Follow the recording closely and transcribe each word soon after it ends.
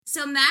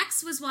So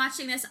Max was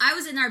watching this. I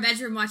was in our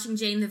bedroom watching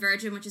Jane the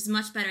Virgin, which is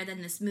much better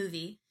than this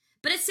movie.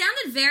 But it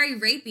sounded very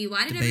rapey.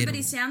 Why did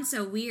everybody sound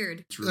so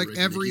weird? Like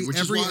every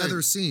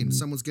other scene,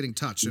 someone's getting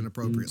touched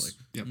inappropriately.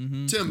 Yep.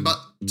 Mm-hmm.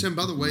 Tim,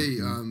 by the way,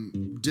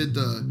 did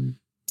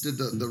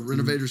the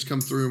renovators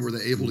come through and were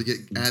they able to get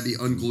Abby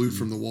unglued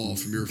from the wall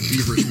from your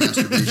feverish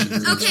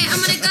masturbation? Okay,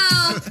 I'm gonna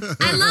go.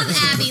 I love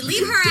Abby.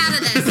 Leave her out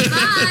of this.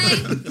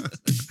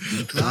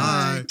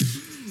 Bye. Bye.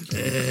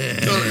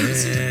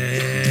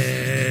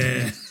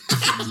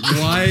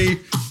 Why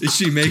is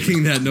she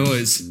making that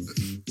noise?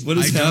 What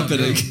is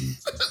happening?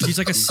 She's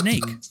like a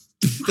snake.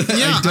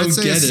 Yeah, I don't I'd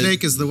say get a it.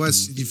 snake is the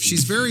West.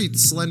 She's very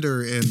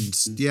slender, and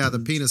yeah, the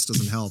penis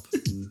doesn't help.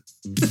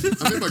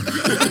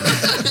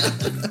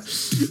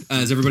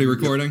 Is everybody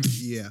recording?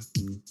 Yeah.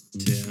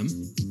 Tim?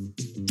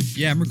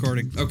 Yeah, I'm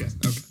recording. Okay.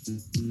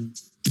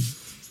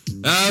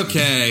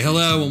 Okay,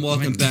 hello and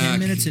welcome back. 10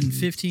 minutes and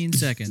 15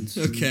 seconds.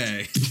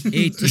 Okay.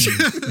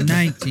 18,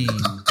 19,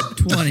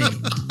 20,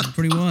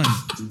 21.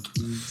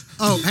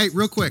 Oh, hey,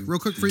 real quick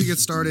before you get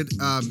started,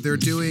 they're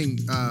doing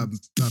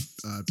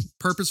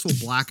purposeful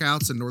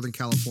blackouts in Northern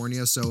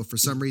California. So if for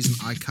some reason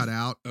I cut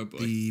out,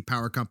 the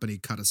power company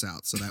cut us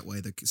out, so that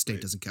way the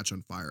state doesn't catch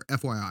on fire.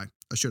 FYI,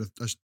 I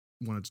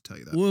wanted to tell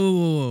you that.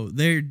 Whoa.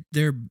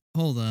 They're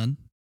hold on.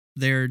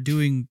 They're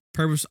doing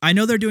I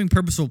know they're doing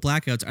purposeful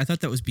blackouts. I thought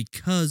that was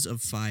because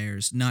of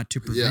fires, not to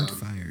prevent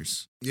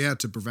fires. Yeah,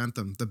 to prevent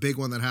them. The big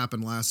one that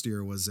happened last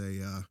year was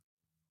it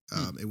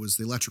was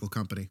the electrical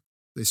company.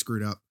 They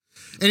screwed up.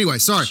 Anyway,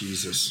 sorry.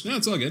 Jesus. No,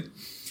 it's all good.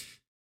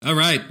 All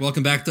right,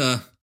 welcome back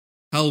to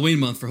Halloween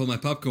month for Hold My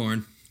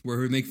Popcorn, where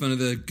we make fun of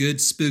the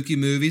good spooky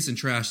movies and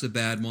trash the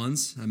bad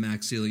ones. I'm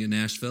Max Sealy in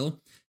Nashville,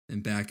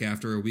 and back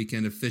after a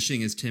weekend of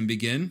fishing is Tim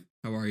Begin.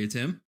 How are you,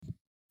 Tim?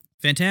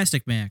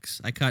 Fantastic, Max.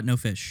 I caught no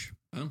fish.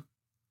 Oh.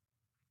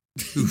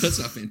 That's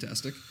not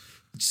fantastic. Did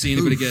you see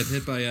anybody get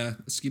hit by a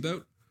ski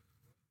boat?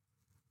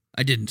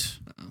 I didn't.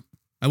 Uh-oh.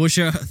 I wish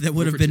that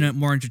would have Over been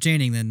more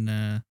entertaining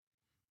than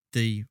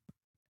the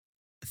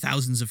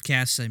thousands of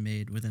casts I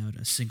made without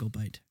a single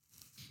bite.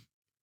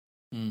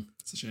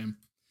 It's a shame.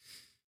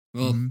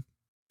 Well,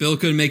 Bill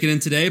couldn't make it in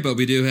today, but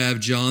we do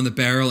have John the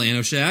Barrel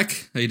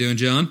Anoshak. How you doing,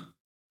 John?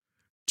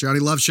 Johnny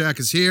Love Shack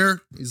is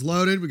here. He's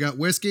loaded. We got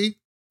whiskey.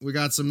 We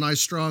got some nice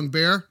strong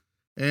beer.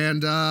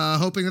 And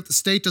hoping that the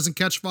state doesn't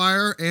catch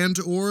fire and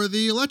or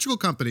the electrical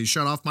company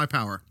shut off my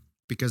power,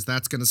 because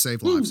that's going to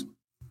save lives.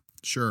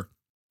 Sure.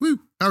 Woo.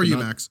 How are you,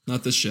 Max?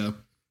 Not this show.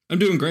 I'm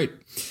doing great.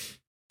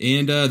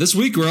 And this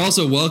week, we're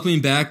also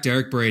welcoming back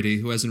Derek Brady,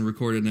 who hasn't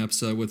recorded an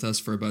episode with us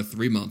for about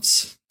 3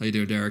 months. How you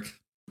doing, Derek?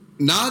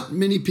 Not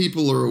many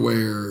people are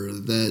aware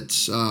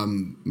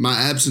that my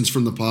absence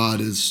from the pod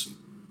is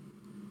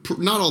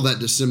not all that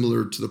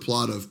dissimilar to the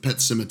plot of Pet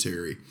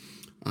Sematary.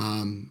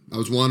 I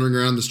was wandering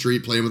around the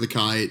street playing with a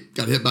kite,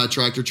 got hit by a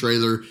tractor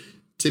trailer.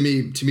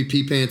 Timmy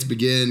Pee Pants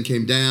Begin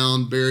came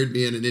down, buried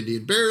me in an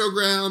Indian burial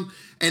ground,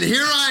 and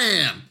here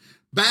I am,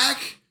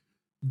 back,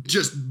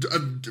 just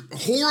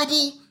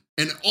horrible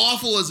and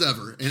awful as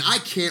ever. And I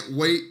can't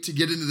wait to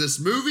get into this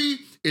movie.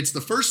 It's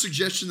the first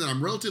suggestion that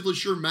I'm relatively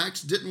sure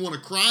Max didn't want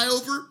to cry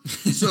over.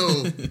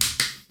 So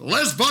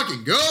let's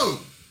fucking go.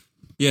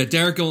 Yeah,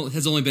 Derek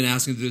has only been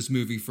asking to do this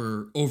movie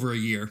for over a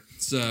year.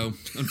 So,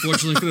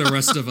 unfortunately for the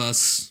rest of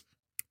us,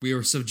 we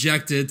were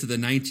subjected to the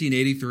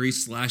 1983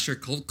 slasher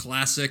cult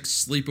classic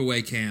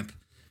Sleepaway Camp,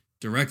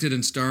 directed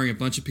and starring a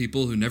bunch of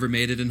people who never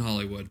made it in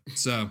Hollywood.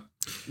 So,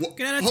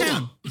 Get out of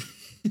town.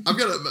 I've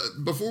got to,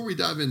 before we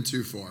dive in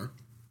too far,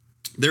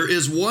 there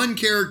is one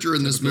character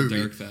in this movie.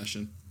 Derek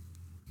fashion.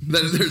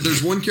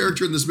 There's one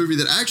character in this movie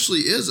that actually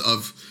is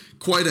of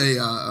quite a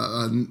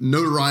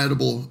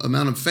notorietable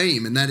amount of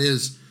fame, and that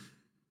is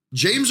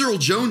James Earl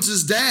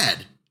Jones's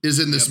dad is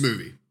in this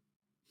movie.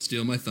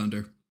 Steal my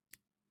thunder.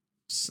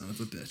 Son of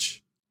a bitch.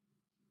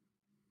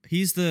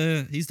 He's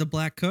the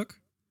black cook?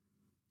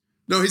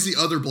 No, he's the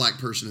other black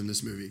person in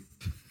this movie.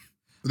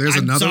 There's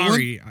another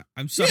sorry. one?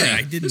 I'm sorry. Yeah,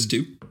 I didn't. there's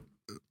two.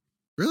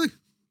 Really?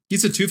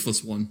 He's a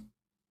toothless one.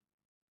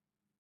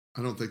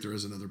 I don't think there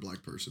is another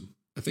black person.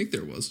 I think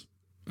there was.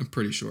 I'm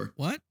pretty sure.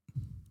 What?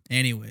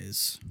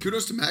 Anyways.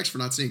 Kudos to Max for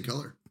not seeing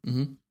color.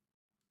 Mm-hmm.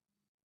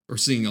 Or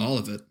seeing all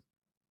of it.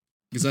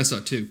 Because I saw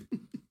two.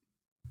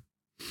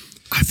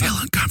 I feel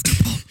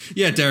uncomfortable.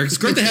 Yeah, Derek, it's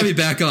great to have you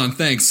back on.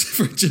 Thanks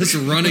for just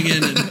running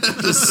in and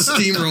just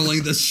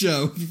steamrolling this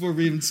show before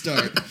we even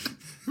start.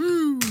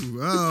 Woo.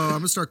 Oh, I'm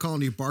going to start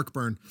calling you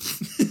Barkburn.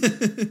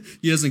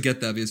 He doesn't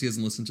get that because he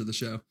hasn't listened to the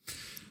show.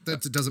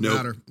 That doesn't Nope.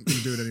 matter. I'm going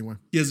to do it anyway.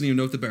 He doesn't even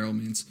know what the barrel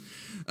means.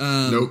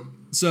 Nope.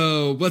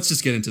 So let's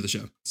just get into the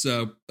show.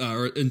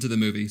 Or into the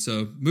movie.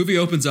 So movie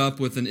opens up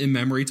with an in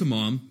memory to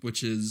mom,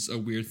 which is a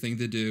weird thing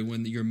to do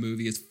when your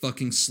movie is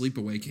fucking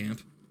Sleepaway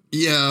Camp.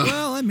 Yeah.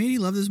 Well, I mean, he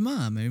loved his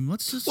mom. I mean,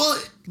 let's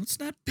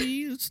not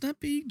be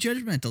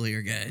judgmental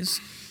here, guys.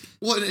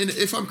 Well, and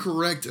if I'm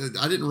correct,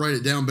 I didn't write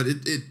it down, but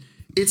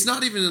it's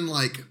not even in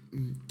like,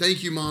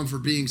 thank you, Mom, for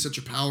being such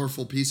a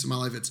powerful piece of my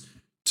life. It's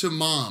to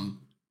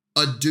Mom,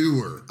 a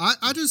doer.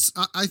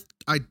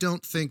 I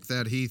don't think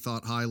that he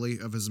thought highly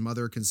of his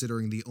mother,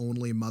 considering the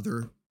only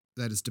mother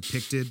that is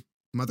depicted,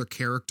 mother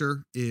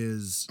character,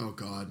 is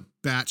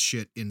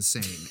batshit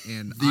insane,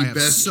 and the I have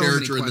best so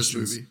character many in this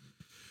questions. movie.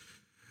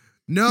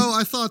 No,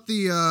 I thought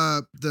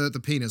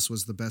the penis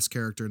was the best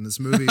character in this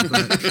movie, but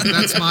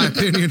that's my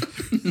opinion.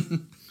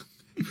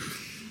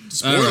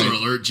 Spoiler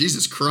alert!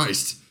 Jesus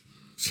Christ.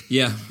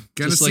 Yeah,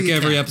 just like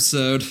every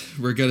episode,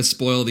 we're going to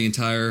spoil the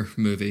entire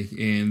movie.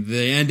 And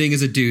the ending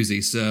is a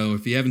doozy. So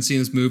if you haven't seen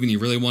this movie and you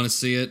really want to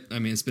see it, I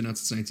mean, it's been out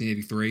since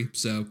 1983.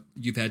 So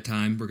you've had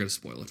time. We're going to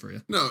spoil it for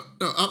you. No,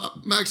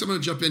 Max, I'm going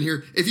to jump in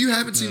here. If you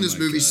haven't seen this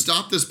movie,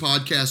 stop this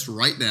podcast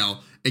right now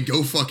and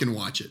go fucking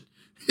watch it.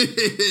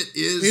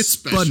 It's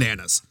special.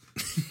 Bananas.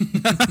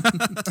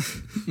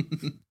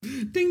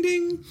 Ding,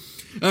 ding.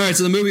 All right,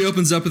 so the movie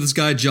opens up with this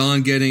guy,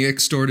 John, getting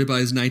extorted by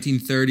his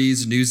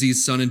 1930s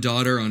newsies son and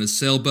daughter on his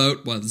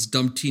sailboat while this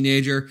dumb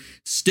teenager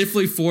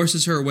stiffly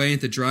forces her way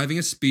into driving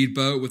a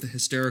speedboat with a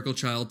hysterical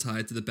child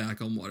tied to the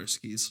back on water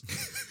skis.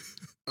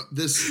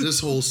 This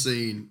whole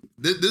scene,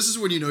 this is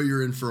when you know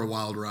you're in for a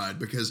wild ride,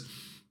 because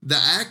the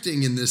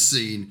acting in this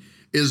scene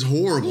is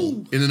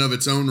horrible in and of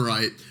its own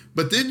right.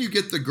 But then you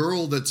get the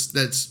girl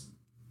that's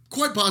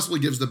quite possibly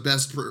gives the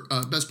best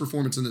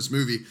performance in this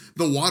movie,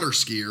 the water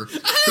skier,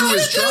 who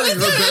is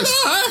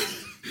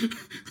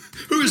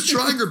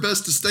trying her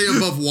best to stay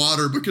above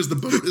water because the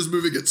boat is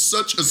moving at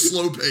such a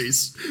slow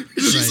pace.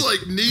 She's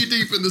like knee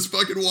deep in this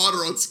fucking water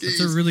on skis.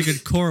 It's a really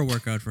good core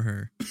workout for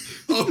her.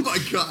 Oh my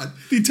God.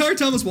 The entire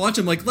time I was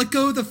watching, I'm like, let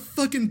go of the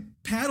fucking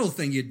paddle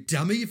thing, you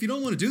dummy. If you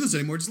don't want to do this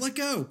anymore, just let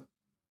go.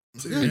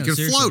 Yeah, you can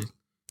float.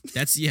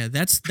 That's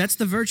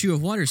the virtue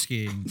of water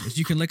skiing, is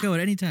you can let go at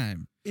any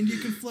time. And you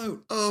can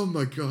float. Oh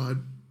my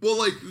God. Well,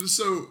 like,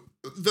 so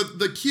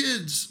the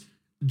kids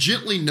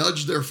gently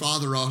nudge their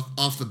father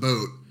off the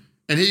boat,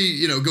 and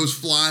he, goes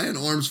flying,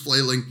 arms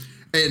flailing.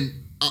 And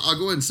I'll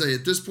go ahead and say,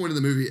 at this point in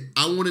the movie,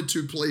 I wanted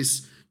to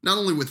place, not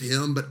only with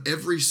him, but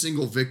every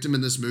single victim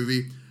in this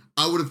movie.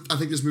 I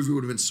think this movie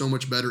would have been so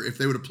much better if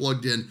they would have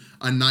plugged in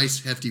a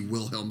nice hefty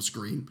Wilhelm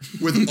scream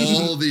with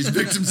all these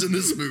victims in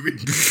this movie.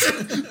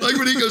 Like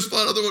when he goes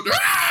flying out the water.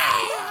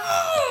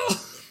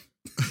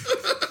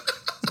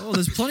 Oh,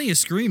 there's plenty of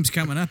screams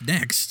coming up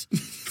next.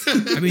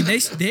 I mean, they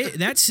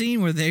that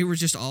scene where they were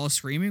just all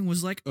screaming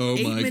was like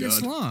 8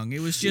 minutes long.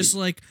 It was just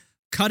like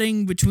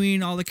cutting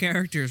between all the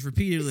characters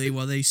repeatedly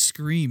while they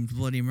screamed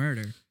bloody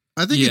murder.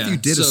 I think if you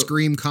did a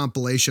Scream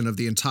compilation of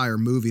the entire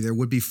movie, there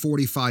would be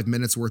 45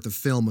 minutes worth of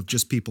film of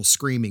just people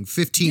screaming.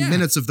 15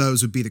 minutes of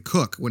those would be the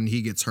cook when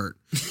he gets hurt.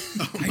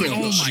 Oh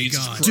my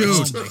God. Dude.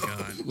 Oh my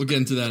God. We'll get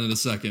into that in a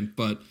second.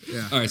 But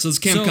all right, so it's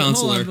camp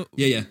counselor.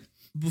 Yeah.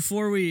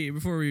 Before we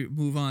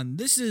move on,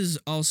 this is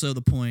also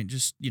the point,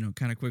 just,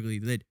 kind of quickly,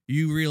 that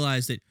you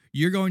realize that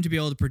you're going to be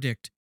able to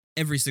predict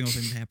every single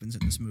thing that happens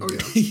in this movie.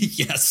 Oh,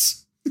 yeah.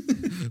 Yes.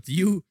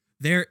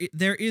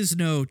 There is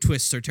no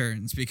twists or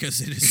turns because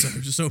it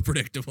is so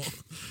predictable.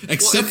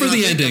 Except for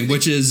the ending,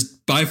 which is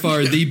by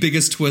far the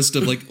biggest twist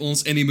of like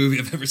almost any movie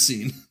I've ever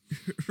seen.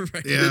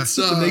 Right. Yeah.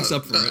 It makes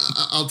up for it.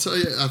 I'll tell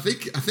you, I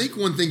think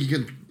one thing you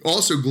can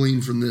also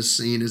glean from this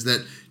scene is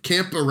that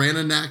Camp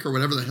Arananak, or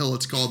whatever the hell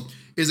it's called,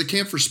 is a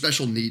camp for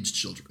special needs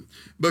children.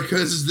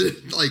 Because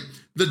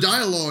the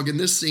dialogue in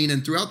this scene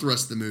and throughout the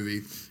rest of the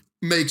movie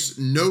makes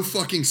no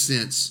fucking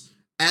sense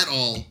at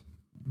all,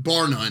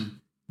 bar none.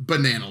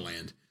 Banana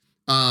Land.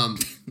 Oh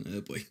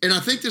boy. And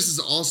I think this is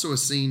also a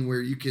scene where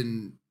you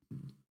can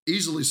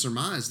easily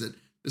surmise that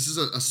this is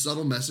a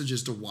subtle message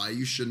as to why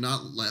you should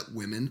not let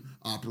women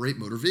operate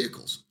motor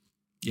vehicles.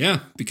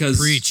 Yeah, because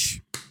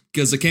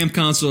the camp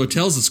counselor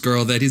tells this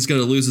girl that he's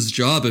going to lose his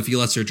job if he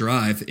lets her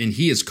drive, and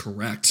he is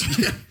correct.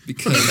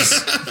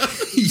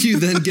 Because you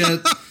then get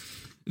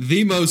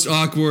the most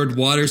awkward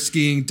water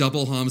skiing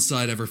double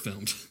homicide ever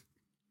filmed.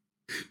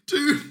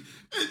 Dude.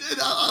 And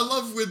I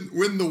love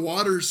when the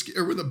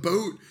when the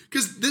boat,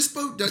 because this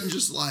boat doesn't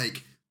just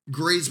like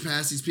graze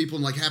past these people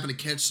and like happen to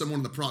catch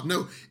someone in the prop.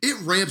 No, it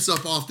ramps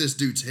up off this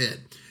dude's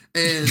head.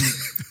 And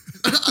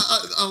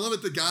I love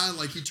it. The guy,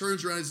 like, he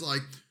turns around, he's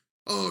like,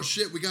 oh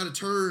shit, we got to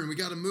turn, we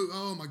got to move.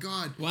 Oh my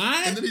God.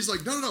 What? And then he's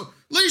like, no,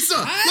 Lisa,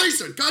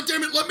 God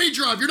damn it, let me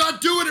drive. You're not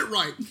doing it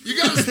right. You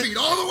got to speed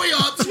all the way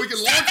up so we can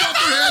launch off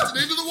their heads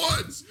and into the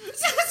woods.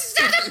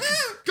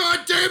 God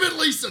damn it,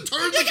 Lisa,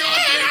 turn the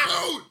goddamn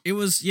boat. It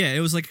was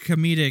like a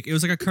comedic, it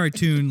was like a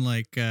cartoon,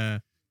 like,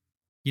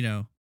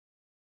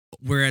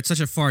 where at such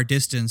a far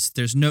distance,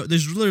 there's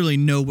literally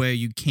no way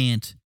you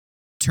can't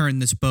turn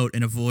this boat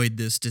and avoid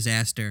this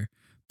disaster.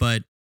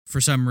 But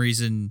for some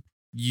reason,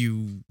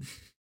 you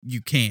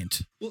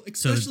can't. Well,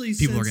 especially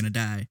so people are going to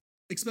die.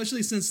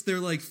 Especially since they're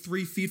like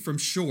 3 feet from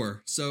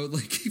shore. So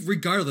like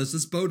regardless,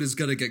 this boat is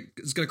gonna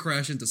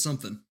crash into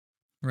something.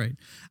 Right.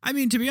 I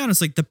mean, to be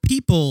honest, like the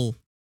people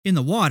in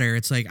the water,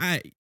 it's like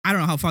I don't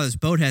know how far this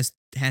boat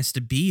has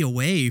to be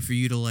away for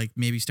you to like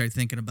maybe start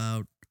thinking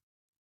about,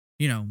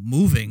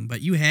 moving,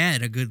 but you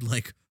had a good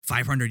like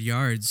 500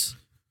 yards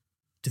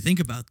to think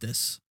about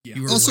this. Yeah.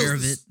 You were also, aware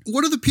of it.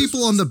 What are the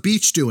people on the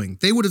beach doing?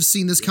 They would have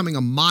seen this coming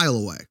a mile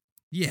away.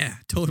 Yeah,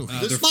 totally.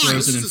 They're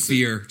frozen in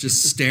fear,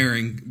 just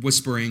staring,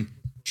 whispering,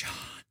 John.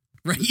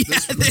 Right? Yeah,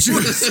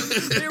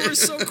 they were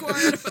so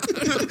quiet about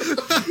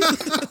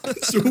it.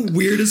 It's the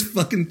weirdest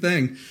fucking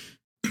thing.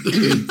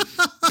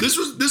 This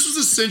was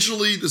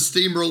essentially the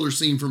steamroller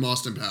scene from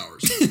Austin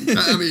Powers.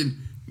 I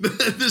mean,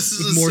 this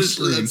is more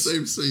essentially that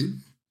screams. same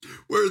scene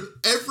where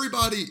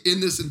everybody in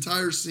this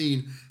entire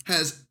scene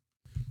has,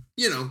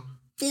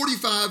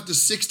 45 to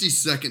 60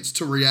 seconds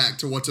to react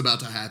to what's about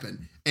to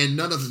happen, and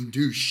none of them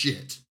do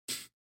shit.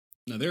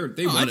 No,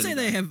 they. I'd say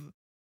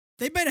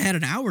they might have had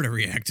an hour to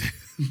react.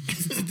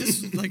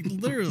 This, like,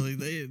 literally,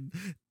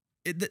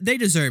 they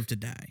deserve to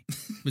die.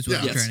 Was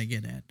what I'm trying to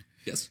get at.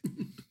 Yes.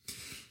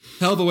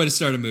 Hell of a way to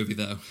start a movie,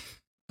 though.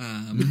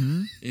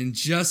 And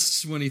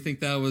just when you think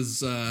that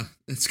was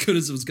as good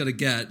as it was going to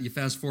get, you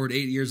fast forward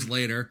 8 years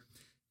later,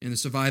 and the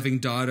surviving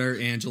daughter,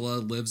 Angela,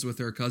 lives with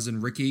her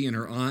cousin Ricky and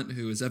her aunt,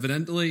 who is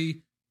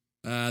evidently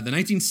the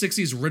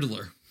 1960s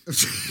Riddler.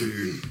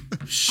 Dude,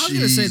 I was going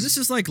to say, this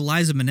is like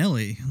Liza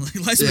Minnelli. Like,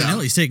 Liza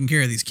Minnelli's taking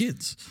care of these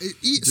kids.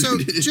 So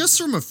just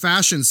from a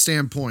fashion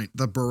standpoint,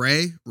 the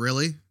beret,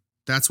 really?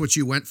 That's what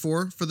you went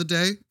for the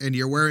day? And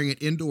you're wearing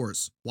it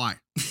indoors. Why?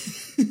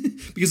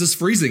 Because it's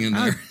freezing in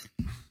there.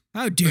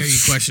 How dare you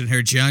question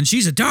her, John?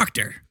 She's a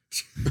doctor.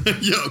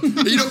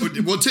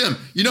 Well, Tim,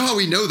 you know how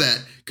we know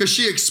that? Because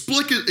she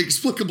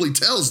explicably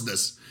tells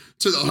this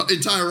to the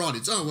entire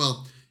audience. Oh,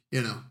 well,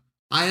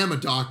 I am a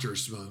doctor,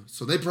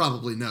 so they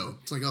probably know.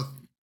 It's like, oh,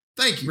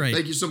 thank you. Right.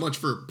 Thank you so much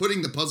for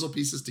putting the puzzle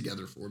pieces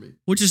together for me.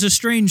 Which is a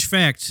strange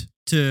fact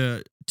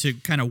to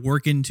kind of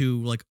work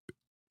into, like,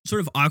 sort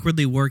of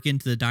awkwardly work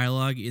into the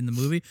dialogue in the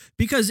movie,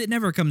 because it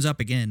never comes up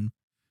again.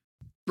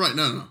 Right,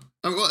 no.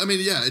 Well, I mean,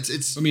 yeah,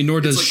 it's. I mean,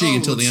 nor does like, she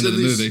until the end of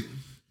the movie.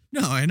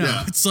 No, I know.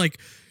 Yeah. It's like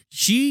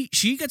she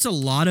gets a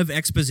lot of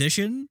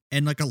exposition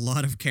and, like, a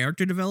lot of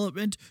character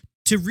development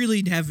to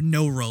really have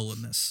no role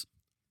in this.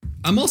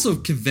 I'm also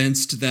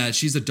convinced that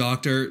she's a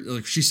doctor.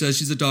 Like, she says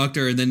she's a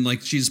doctor, and then,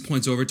 like, she just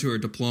points over to her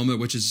diploma,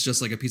 which is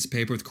just like a piece of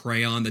paper with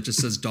crayon that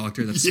just says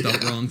doctor that's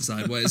spelled wrong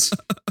sideways.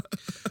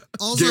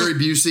 Also, Gary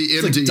Busey,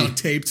 It's MD. like duct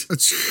taped.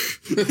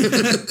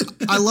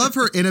 I love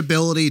her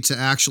inability to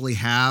actually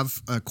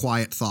have a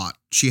quiet thought.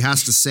 She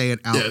has to say it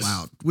out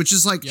loud, which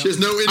is like... She has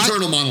no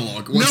internal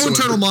monologue whatsoever. No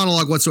internal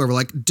monologue whatsoever.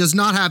 Like, does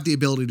not have the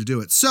ability to do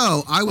it.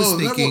 So I was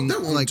thinking...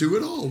 That won't do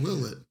it all,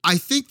 will it? I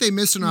think they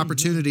missed an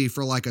opportunity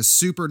for like a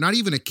super, not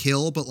even a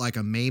kill, but like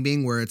a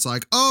maiming where it's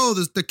like, oh,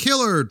 the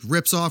killer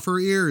rips off her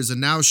ears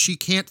and now she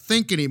can't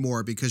think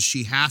anymore because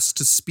she has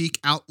to speak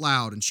out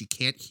loud and she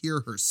can't hear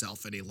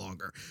herself any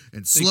longer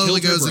and slowly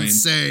killed her goes brain.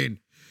 insane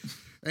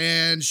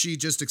and she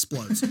just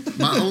explodes.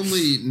 My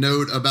only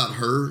note about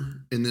her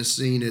in this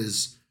scene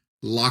is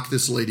lock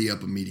this lady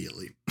up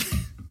immediately.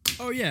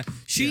 Oh, yeah.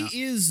 She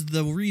is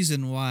the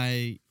reason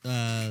why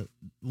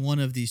one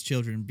of these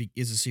children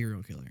is a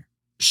serial killer.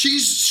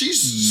 She's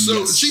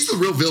the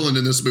real villain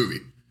in this movie.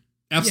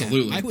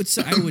 Absolutely. Yeah,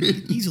 I would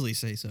easily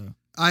say so.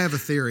 I have a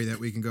theory that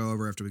we can go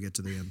over after we get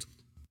to the end.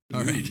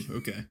 All right.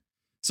 Okay.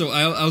 So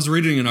I was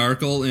reading an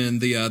article, and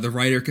the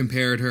writer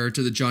compared her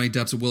to the Johnny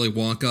Depp's Willy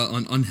Wonka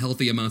on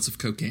unhealthy amounts of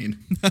cocaine.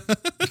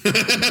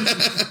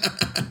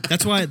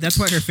 That's why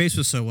her face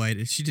was so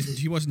white.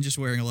 She wasn't just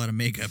wearing a lot of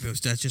makeup.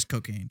 That's just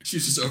cocaine.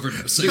 She's just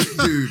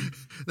overdosing. Dude,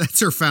 That's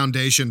her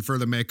foundation for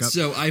the makeup.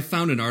 So I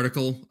found an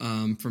article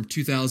from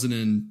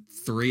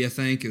 2003, I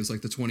think. It was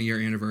like the 20-year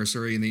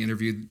anniversary, and they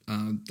interviewed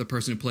the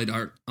person who played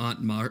the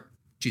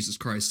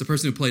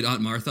person who played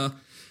Aunt Martha.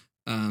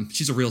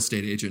 She's a real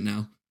estate agent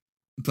now.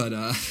 But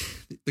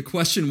the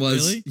question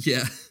was... Really?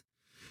 Yeah.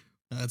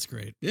 That's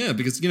great. Yeah,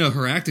 because,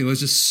 her acting was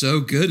just so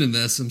good in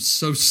this. I'm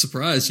so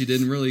surprised she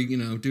didn't really,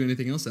 do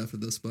anything else after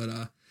this. But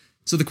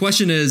so the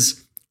question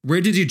is,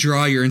 where did you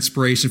draw your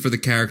inspiration for the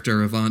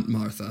character of Aunt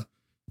Martha?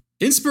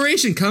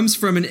 Inspiration comes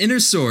from an inner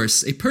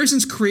source. A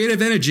person's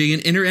creative energy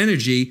and inner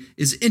energy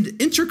is an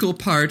integral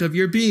part of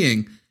your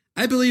being.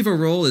 I believe a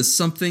role is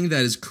something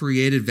that is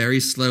created very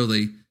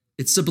slowly.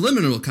 It's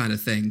subliminal kind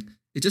of thing.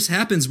 It just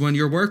happens when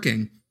you're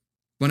working.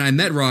 When I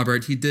met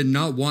Robert, he did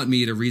not want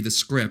me to read the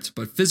script,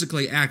 but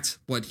physically act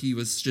out what he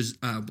was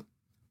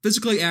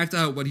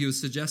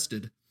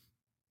suggested.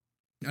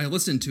 I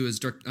listened to his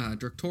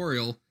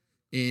directorial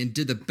and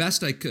did the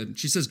best I could.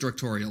 She says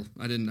directorial.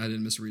 I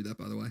didn't misread that,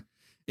 by the way.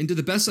 And did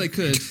the best I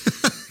could,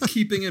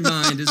 keeping in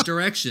mind his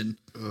direction.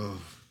 ugh.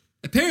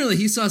 Apparently,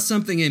 he saw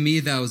something in me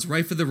that was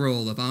right for the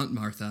role of Aunt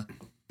Martha.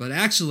 But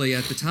actually,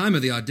 at the time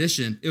of the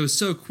audition, it was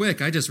so quick,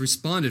 I just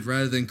responded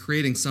rather than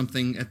creating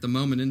something at the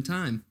moment in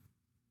time.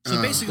 So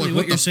basically, like, what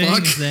what you're the saying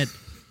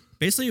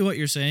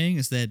fuck?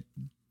 is that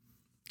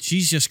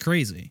she's just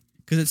crazy,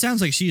 because it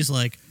sounds like she's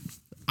like,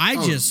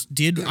 I just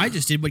did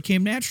what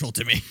came natural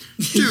to me.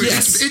 Dude,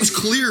 Yes. it's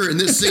clear in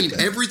this scene.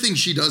 Everything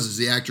she does is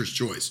the actor's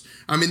choice.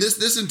 I mean,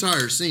 this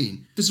entire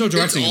scene. There's no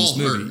directing in it's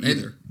this all movie her.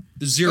 either.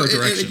 There's zero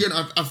direction. And again,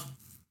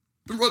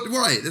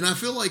 right, and I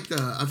feel like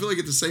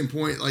at the same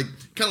point, like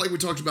kind of like we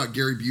talked about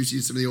Gary Busey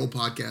and some of the old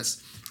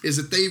podcasts, is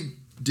that they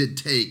did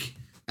take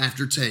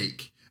after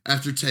take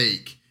after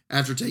take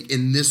after take,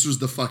 and this was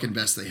the fucking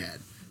best they had.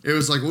 It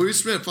was like, well, we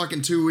spent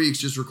fucking 2 weeks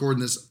just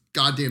recording this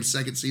goddamn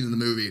second scene in the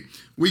movie.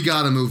 We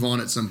got to move on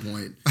at some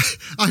point.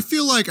 I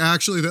feel like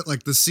actually that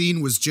like the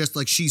scene was just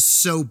like she's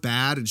so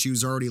bad and she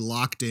was already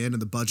locked in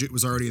and the budget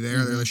was already there.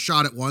 Mm-hmm. They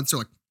shot it once. They're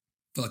like,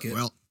 fuck it.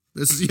 Well,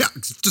 this is,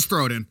 just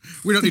throw it in.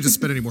 We don't need to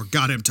spend any more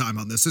goddamn time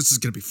on this. This is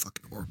going to be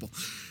fucking horrible.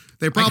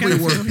 They probably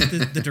were.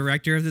 The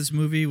director of this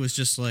movie was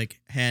just like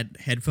had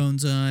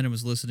headphones on and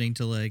was listening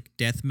to like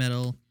death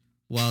metal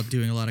while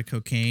doing a lot of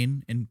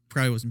cocaine and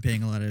probably wasn't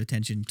paying a lot of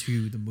attention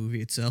to the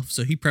movie itself.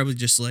 So he probably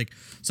just like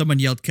someone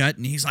yelled cut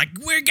and he's like,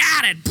 "We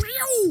got it."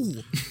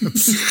 I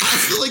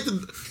feel like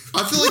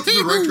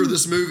the director of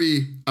this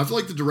movie. I feel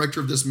like the director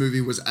of this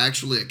movie was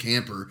actually a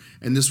camper,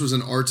 and this was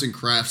an arts and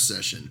crafts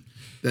session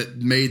that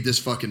made this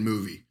fucking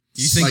movie.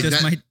 You think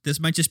like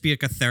this might just be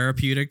like a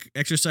therapeutic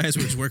exercise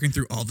where he's working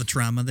through all the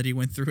trauma that he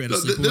went through at a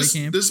sleepaway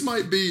camp? This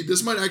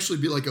might actually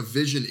be like a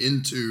vision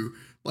into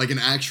like an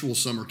actual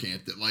summer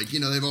camp that, like, you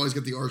know, they've always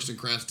got the arts and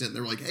crafts tent and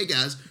they're like, hey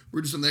guys,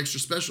 we're doing something extra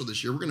special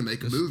this year. We're going to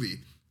make a movie.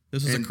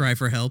 This is a cry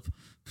for help.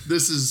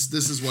 This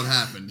is what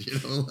happened, you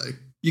know, like.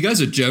 You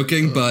guys are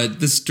joking, but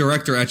this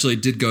director actually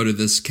did go to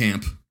this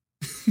camp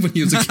when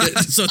he was a kid.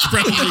 So it's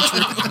probably true.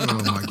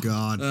 Oh my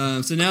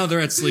God. So now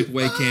they're at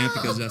sleepaway camp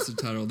because that's the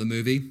title of the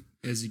movie.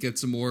 As you get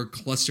some more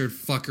clustered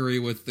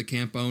fuckery with the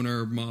camp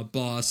owner, mob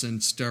boss, and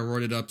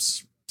steroided up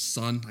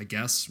son, I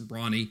guess,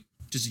 Ronnie,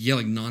 just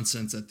yelling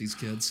nonsense at these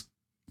kids.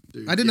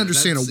 Dude, I didn't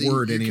understand a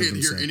word any of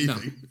them said.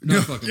 Anything. No,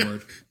 not a fucking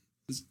word.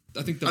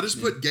 I think I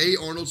just put gay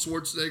Arnold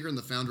Schwarzenegger and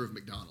the founder of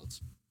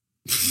McDonald's.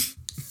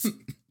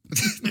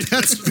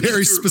 That's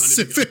very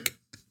specific.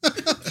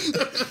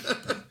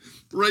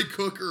 Ray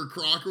Cook or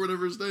Kroc or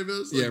whatever his name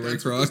is. Like, yeah, Ray What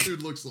Kroc. this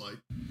dude looks like.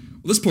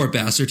 Well, this poor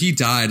bastard, he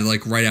died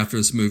like right after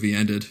this movie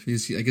ended. I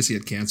guess he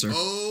had cancer.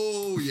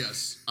 Oh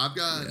yes, I've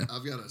got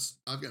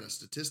a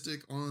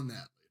statistic on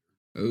that.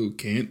 Oh,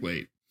 can't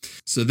wait.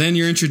 So then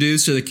you're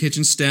introduced to the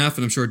kitchen staff,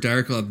 and I'm sure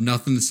Derek will have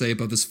nothing to say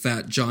about this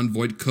fat John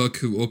Voight cook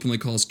who openly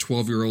calls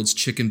 12-year-olds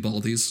chicken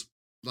baldies.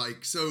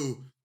 Like, so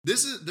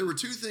there were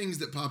two things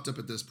that popped up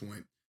at this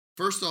point.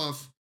 First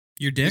off,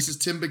 your dick. This is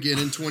Tim Begin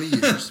in 20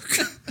 years.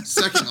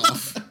 Second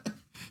off,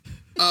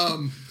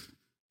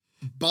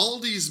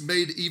 baldies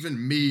made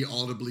even me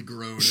audibly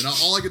groan, and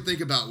all I could think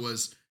about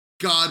was,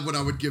 God, what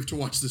I would give to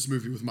watch this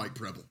movie with Mike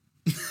Preble.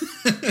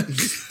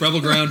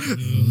 Preble ground.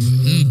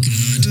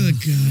 Oh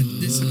God!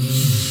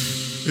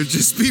 It'd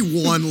just be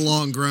one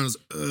long groan.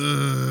 I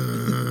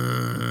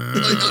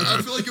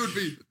feel like it would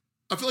be.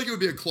 I feel like it would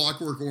be a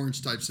Clockwork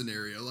Orange type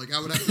scenario. Like I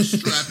would have to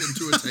strap him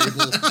to a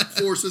table,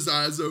 force his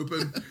eyes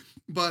open.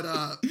 But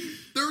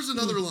there was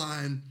another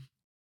line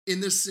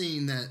in this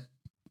scene that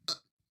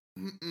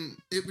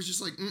it was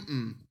just like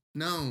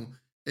no,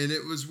 and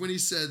it was when he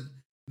said,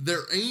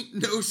 "There ain't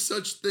no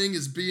such thing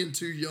as being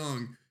too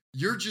young.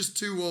 You're just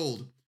too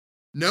old."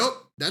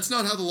 Nope, that's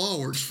not how the law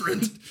works,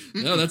 friend.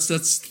 No, that's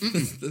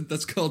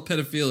called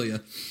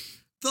pedophilia.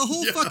 The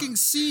whole fucking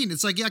scene,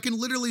 it's like, I can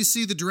literally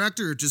see the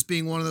director just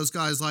being one of those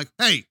guys like,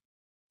 hey,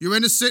 you're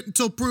innocent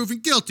until proven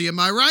guilty, am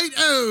I right?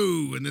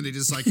 Oh, and then they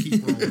just like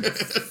keep rolling.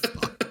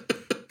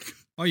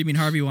 Oh, you mean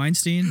Harvey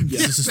Weinstein? Yeah.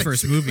 This is his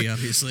first movie,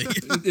 obviously.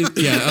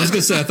 Yeah, I was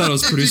going to say, I thought it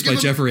was produced by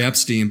Jeffrey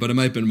Epstein, but it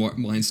might have been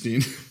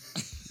Weinstein.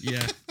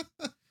 Yeah.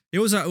 It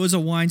was a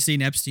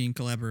Weinstein-Epstein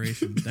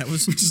collaboration. That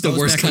was just the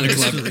worst kind of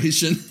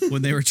collaboration.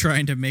 When they were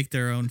trying to make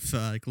their own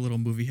like little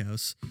movie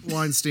house.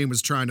 Weinstein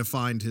was trying to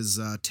find his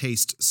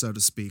taste, so to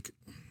speak.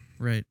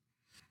 Right.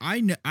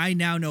 I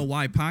now know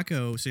why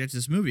Paco suggested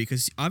this movie,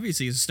 because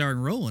obviously he's a starring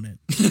role in it.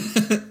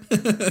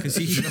 Because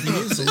he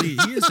is the lead.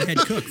 He is the head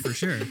cook for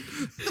sure.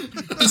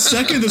 The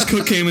second this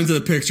cook came into the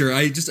picture,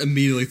 I just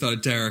immediately thought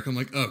of Derek. I'm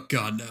like, oh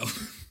God, no.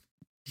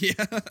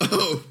 Yeah.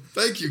 Oh,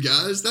 thank you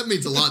guys. That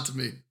means a lot to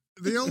me.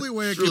 The only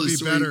way it could be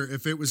better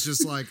if it was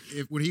just like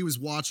when he was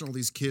watching all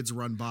these kids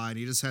run by and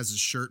he just has his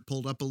shirt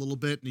pulled up a little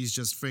bit and he's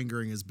just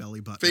fingering his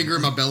belly button.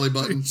 Fingering my belly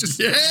button.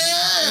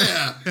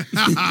 Yeah.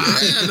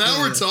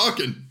 Now we're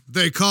talking.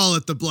 They call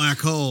it the black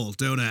hole.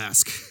 Don't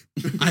ask.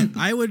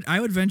 I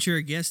would venture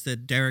a guess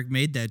that Derek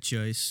made that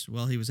choice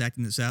while he was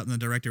acting this out, and the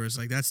director was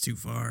like, "That's too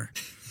far."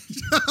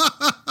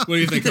 What do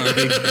you think,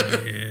 Harvey?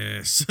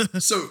 Yes.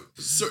 So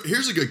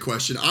here's a good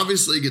question.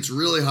 Obviously, it gets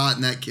really hot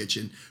in that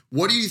kitchen.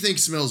 What do you think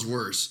smells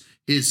worse?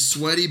 His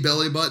sweaty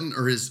belly button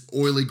or his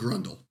oily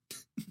grundle?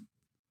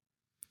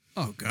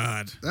 Oh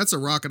God, that's a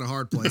rock and a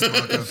hard place,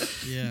 Marco.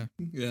 Yeah.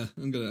 Yeah,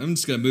 I'm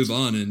just gonna move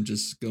on and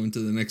just go into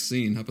the next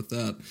scene. How about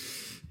that?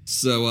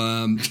 So,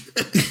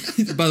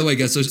 by the way,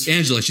 guys, so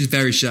Angela, she's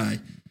very shy,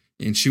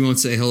 and she won't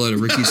say hello to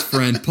Ricky's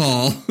friend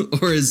Paul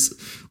or his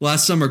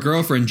last summer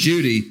girlfriend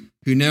Judy,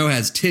 who now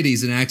has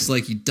titties and acts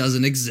like he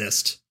doesn't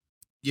exist.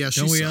 Yeah,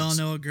 don't we all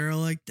know a girl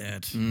like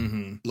that?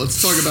 Mm-hmm.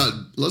 Let's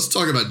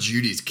talk about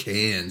Judy's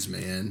cans,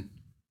 man.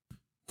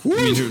 You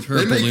mean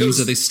her balloons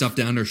that they stuff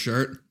down her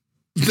shirt?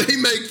 They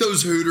make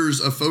those Hooters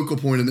a focal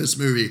point in this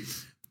movie.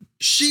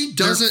 She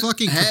doesn't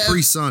fucking have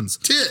Capri Suns.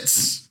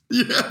 Tits.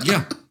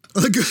 Yeah.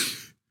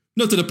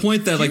 No, to the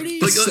point that go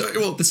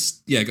ahead.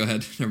 Yeah, go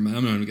ahead. Never mind.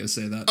 I'm not even gonna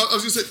say that. I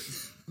was gonna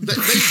say they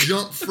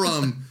jump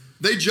from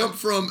They jump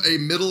from a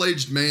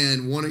middle-aged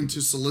man wanting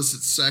to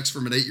solicit sex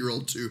from an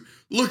 8-year-old to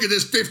look at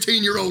this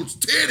 15-year-old's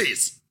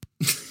titties.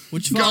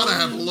 Which gotta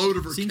have a load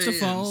of her seems cans.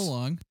 to follow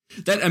along.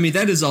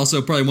 That is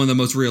also probably one of the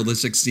most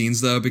realistic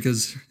scenes though,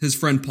 because his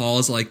friend Paul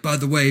is like, by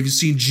the way, have you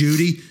seen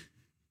Judy?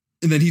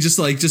 And then he just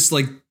does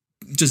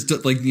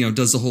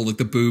the whole like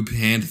the boob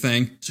hand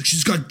thing. It's like,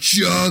 she's got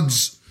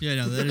jugs. Yeah,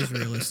 no, that is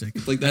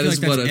realistic. Like that is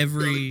like what that's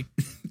every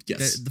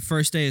yes. the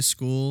first day of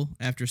school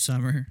after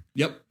summer.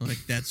 Yep.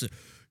 Like that's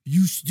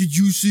did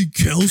you see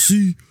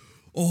Kelsey?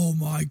 Oh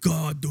my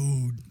god,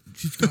 dude.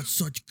 She's got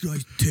such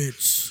good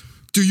tits.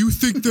 Do you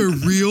think they're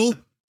real?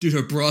 Dude,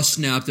 her bra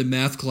snapped in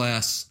math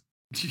class.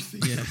 Do you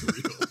think that's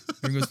real?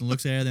 Everyone goes and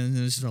looks at it, and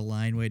there's just a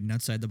line waiting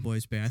outside the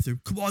boys'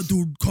 bathroom. Come on,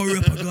 dude, hurry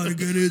up, I gotta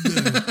get in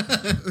there.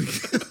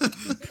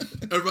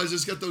 Everybody's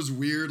just got those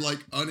weird, like,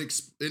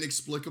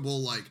 inexplicable,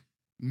 like,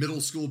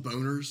 middle school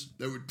boners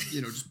that would,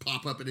 just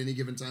pop up at any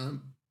given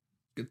time.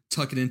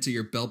 Tuck it into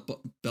your belt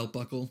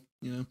buckle,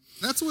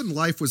 That's when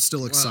life was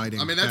still exciting.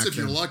 Well, I mean, that's if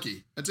you're then.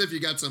 lucky. That's if you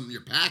got something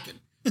you're packing.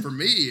 For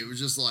me, it was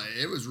just like,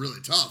 it was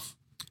really tough.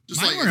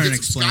 Just Mine like, were get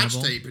some scotch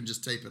unexplainable. tape and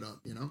just tape it up,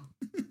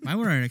 Mine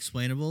were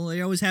unexplainable.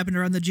 They always happened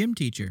around the gym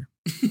teacher.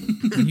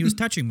 And he was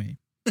touching me.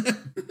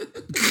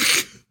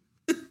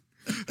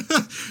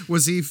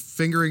 Was he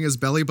fingering his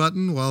belly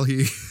button while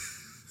he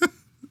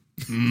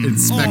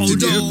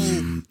inspected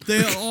you?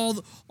 They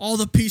all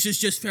the pieces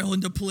just fell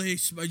into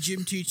place. My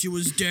gym teacher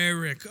was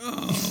Derek.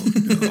 Oh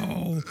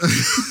no.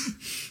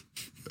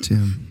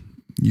 Tim,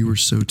 you were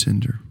so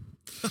tender.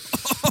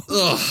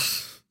 Ugh.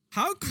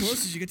 How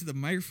close did you get to the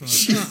microphone?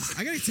 Ugh,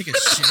 I gotta take a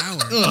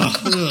shower.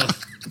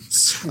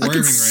 Squirming I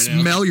can right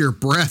now. smell your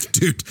breath,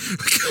 dude.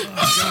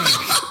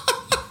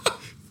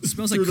 It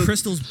smells like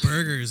Crystal's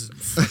Burgers and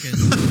fucking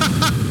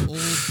old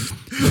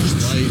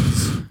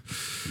Lights.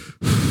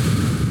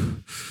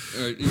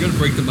 All right, you're gonna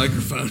break the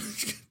microphone.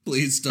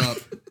 Please stop.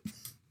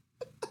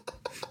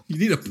 You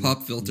need a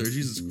pop filter,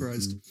 Jesus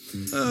Christ.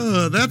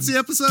 That's the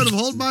episode of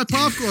Hold My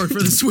Popcorn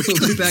for this week.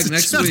 We'll be back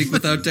next week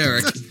without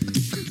Derek.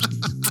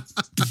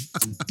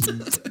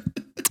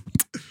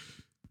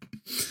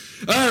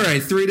 All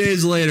right, 3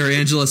 days later,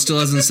 Angela still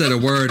hasn't said a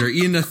word or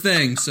eaten a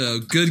thing, so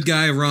good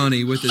guy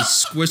Ronnie, with his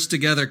squished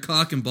together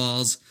cock and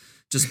balls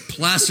just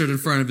plastered in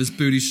front of his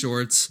booty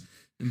shorts,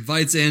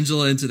 invites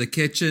Angela into the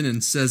kitchen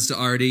and says to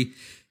Artie,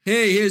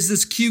 hey, here's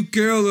this cute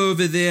girl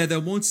over there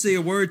that won't say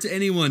a word to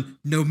anyone,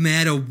 no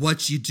matter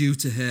what you do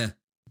to her.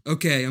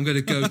 Okay, I'm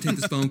gonna go take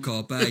this phone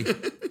call. Bye.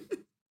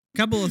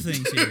 Couple of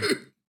things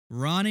here.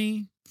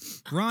 Ronnie's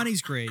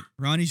great.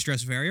 Ronnie's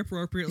dressed very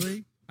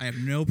appropriately. I have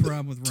no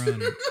problem with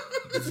Ronnie.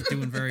 He's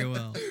doing very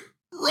well.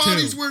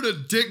 Ronnie's wearing a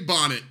dick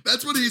bonnet.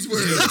 That's what he's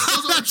wearing.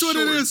 That's what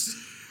it is.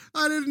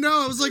 I didn't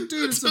know. I was like,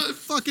 dude, it's a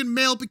fucking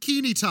male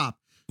bikini top.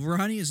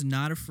 Ronnie is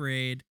not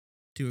afraid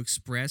to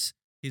express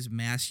his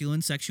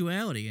masculine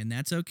sexuality, and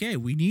that's okay.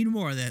 We need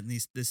more of that in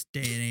this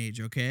day and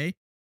age, okay?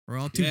 We're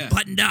all too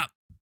buttoned up.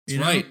 That's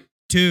right.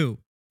 2,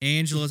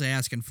 Angela's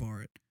asking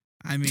for it.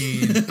 I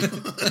mean,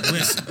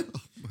 listen.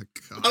 Oh my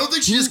god. I don't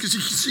think she is because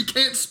she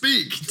can't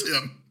speak,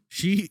 Tim.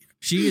 She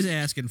is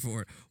asking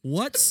for it.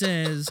 What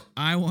says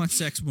I want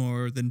sex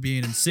more than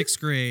being in 6th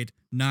grade,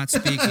 not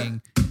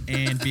speaking,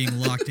 and being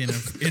locked in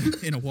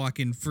a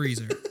walk-in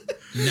freezer?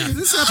 Nothing.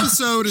 This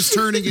episode is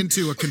turning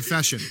into a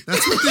confession.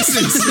 That's what this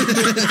is.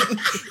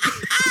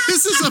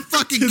 This is a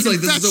fucking It's confession.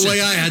 like, this is the way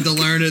I had to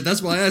learn it.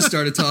 That's why I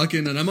started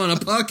talking, and I'm on a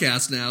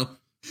podcast now.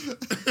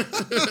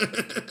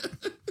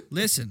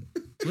 Listen.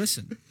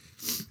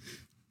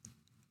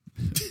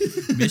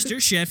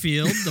 Mr.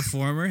 Sheffield, the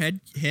former head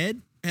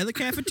of the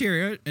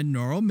cafeteria in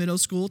Norwell Middle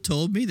School,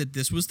 told me that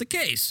this was the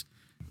case,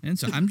 and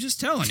so I'm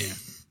just telling you,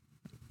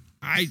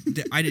 I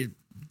did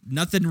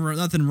nothing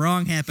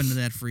wrong happened to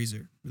that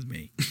freezer with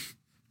me.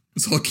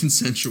 It's all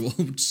consensual.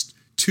 Just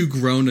 2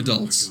 grown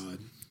adults. Oh my God.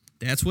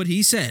 That's what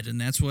he said, and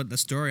that's what the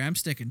story I'm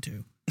sticking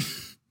to.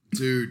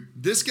 Dude,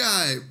 this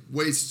guy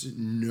wastes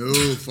no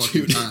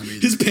fucking time either.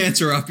 His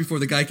pants are off before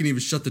the guy can even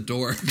shut the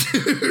door.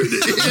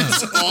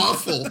 It's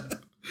awful.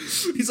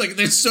 He's like,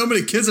 there's so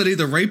many kids that need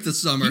to rape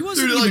this summer. He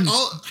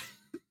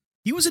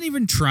wasn't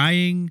even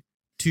trying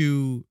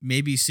to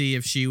maybe see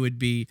if she would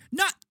be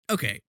not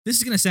okay. This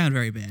is gonna sound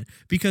very bad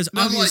because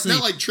obviously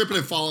not like tripping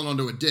and falling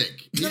onto a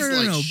dick. He's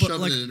No, but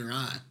shoving like, it in her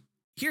eye.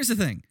 here's the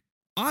thing.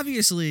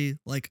 Obviously,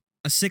 like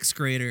a 6th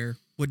grader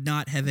would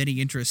not have any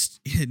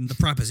interest in the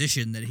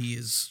proposition that he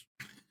is,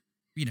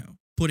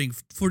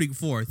 putting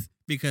forth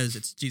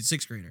because he's a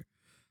 6th grader.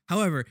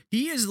 However,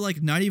 he is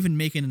like not even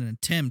making an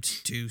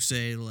attempt to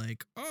say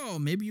like, oh,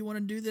 maybe you want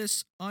to do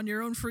this on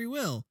your own free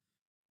will.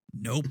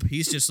 Nope.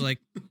 He's just like,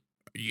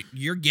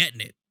 you're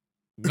getting it,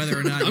 whether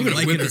or not I'm you gonna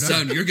like whip it or this not.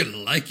 out and you're gonna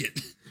like it.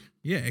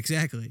 Yeah,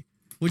 exactly.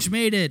 Which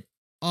made it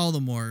all the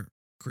more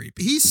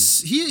creepy.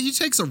 He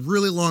takes a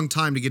really long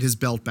time to get his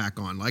belt back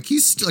on. Like he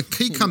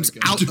comes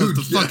God. out of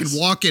the fucking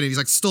walk-in and he's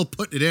like still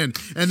putting it in,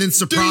 and then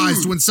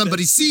surprised when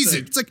somebody sees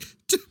it. It's like,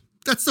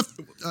 That's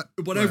the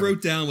what I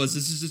wrote down was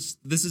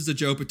this is the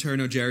Joe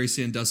Paterno, Jerry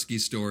Sandusky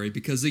story,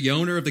 because the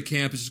owner of the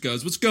campus just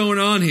goes, "What's going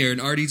on here?"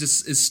 And Artie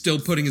just is still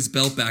putting his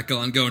belt back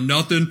on, going,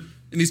 "Nothing."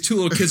 And these two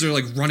little kids are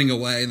like running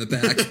away in the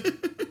back.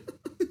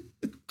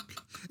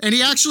 And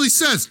he actually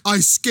says, "I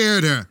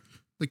scared her."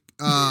 Like,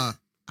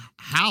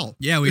 how?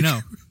 Yeah, we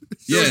know.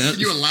 Can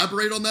you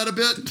elaborate on that a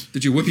bit?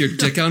 Did you whip your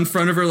dick out in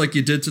front of her like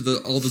you did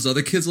to all those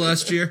other kids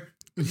last year?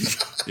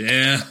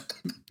 Yeah.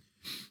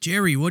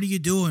 Jerry, what are you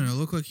doing? It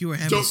looked like you were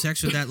having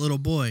sex with that little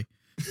boy.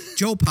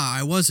 Joe Pa,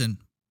 I wasn't.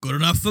 Good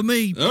enough for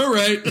me. All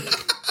right.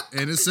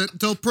 Innocent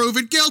until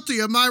proven guilty,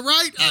 am I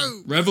right?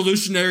 Oh.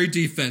 Revolutionary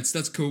defense.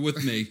 That's cool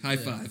with me. High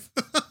five.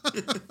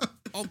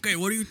 Okay,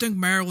 what do you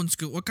think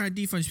what kind of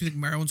defense do you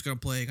think Maryland's going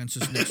to play against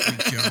us next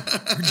week, Joe?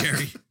 Or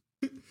Jerry?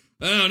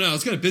 I don't know. I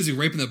was kind of busy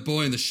raping that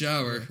boy in the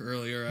shower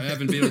earlier. I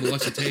haven't been able to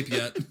watch the tape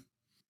yet.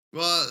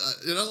 Well,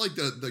 like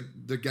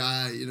the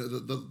guy,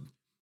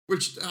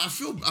 which I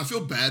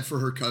feel bad for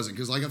her cousin,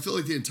 because like I feel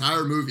like the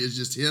entire movie is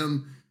just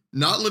him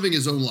not living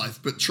his own life,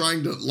 but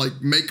trying to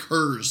like make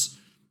hers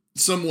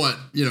somewhat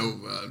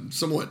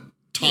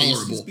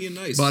tolerable. He's being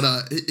nice.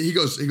 But he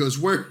goes,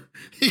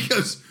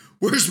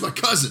 where's my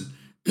cousin?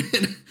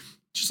 And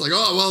she's like,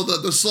 oh well,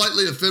 the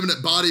slightly effeminate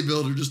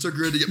bodybuilder just took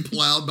her in to get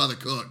plowed by the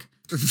cook.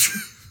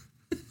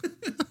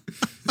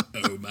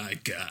 Oh my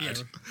God. Yeah.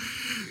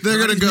 They're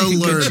going to go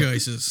learn.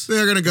 Choices.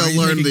 They're going to go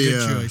learn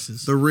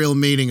the real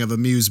meaning of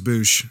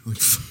amuse-bouche.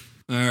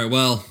 All right,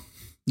 well,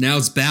 now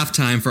it's bath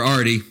time for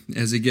Artie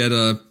as he get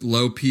a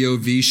low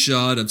POV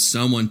shot of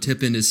someone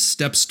tipping his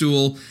step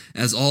stool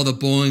as all the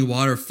boiling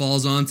water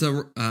falls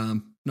onto,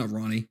 not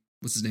Ronnie,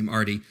 what's his name,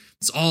 Artie.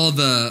 It's all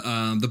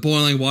the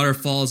boiling water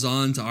falls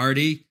onto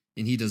Artie,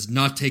 and he does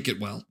not take it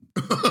well.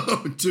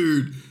 Oh,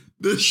 dude.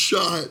 This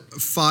shot.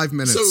 5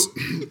 minutes. So,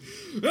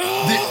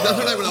 the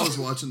other night when I was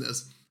watching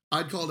this,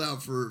 I'd called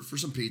out for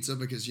some pizza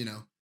because,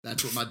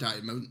 that's what my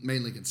diet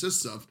mainly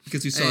consists of.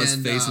 Because you saw his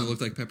face and it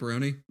looked like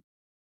pepperoni?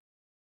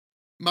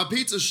 My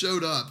pizza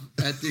showed up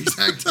at the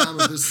exact time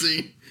of this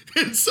scene.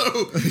 And so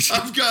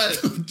I've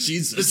got the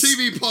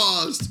TV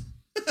paused,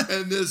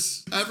 and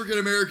this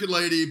African-American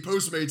lady,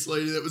 Postmates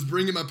lady that was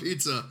bringing my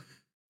pizza,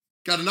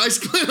 got a nice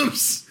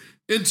glimpse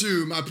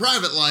into my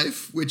private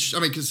life, which,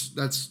 because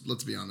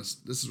let's be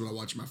honest, this is what I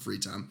watch in my free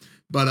time.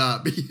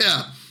 But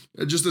yeah,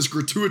 just this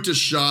gratuitous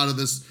shot of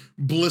this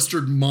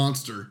blistered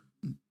monster.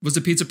 Was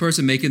the pizza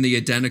person making the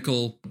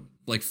identical,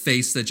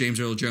 face that James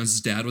Earl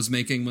Jones' dad was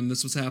making when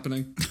this was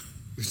happening?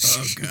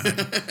 Oh,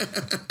 God.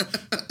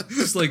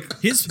 It's like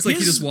he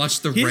just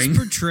watched The Ring.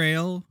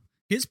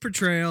 His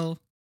portrayal,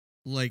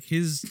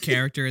 his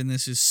character in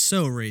this is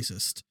so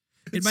racist.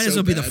 It might so as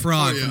well be the bad.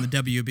 frog from the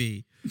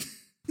WB.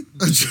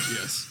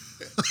 Yes.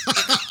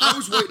 I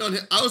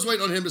was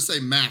waiting on him to say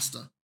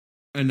master.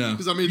 I know.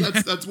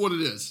 Because, that's what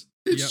it is.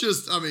 It's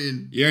just,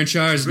 You're in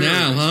charge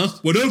now, huh?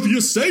 Whatever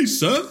you say,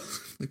 sir.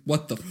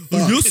 What the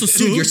fuck?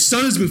 Dude, your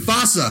son is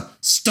Mufasa.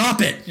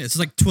 Stop it. Yeah, it's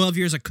like 12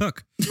 years a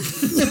cook.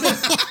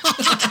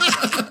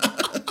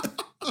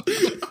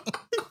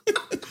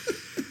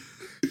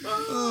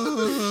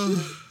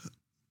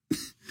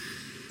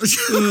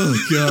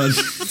 Oh, God.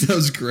 That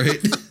was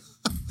great.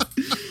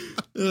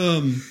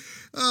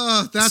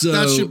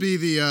 That should be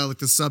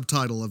the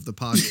subtitle of the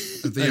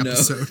podcast of the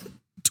episode.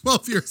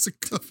 12 years a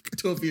cook.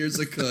 12 years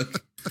a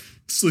cook.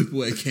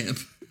 Sleepaway Camp.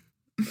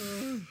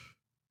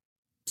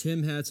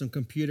 Tim had some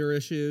computer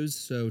issues,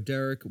 so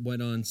Derek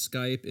went on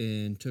Skype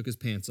and took his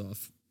pants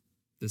off.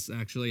 This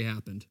actually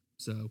happened.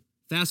 So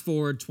fast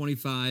forward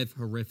 25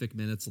 horrific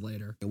minutes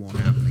later. It won't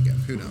happen again.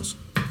 Who knows?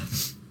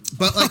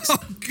 But oh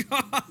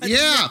God,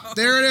 yeah, no.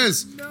 There it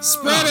is. No.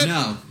 Spread it.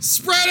 No.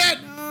 Spread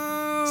it.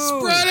 No.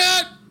 Spread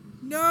it.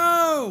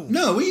 No.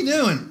 No, what are you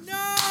doing?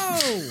 No.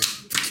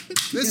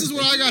 This is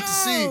what I got to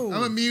see.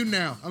 I'm immune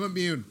now. I'm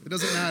immune. It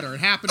doesn't matter. It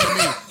happened to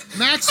me.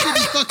 Max didn't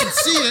fucking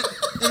see it,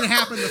 and it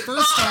happened the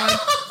first time.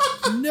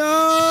 No.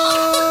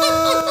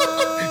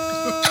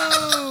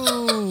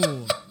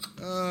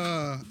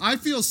 I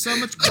feel so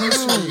much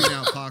closer to you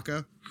now,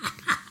 Paca.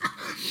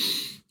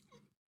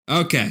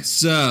 Okay,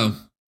 so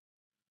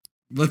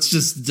let's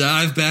just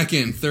dive back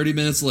in 30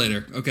 minutes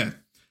later. Okay.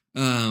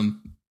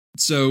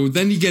 So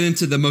then you get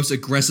into the most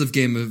aggressive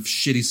game of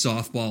shitty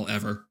softball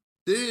ever.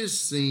 This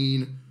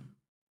scene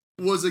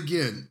was,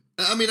 again,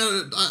 I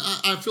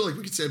feel like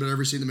we could say about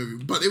every scene in the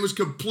movie, but it was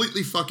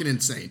completely fucking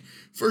insane.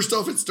 First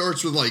off, it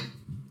starts with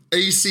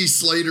AC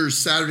Slater's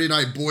Saturday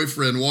night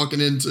boyfriend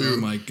walking into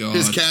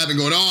his cabin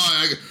going,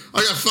 I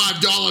got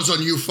 $5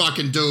 on you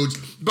fucking dudes.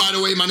 By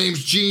the way, my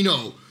name's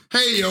Gino.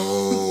 Hey, yo.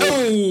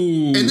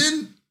 Oh. And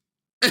then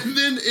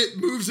it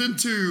moves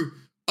into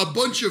a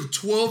bunch of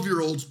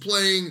 12-year-olds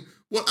playing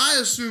what I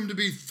assume to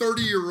be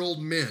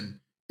 30-year-old men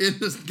in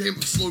this game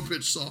of slow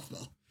pitch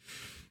softball.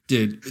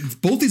 Dude,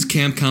 both these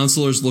camp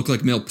counselors look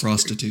like male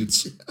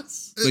prostitutes.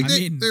 Yes. They're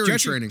in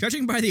training.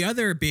 Judging by the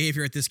other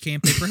behavior at this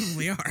camp, they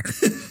probably are.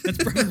 That's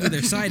probably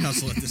their side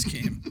hustle at this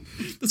camp.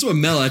 That's what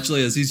Mel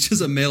actually is. He's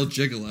just a male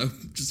gigolo.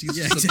 He's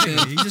just a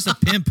pimp. He's just a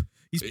pimp.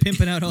 He's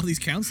pimping out all these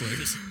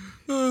counselors.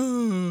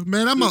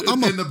 Man,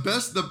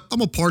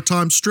 I'm a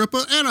part-time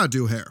stripper and I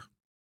do hair.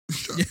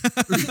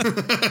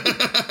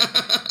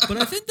 But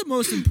I think the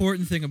most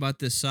important thing about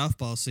this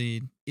softball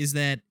scene is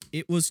that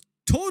it was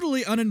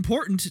totally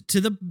unimportant to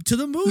the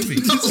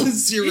movie.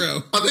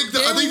 Zero. I think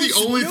the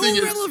only thing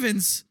is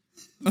relevance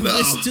of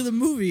this to the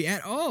movie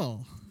at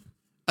all.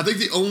 I think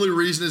the only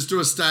reason is to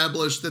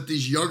establish that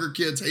these younger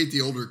kids hate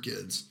the older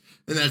kids.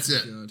 And that's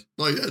it. God.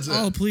 Like, that's it.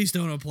 Oh, please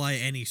don't apply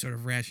any sort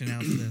of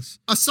rationale to this.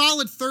 A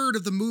solid third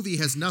of the movie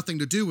has nothing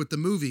to do with the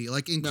movie,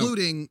 like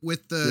including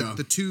with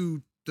the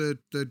two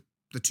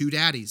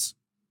daddies.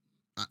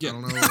 I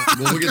don't know.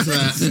 We'll get to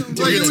that.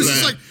 It was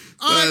just like,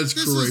 all right, That's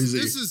crazy.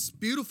 This is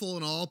beautiful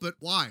and all, but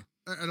why?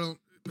 I don't.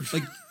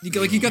 Like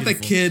you got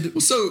that kid.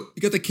 Well, so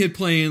you got the kid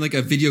playing like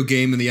a video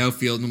game in the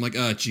outfield, and I'm like,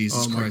 oh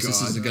Jesus Christ,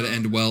 this isn't gonna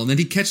end well. And then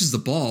he catches the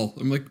ball.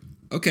 I'm like,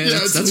 okay,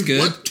 that's like, good.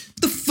 What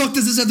the fuck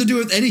does this have to do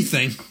with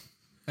anything?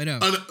 I know.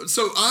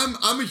 So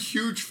I'm a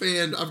huge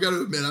fan. I've got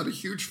to admit, I'm a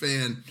huge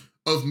fan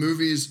of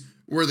movies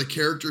where the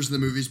characters in the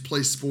movies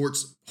play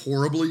sports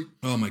horribly.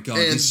 Oh my God,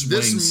 and these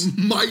swings. This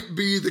might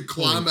be the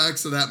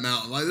climax of that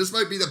mountain. Like, this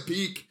might be the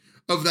peak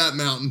of that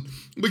mountain,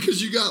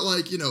 because you got,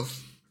 like,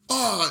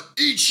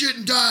 eat shit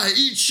and die,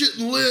 eat shit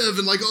and live,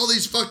 and like all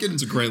these fucking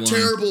it's a great line.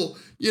 terrible,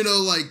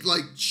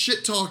 like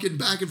shit talking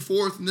back and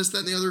forth and this, that,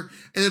 and the other.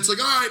 And it's like,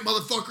 all right,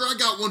 motherfucker, I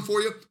got one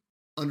for you.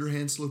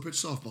 Underhand slow pitch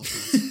softball.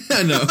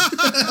 I know.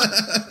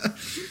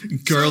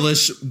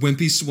 Girlish,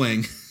 wimpy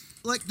swing.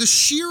 Like, the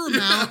sheer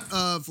amount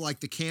of,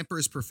 like, the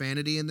campers'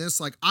 profanity in this,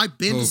 like, I've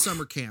been to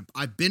summer camp.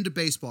 I've been to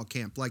baseball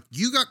camp. Like,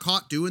 you got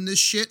caught doing this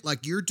shit,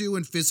 like, you're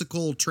doing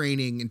physical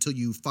training until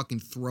you fucking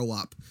throw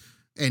up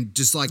and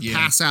just, like,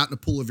 pass out in a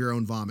pool of your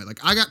own vomit.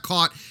 Like, I got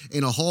caught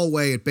in a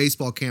hallway at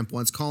baseball camp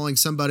once calling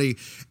somebody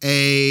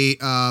a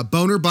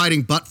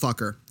boner-biting butt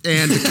fucker.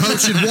 And the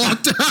coach had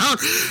walked out,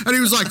 and he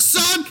was like,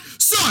 son!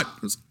 I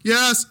was like,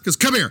 yes, because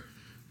come here.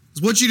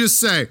 What'd you just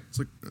say? It's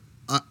like,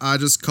 I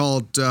just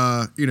called,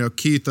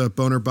 Keith a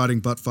boner-biting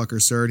butt fucker,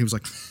 sir. And he was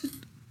like,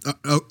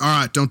 all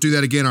right, don't do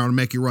that again. I'm going to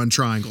make you run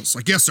triangles.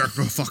 Like, yes, sir.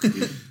 Oh, fuck.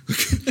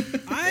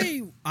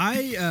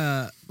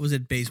 I was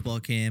at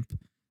baseball camp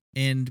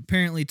and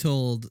apparently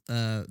told,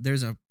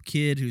 there's a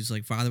kid whose,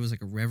 like, father was,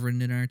 like, a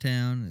reverend in our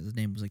town. His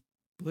name was, like,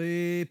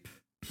 Bleep.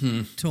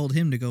 Told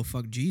him to go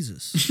fuck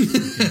Jesus.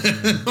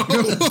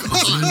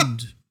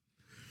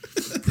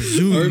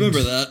 Presumed. I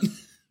remember that.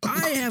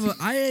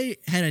 I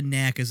had a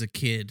knack as a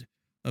kid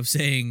of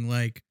saying,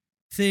 like,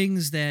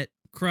 things that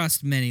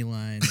crossed many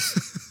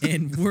lines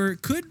and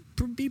could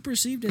be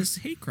perceived as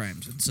hate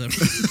crimes in some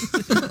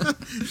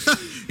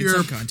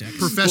context.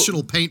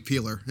 Professional paint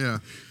peeler. Yeah.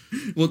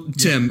 Well,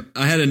 Tim,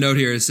 I had a note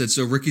here. It said,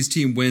 so Ricky's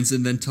team wins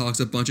and then talks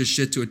a bunch of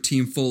shit to a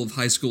team full of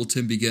high school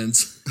Tim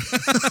Begins.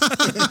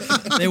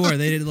 They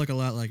did look a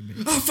lot like me.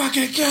 I'll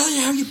fucking kill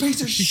you, you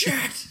piece of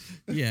shit.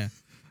 Yeah.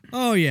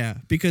 Oh, yeah.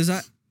 Because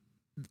I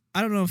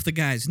don't know if the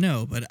guys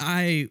know, but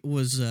I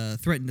was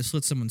threatened to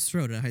slit someone's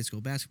throat at a high school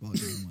basketball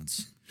game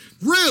once.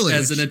 Really?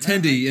 As an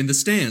attendee in the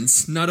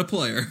stands, not a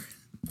player.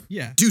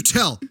 Yeah. Do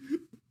tell.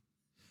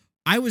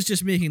 I was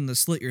just making the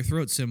slit your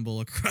throat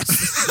symbol across the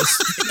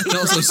stage. And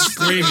also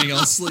screaming,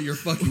 I'll slit your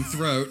fucking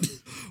throat.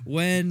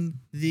 When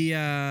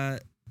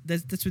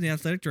that's when the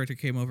athletic director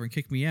came over and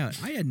kicked me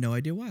out. I had no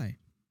idea why.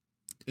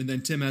 And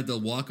then Tim had to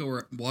walk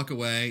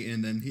away,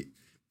 and then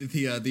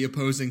the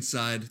opposing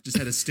side just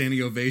had a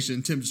standing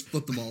ovation. Tim just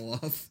flipped them all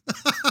off.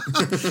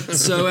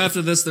 So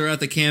after this, they're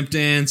at the camp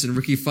dance, and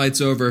Ricky fights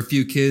over a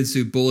few kids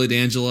who bullied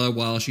Angela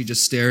while she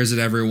just stares at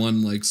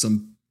everyone like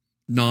some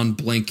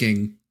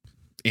non-blinking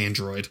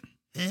android.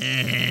 Well,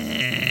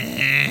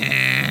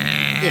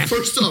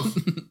 first off,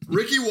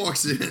 Ricky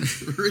walks in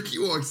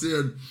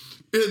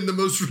in the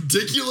most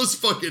ridiculous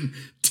fucking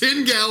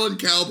 10-gallon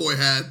cowboy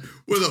hat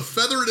with a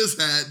feather in his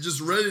hat,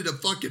 just ready to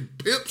fucking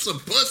pimp some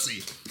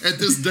pussy at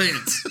this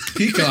dance.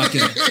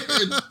 Peacocking.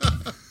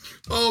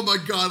 Oh my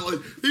God.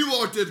 Like, he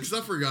walked in, because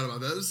I forgot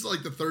about that. This is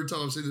like the third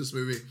time I've seen this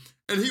movie.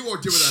 And he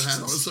walked in with that hat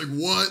on. It's like,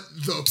 what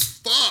the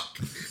fuck?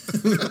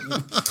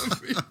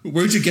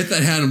 Where'd you get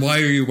that hat and why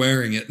are you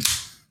wearing it?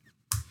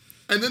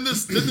 And then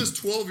this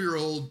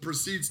 12-year-old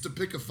proceeds to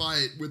pick a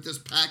fight with this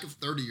pack of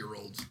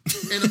 30-year-olds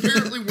and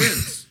apparently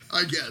wins,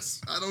 I guess.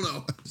 I don't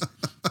know.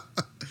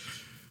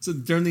 So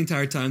during the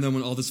entire time, then,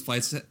 when all this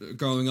fight's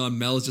going on,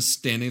 Mel is just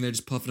standing there,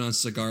 just puffing on a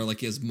cigar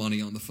like he has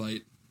money on the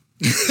fight.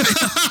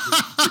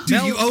 Dude,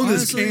 Mel, you own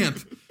this honestly,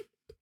 camp.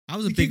 I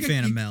was a big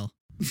fan of Mel.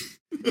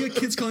 You got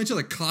kids calling each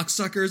other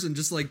cocksuckers and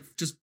just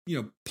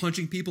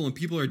punching people, and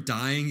people are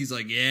dying. He's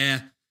like,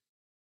 yeah,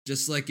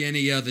 just like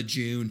any other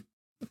June.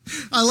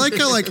 I like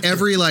how, like,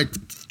 every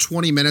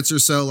 20 minutes or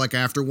so, like,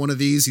 after one of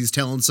these, he's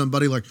telling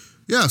somebody, like,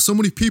 yeah, so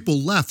many people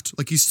left.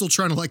 Like, he's still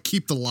trying to, like,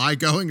 keep the lie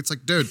going. It's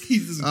like, dude, He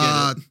doesn't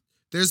get it.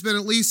 there's been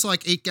at least,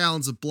 like, 8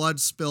 gallons of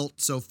blood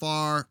spilt so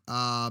far.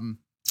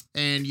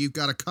 And you've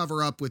got to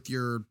cover up with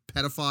your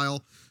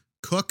pedophile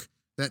cook.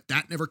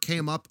 That never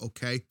came up.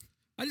 Okay.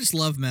 I just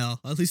love Mel.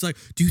 At least, like,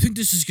 do you think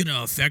this is going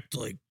to affect,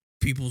 like,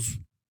 people's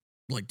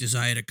like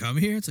desire to come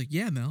here? It's like,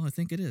 yeah, Mel, I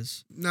think it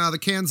is. No, the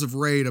cans of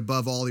Raid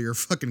above all your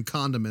fucking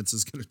condiments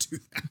is gonna do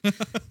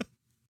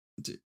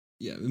that.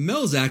 Yeah,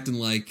 Mel's acting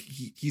like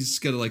he's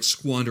gonna like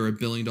squander $1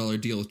 billion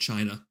deal with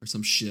China or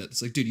some shit.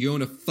 It's like, dude, you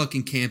own a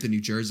fucking camp in New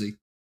Jersey.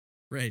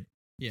 Right.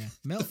 Yeah.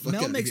 Mel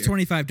outta makes here.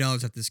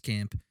 $25 at this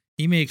camp.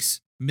 He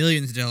makes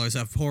millions of dollars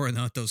off pouring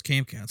out those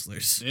camp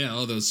counselors. Yeah,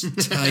 all those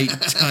tight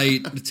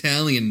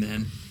Italian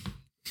men.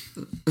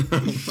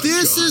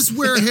 This is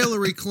where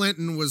Hillary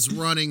Clinton was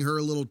running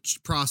her little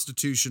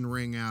prostitution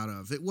ring out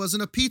of. It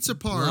wasn't a pizza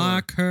parlor.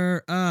 Lock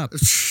her up.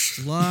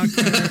 Lock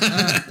her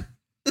up.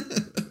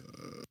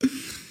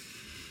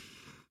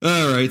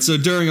 All right, so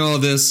during all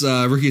this,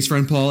 Ricky's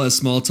friend Paul has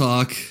small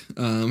talk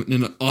in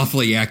an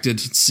awfully acted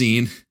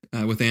scene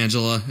with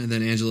Angela, and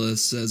then Angela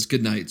says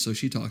goodnight, so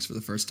she talks for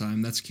the first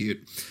time. That's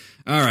cute.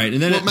 All right,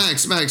 and then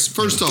Max,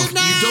 first off, you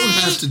don't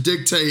have to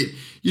dictate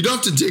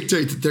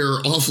that there are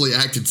awfully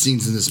acted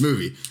scenes in this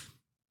movie.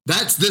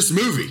 That's this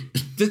movie.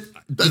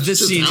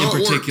 This scene in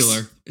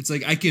particular, it's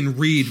like I can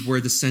read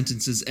where the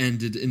sentences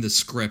ended in the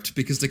script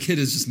because the kid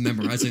is just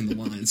memorizing the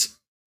lines.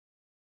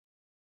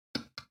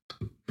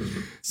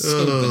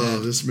 So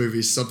bad. This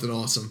movie's something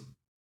awesome.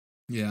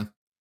 Yeah.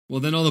 Well,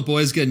 then all the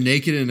boys get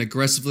naked and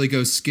aggressively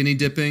go skinny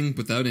dipping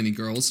without any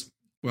girls,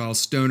 while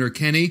stoner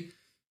Kenny,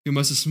 who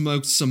must have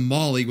smoked some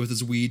Molly with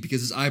his weed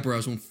because his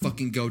eyebrows won't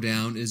fucking go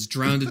down, is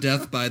drowned to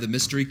death by the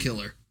mystery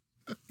killer.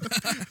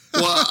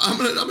 Well, I'm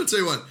gonna tell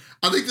you what.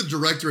 I think the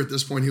director at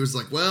this point, he was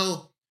like,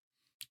 well,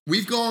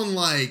 we've gone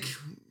like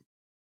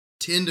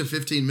 10 to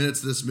 15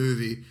 minutes of this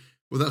movie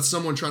without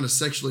someone trying to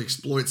sexually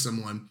exploit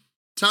someone.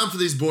 Time for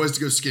these boys to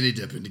go skinny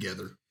dipping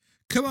together.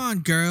 Come on,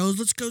 girls,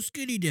 let's go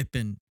skinny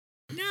dipping.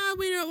 No,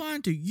 we don't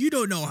want to. You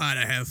don't know how to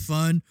have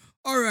fun.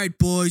 All right,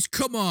 boys,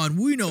 come on.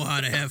 We know how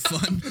to have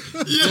fun.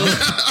 Yeah.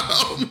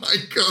 Oh my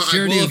god.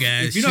 Sure do,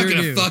 guys. If you're not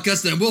gonna fuck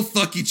us, then we'll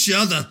fuck each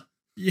other.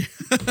 Yeah.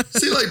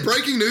 See, like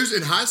breaking news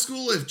in high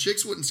school, if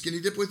chicks wouldn't skinny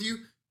dip with you,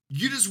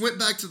 you just went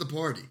back to the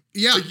party.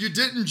 Yeah. Like, you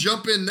didn't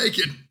jump in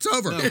naked. It's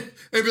over. No. And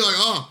be like,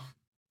 oh,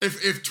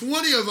 if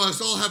 20 of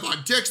us all have our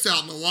dicks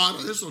out in the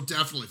water, this will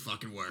definitely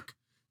fucking work.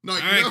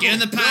 Like, All right, get in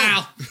the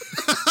pile.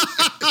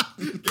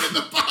 Get in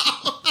the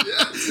pile.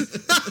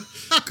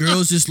 Yes.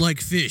 Girls just like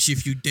fish.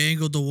 If you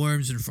dangle the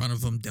worms in front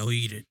of them, they'll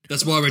eat it.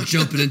 That's why we're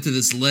jumping into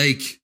this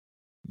lake.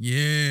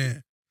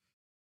 Yeah.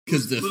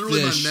 Because the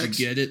Literally fish, you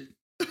get it?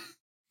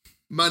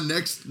 My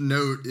next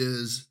note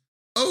is,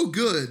 oh,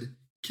 good.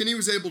 Kenny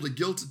was able to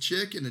guilt a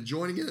chick into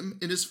joining him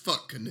in his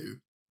fuck canoe.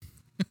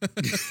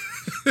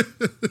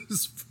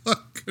 His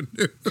fuck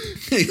canoe.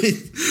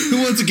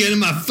 Who wants to get in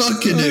my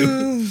fuck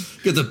canoe?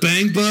 Got the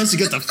bang bus, you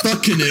got the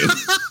fuck canoe.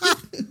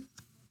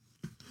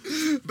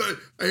 But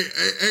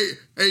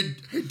hey,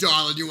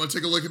 darling, you want to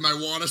take a look at my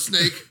water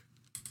snake?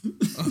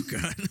 Oh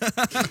God.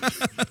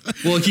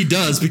 Well, he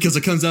does because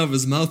it comes out of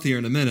his mouth here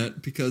in a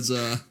minute. Because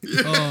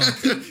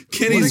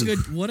Kenny's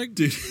what a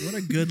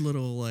good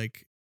little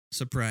like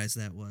surprise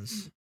that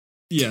was.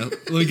 Yeah,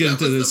 let me get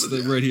into this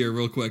right here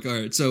real quick. All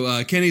right,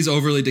 so Kenny's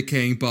overly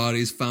decaying body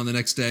is found the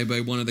next day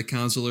by one of the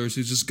counselors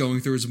who's just going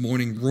through his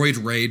morning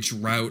roid rage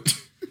route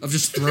of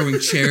just throwing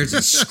chairs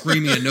and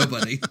screaming at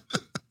nobody.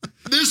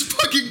 This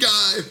fucking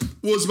guy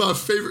was my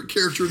favorite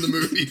character in the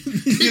movie.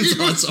 He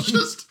was awesome.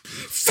 Just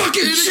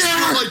fucking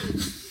chair! Like,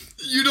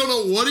 you don't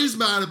know what he's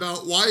mad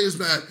about, why he's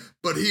mad,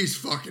 but he's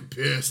fucking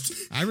pissed.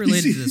 I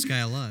related to this guy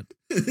a lot.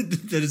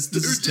 This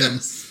is Tim.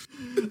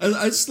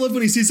 I just love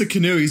when he sees a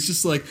canoe. He's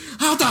just like,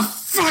 "How the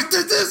fuck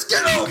did this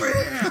get over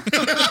here?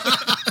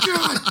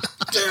 God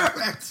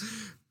damn it!"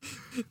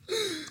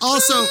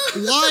 Also,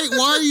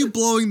 why are you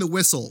blowing the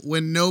whistle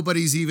when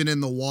nobody's even in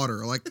the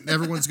water? Like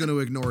everyone's going to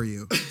ignore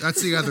you.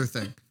 That's the other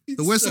thing.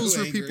 The whistles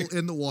so are people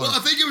in the water. Well,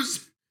 I think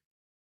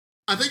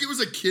it was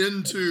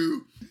akin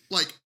to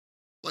like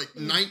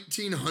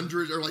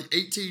 1900 or like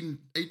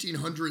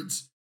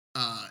 1800s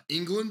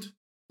England.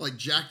 Like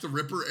Jack the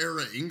Ripper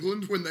era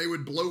England when they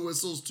would blow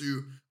whistles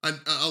to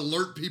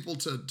alert people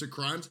to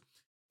crimes.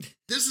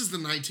 This is the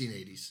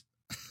 1980s.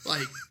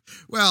 Like,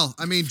 well,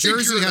 I mean,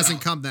 Jersey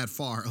hasn't come that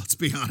far. Let's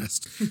be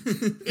honest.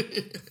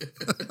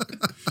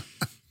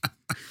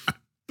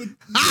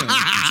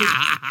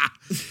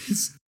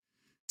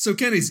 So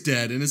Kenny's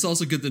dead, and it's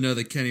also good to know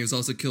that Kenny was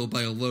also killed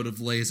by a load of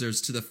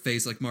lasers to the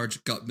face like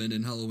Marge Gutman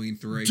in Halloween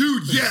 3.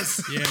 Dude,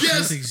 yes! Yeah,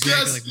 yes! that's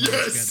exactly like Marge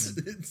yes!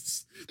 Gutman.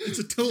 It's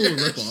a total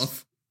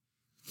ripoff.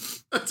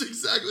 That's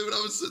exactly what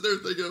I was sitting there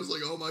thinking. I was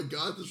like, oh my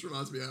God, this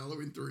reminds me of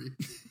Halloween 3.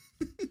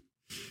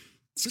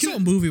 This whole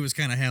movie was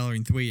kind of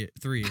Halloween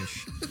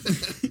 3-ish.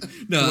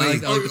 No, I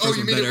like the first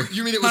one better.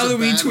 You mean it was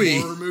Halloween a bad Twee.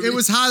 horror movie? It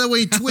was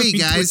Halloween Twee,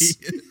 guys.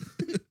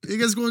 You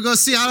guys want to go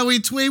see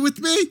Halloween Twee with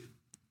me?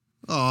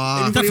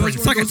 Oh, Anybody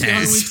else wanna go see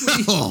Halloween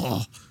Twee?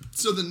 oh,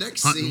 So the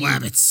next hunting scene,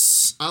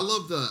 rabbits. I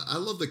love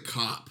the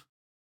cop.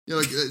 You know,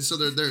 like so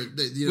they're you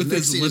know, With the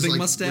next his scene is living like,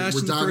 mustache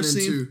we're in the diving first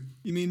into, scene?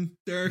 You mean,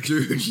 Derek?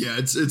 Dude, yeah,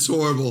 it's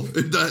horrible.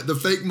 The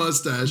fake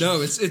mustache.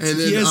 No, it's And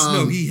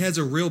he has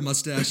a real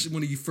mustache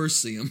when you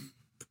first see him.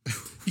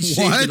 He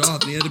shaved What? it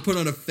off and he had to put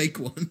on a fake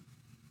one.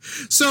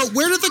 So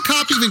where did the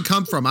cop even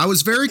come from? I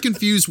was very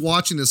confused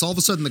watching this. All of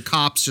a sudden, the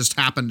cops just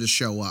happened to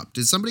show up.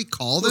 Did somebody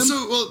call them?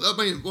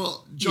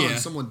 John, Yeah.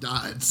 someone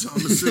died. So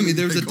I'm I assuming mean,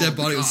 there was they a dead called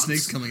the body with cops.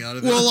 snakes coming out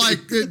of it. Well, like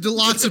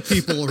lots of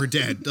people were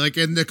dead, like,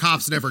 and the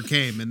cops never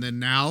came. And then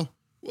now,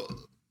 Well,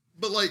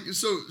 but like,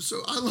 so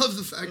I love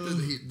the fact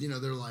that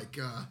they're like,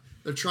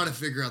 they're trying to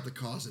figure out the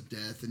cause of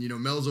death, and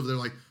Mel's over there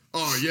like,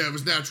 oh yeah, it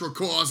was natural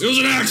cause. It was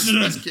an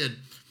accident. This kid,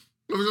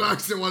 it was an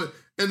accident.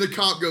 And the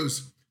cop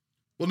goes,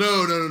 well,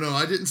 no,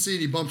 I didn't see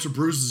any bumps or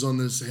bruises on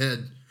this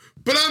head,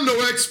 but I'm no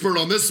expert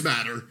on this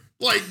matter.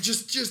 Like,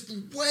 just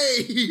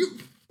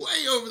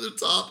way over the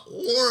top,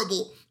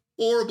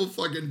 horrible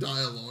fucking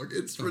dialogue.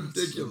 It's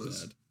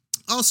ridiculous. So bad.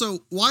 also,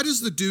 why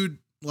does the dude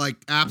like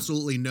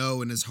absolutely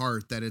know in his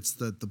heart that it's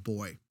the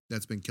boy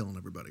that's been killing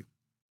everybody?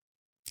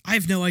 I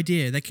have no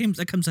idea. That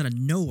comes out of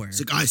nowhere. It's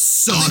like, I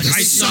saw I the think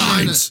he's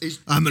signs.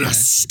 I'm gonna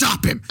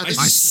stop him. I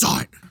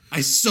saw it.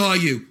 I saw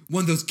you.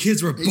 One of those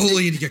kids were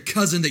bullying your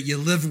cousin that you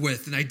live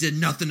with, and I did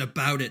nothing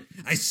about it.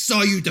 I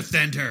saw you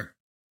defend her.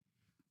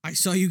 I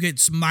saw you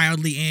get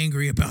mildly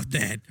angry about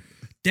that.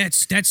 That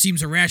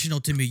seems irrational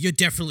to me. You're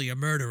definitely a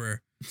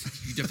murderer.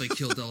 You definitely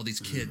killed all these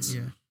kids.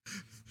 Yeah.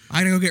 I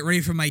gotta go get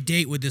ready for my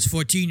date with this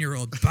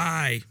 14-year-old.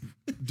 Bye.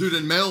 Dude,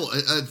 and Mel,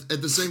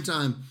 at the same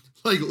time,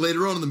 like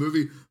later on in the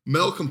movie,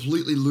 Mel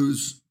completely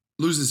loses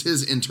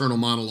his internal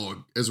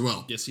monologue as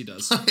well. Yes, he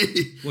does.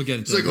 It's We'll get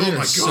into like, it. oh We are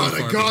my so God,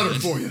 far I got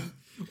it behind. for you.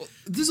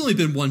 There's only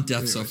been one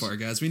death so far,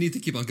 guys. We need to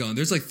keep on going.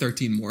 There's like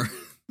 13 more.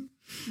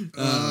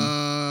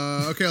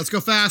 Okay, let's go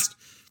fast.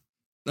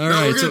 All Now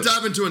right. we're going to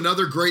dive into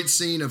another great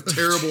scene of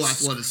terrible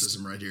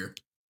athleticism right here.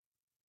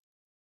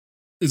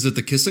 Is it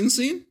the kissing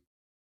scene?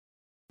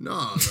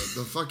 No,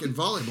 the fucking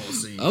volleyball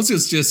scene. I was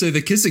just say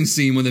the kissing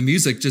scene when the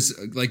music just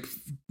like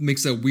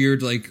makes that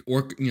weird like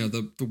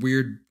the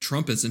weird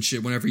trumpets and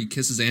shit whenever he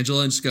kisses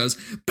Angela and just goes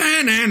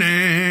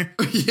banana.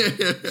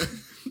 Yeah.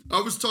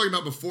 I was talking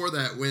about before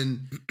that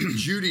when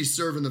Judy's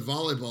serving the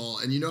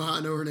volleyball, and you know how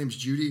I know her name's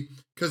Judy?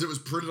 Because it was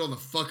printed on the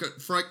front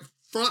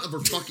of her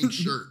fucking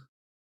shirt.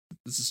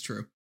 This is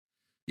true.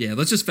 Yeah,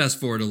 let's just fast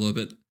forward a little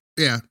bit.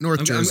 Yeah,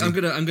 North Jersey. I'm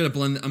gonna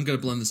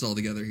blend this all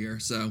together here.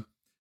 So,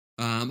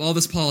 all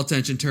this Paul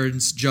attention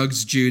turns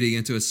Jugs Judy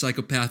into a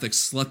psychopathic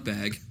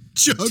slutbag.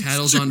 Jugs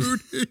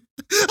Judy.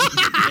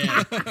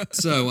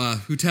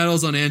 Who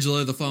tattles on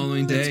Angela the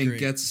following day and great.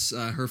 gets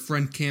her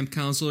friend camp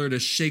counselor to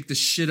shake the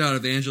shit out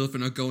of Angela for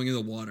not going in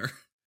the water.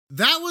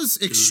 That was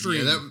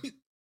extreme.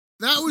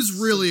 That was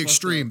really So fucked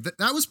extreme.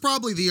 That was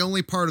probably the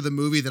only part of the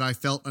movie that I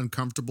felt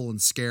uncomfortable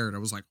and scared. I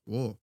was like,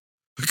 whoa.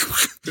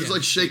 It's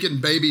like shaken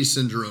baby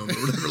syndrome or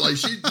whatever. Like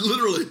she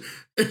literally,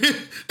 and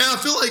I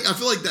feel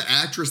like the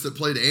actress that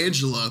played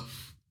Angela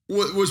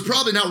was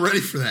probably not ready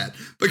for that,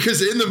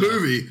 because in the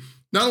movie,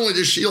 not only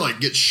does she like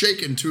get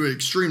shaken to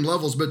extreme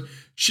levels, but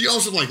she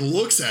also like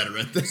looks at her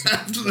at the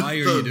after Why are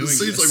you doing the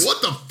scene's this? like,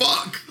 what the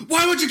fuck?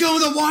 Why would you go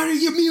in the water,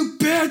 you mute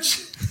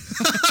bitch?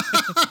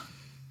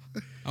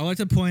 I like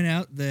to point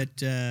out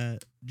that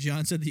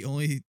John said the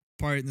only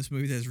part in this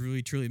movie that's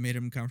really truly made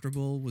him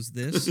comfortable was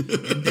this.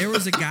 And there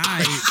was a guy,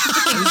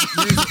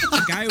 there's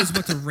a guy who was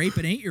about to rape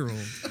an 8-year-old.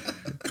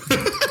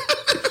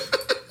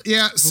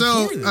 Yeah,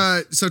 so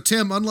Before so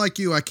Tim, unlike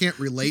you, I can't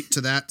relate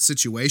to that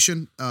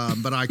situation,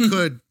 but I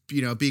could,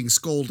 being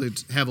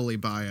scolded heavily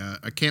by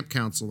a camp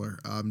counselor.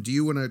 Do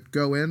you want to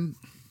go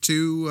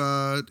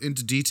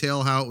into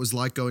detail how it was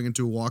like going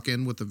into a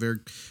walk-in with a very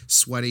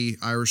sweaty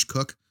Irish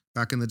cook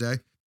back in the day?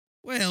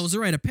 Well, it was a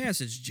rite of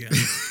passage, John.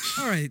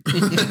 All right,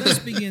 this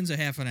begins a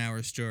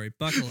half-an-hour story.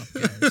 Buckle up,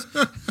 guys.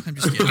 I'm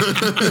just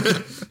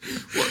kidding.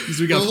 Because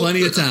we got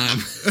plenty of time.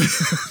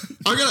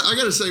 I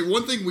gotta say,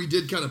 one thing we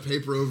did kind of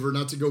paper over,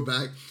 not to go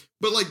back,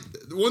 but like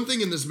one thing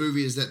in this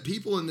movie is that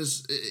people in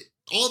this,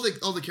 all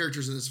the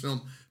characters in this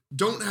film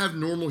don't have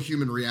normal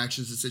human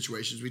reactions to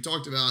situations. We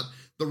talked about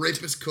the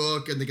rapist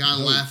cook and the guy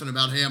laughing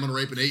about, hey, I'm gonna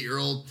rape an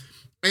 8-year-old.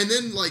 And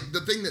then like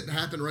the thing that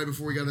happened right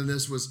before we got in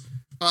this was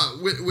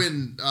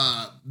when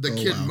the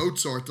kid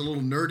Mozart, the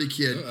little nerdy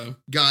kid,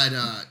 got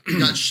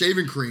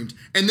shaving creamed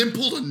and then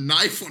pulled a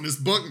knife on his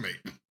bunkmate.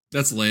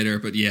 That's later,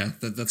 but yeah,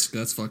 that's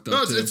fucked up.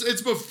 No, too.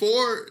 it's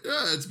before.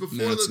 Yeah, it's before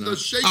No, it's the not.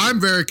 shaking.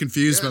 I'm very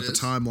confused Yeah, about it the is.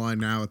 timeline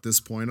now at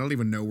this point. I don't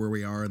even know where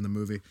we are in the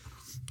movie.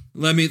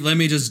 Let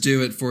me just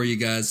do it for you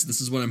guys. This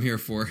is what I'm here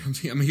for.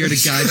 I'm here to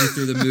guide you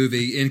through the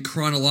movie in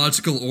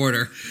chronological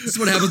order. This is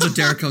what happens when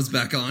Derek comes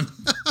back on.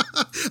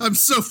 I'm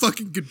so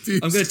fucking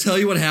confused. I'm going to tell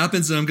you what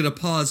happens, and I'm going to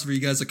pause for you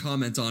guys to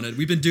comment on it.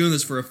 We've been doing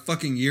this for a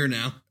fucking year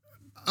now.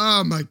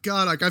 Oh my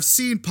god! Like I've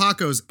seen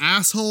Paco's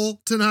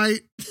asshole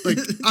tonight. Like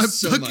I'm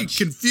So fucking much.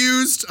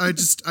 confused.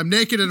 I'm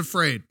naked and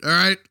afraid. All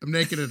right, I'm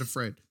naked and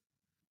afraid.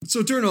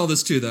 So during all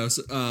this too, though,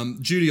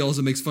 Judy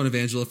also makes fun of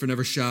Angela for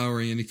never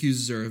showering and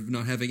accuses her of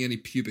not having any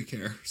pubic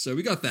hair. So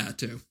we got that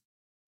too.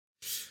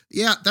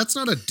 Yeah, that's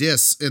not a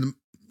diss in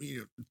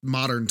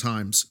modern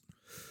times.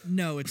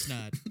 No, it's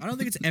not. I don't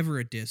think it's ever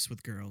a diss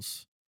with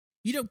girls.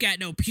 You don't got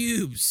no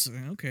pubes.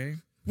 Okay.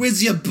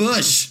 Where's your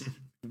bush?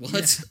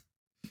 What?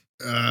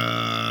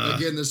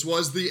 Again, this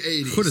was the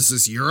 80s. What is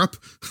this, Europe?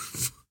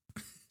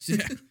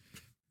 Yeah.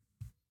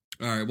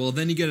 All right, well,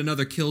 then you get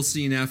another kill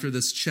scene after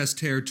this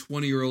chest-haired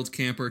 20-year-old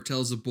camper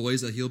tells the boys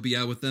that he'll be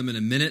out with them in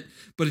a minute,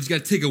 but he's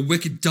got to take a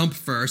wicked dump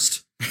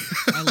first.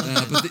 I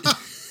love that.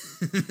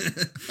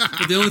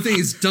 But the only thing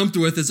he's dumped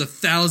with is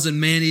 1,000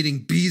 man-eating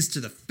bees to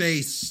the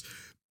face.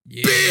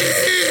 Yeah.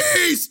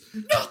 Bees!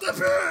 Not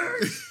the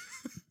bees!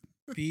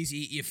 Bees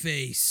eat your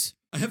face.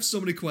 I have so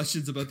many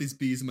questions about these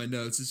bees in my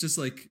notes. It's just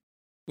like,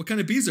 what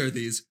kind of bees are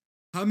these?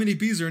 How many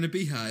bees are in a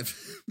beehive?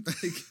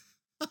 Like,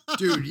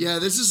 Dude, yeah,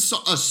 this is a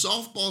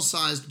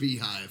softball-sized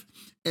beehive,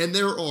 and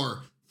there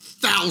are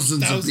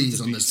thousands of bees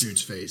on this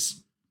dude's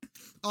face.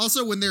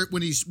 Also, when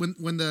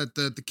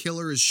the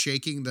killer is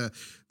shaking the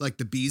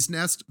bee's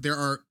nest, there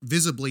are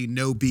visibly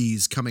no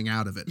bees coming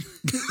out of it.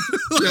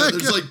 Yeah,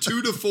 there's like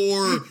 2 to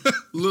 4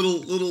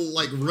 little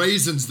like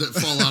raisins that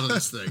fall out of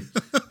this thing.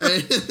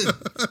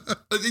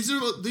 And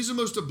these are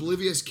most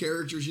oblivious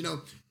characters. You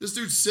know, this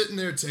dude's sitting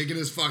there taking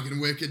his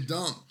fucking wicked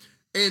dump,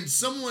 and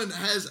someone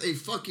has a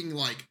fucking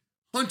like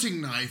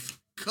hunting knife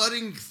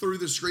cutting through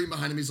the screen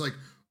behind him. He's like,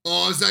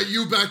 "Oh, is that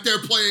you back there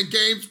playing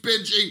games,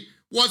 Benji?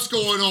 What's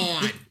going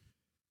on?"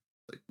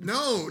 Like,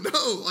 no,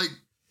 like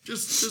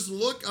just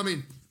look. I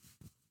mean,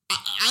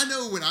 I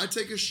know when I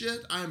take a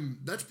shit,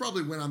 that's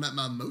probably when I'm at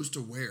my most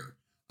aware.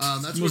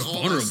 That's when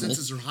all my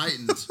senses are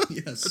heightened.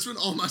 Yes, that's when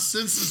all my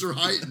senses are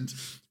heightened.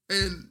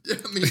 And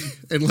I mean,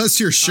 unless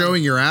you're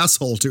showing your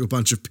asshole to a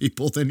bunch of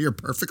people, then you're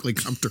perfectly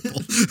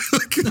comfortable.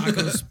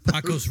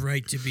 Paco's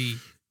right to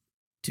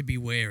be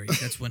wary.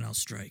 That's when I'll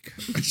strike.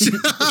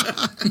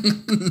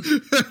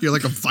 You're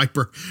like a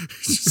viper.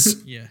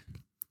 Yeah.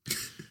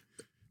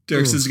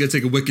 Derek says he's going to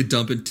take a wicked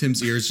dump, and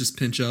Tim's ears just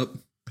pinch up.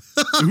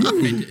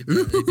 They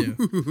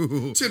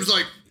do. Tim's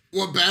like,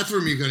 "What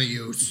bathroom are you gonna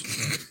use?"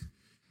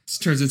 This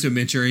turns into a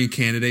Manchurian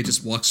Candidate.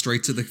 Just walks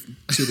straight to the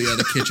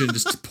kitchen,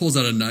 just pulls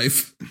out a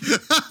knife.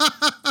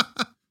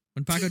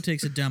 When Paco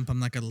takes a dump, I'm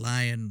like a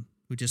lion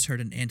who just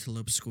heard an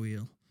antelope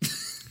squeal.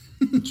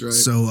 That's right.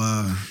 So,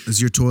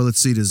 is your toilet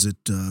seat? Is it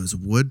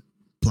wood,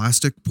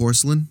 plastic,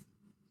 porcelain?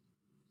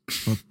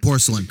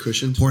 Porcelain.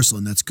 Cushioned?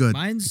 Porcelain. That's good.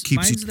 Mine's it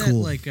keeps you that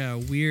cool. like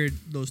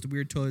those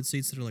weird toilet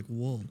seats that are like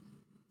wool.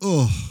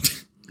 Oh.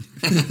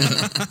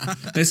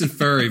 Nice and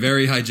furry,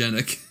 very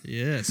hygienic.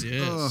 Yes.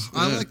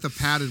 I like the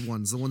padded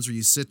ones, the ones where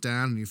you sit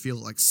down and you feel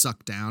it like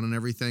sucked down and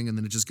everything, and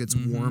then it just gets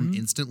warm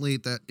instantly.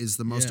 That is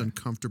the most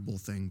uncomfortable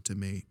thing to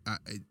me.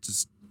 It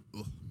just.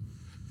 Ugh.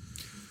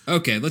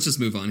 Okay, let's just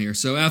move on here.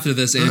 So after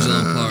this,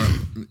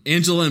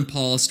 Angela and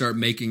Paul start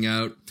making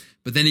out,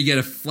 but then you get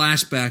a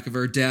flashback of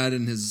her dad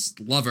and his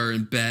lover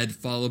in bed,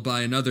 followed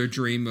by another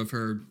dream of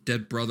her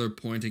dead brother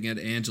pointing at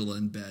Angela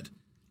in bed.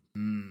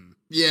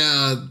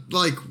 Yeah,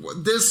 like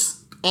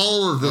this,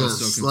 all of I was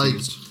this, so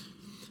confused.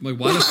 Like,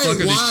 why the fuck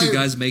are these two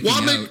guys making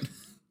out?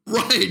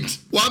 Right?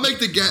 Why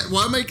make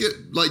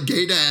it like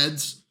gay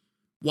dads?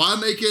 Why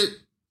make it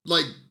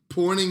like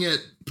pointing at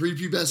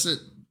prepubescent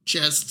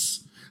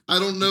chests? I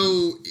don't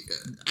know.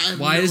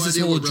 Why is this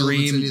whole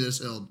dream? Any of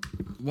this held.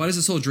 Why does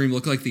this whole dream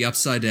look like the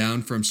Upside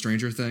Down from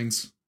Stranger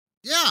Things?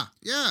 Yeah.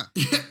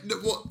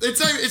 Well, it's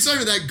not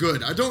even that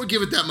good. I don't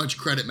give it that much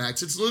credit,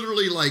 Max. It's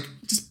literally like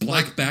just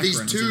black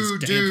backgrounds.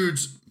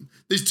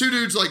 These two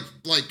dudes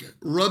like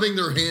rubbing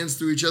their hands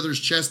through each other's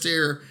chest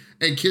hair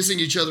and kissing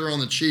each other on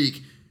the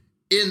cheek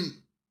in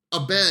a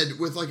bed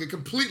with like a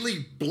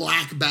completely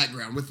black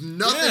background with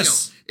nothing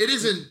else. It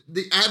is in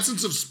the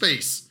absence of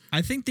space.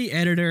 I think the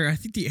editor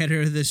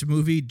of this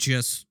movie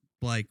just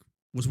like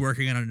was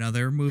working on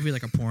another movie,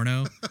 like a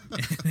porno,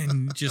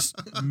 and just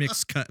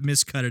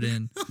miscut it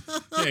in. Yeah,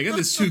 I got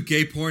these two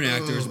gay porn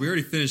actors. We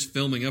already finished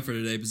filming up for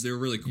today because they were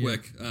really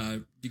quick.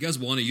 You guys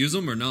want to use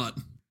them or not?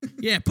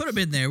 Yeah, put them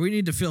in there. We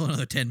need to fill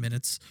another 10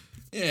 minutes.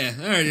 Yeah,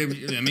 all right.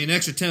 I mean,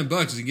 extra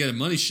 $10, you get a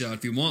money shot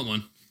if you want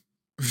one.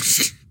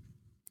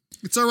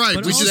 It's all right.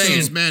 But We just also-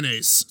 use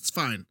mayonnaise. It's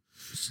fine.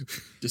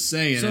 Just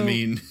saying. So- I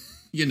mean,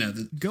 you know.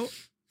 Go.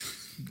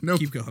 No,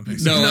 Keep going.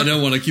 Max. No, I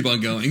don't want to keep on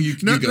going. You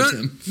go,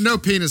 Tim. no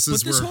penises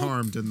But this were whole-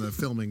 harmed in the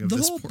filming of The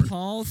this whole porn.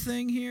 Paul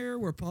thing here,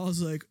 where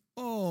Paul's like,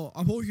 "Oh,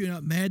 I hope you're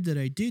not mad that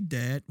I did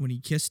that," when he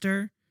kissed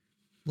her.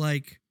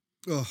 Like,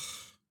 Ugh.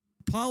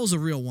 Paul's a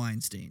real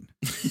Weinstein.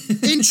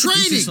 In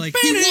training, just like,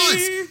 he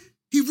was.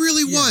 He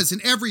really Yeah. was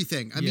in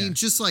everything. I mean,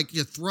 just like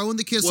you're throwing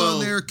the kiss Well-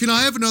 on there. Can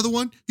I have another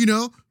one? You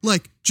know,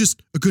 like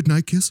just a good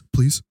night kiss,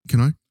 please. Can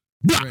I?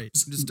 Right.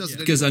 Just does it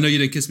Because I know you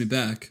didn't kiss me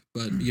back,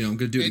 but, I'm going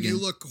to do it and again.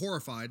 you look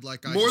horrified.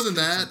 Like I More just than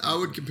did that, something. I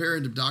would compare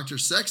him to Dr.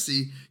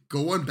 Sexy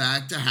going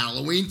back to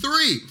Halloween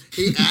 3.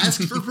 He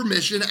asked for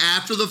permission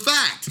after the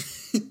fact.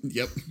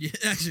 Yep. Yeah,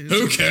 actually,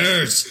 Who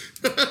cares?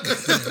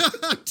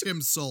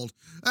 Tim sold.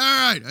 All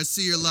right, I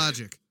see your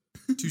logic.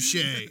 Touche.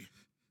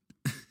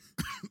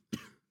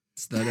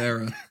 It's that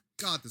era.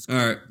 God, this. All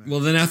right.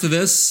 Well, then after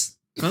this,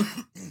 huh?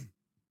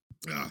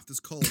 This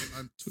cold.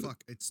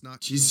 Fuck. It's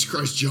not. Jesus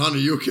Christ, John, are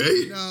you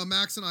okay? No,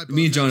 Max and I.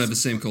 Me and John have some the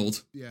same fucking-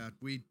 cold. Yeah,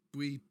 we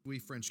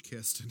French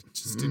kissed and it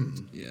just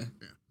didn't. Yeah.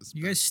 It's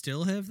You bad. guys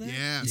still have that?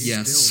 Yeah.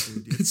 Yes.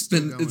 Still, dude. It's still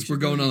been going. we're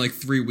going on like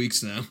 3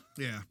 weeks now.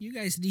 Yeah. You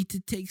guys need to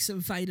take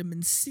some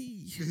vitamin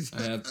C.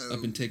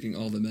 I've been taking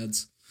all the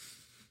meds.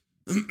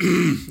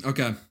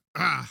 Okay.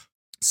 Ah.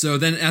 So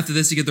then after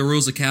this, you get the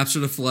rules to capture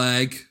the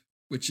flag,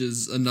 which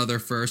is another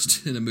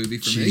first in a movie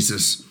for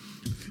Jesus. me.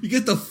 You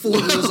get the full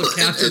rules to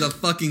capture the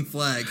fucking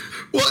flag.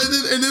 Well,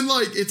 and then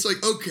like it's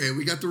like, okay,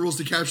 we got the rules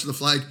to capture the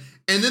flag,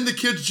 and then the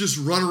kids just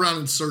run around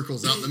in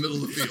circles out in the middle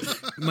of the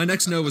field. My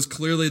next note was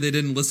clearly they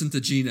didn't listen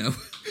to Gino.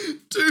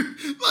 Dude,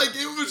 like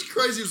it was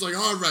crazy. It was like,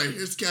 all right,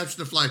 here's capture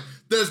the flag.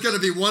 There's gonna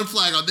be one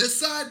flag on this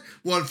side,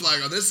 one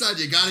flag on this side.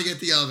 You gotta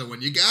get the other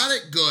one. You got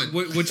it? Good.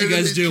 What you And then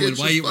guys these doing? kids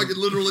Why just you fucking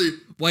literally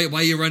why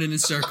are you running in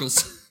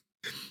circles?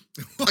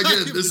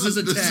 again? This is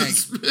a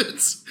this tag.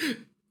 is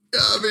yeah,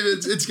 I mean,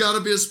 it's got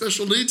to be a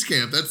special needs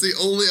camp. That's the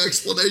only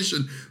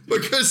explanation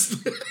because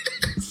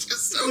it's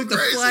just so Like the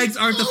crazy. flags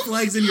aren't the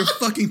flags in your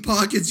fucking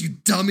pockets, you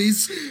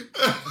dummies.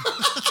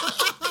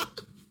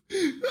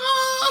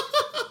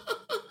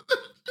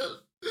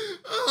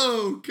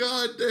 Oh,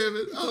 God damn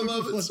it. I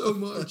love it so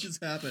much. What is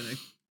happening?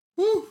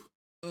 Woo.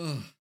 Ugh.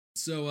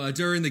 So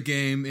during the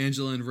game,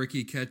 Angela and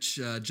Ricky catch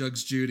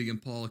Jugs, Judy,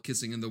 and Paul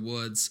kissing in the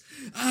woods.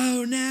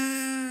 Oh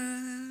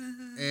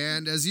no!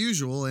 And as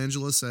usual,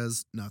 Angela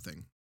says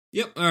nothing.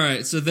 Yep. All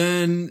right. So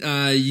then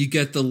you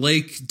get the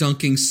lake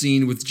dunking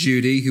scene with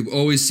Judy, who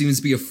always seems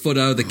to be a foot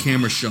out of the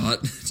camera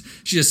shot.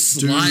 She just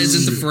slides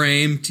into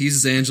frame,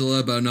 teases Angela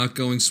about not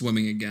going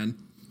swimming again.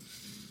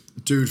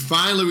 Dude,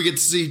 finally we get to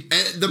see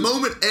the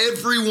moment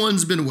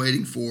everyone's been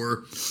waiting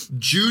for.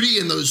 Judy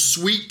and those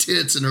sweet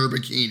tits in her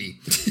bikini.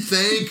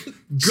 Thank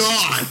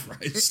God.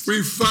 Christ.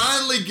 We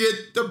finally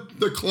get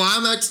the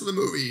climax of the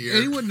movie here.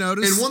 Anyone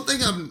notice? And one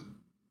thing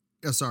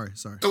Oh, sorry.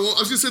 well, I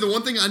was gonna say the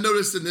one thing I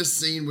noticed in this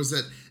scene was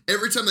that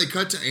every time they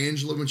cut to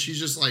Angela when she's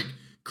just like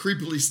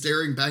creepily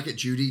staring back at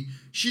Judy,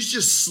 she's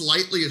just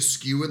slightly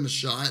askew in the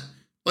shot.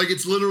 Like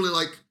it's literally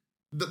like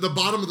the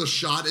bottom of the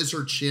shot is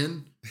her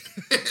chin.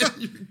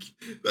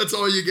 That's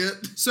all you get.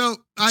 So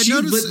I She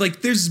noticed.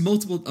 like there's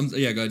multiple.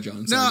 Yeah, go ahead,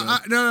 John. Sorry, go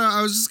ahead. No.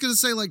 I was just gonna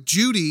say, like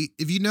Judy.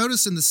 If you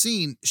notice in the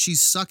scene,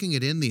 she's sucking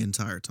it in the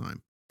entire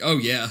time. Oh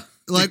yeah.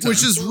 Like, Big which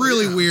time. is Oh,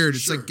 really yeah, weird. for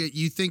It's sure. like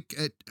you think,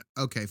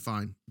 okay,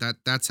 fine.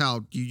 That's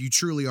how you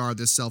truly are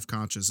this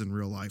self-conscious in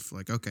real life.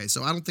 Like, okay,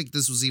 so I don't think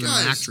this was even an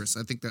Guys. actress.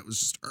 I think that was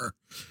just her.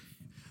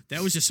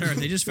 That was just her.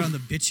 They just found the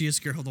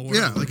bitchiest girl in the world.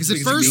 Yeah, like, 'cause at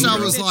Because first mean I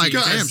girl. was like,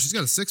 Guys. damn, she's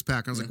got a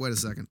six-pack. I was like, wait a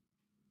second.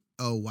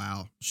 Oh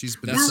wow, she's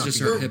been That's sucking. just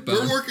her it. hip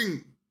We're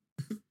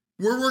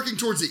bone. working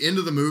towards the end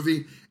of the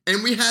movie,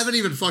 and we haven't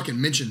even fucking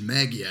mentioned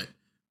Meg yet.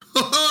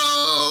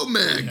 Oh,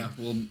 Meg. Yeah,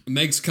 well,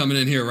 Meg's coming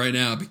in here right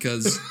now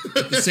because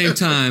at the same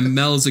time,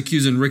 Mel is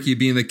accusing Ricky of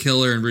being the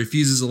killer and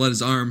refuses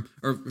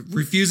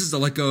to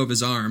let go of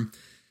his arm.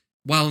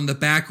 While in the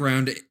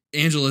background,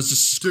 Angela's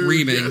just Dude,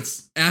 screaming,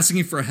 yes.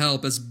 asking for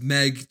help as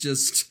Meg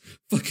just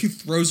fucking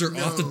throws her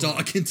off the No.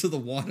 dock into the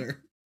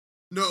water.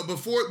 No,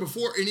 before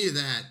any of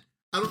that,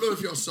 I don't know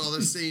if y'all saw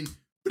this scene,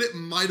 but it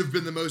might have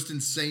been the most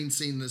insane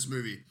scene in this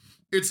movie.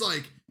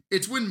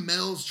 It's when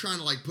Mel's trying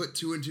to like put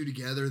two and two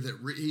together that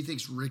he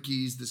thinks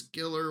Ricky's this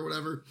killer or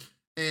whatever,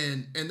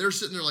 and they're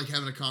sitting there like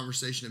having a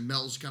conversation, and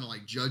Mel's kind of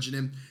like judging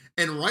him,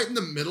 and right in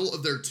the middle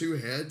of their two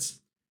heads,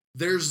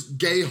 there's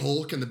Gay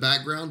Hulk in the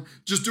background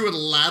just doing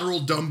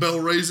lateral dumbbell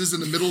raises in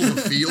the middle of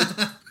a field.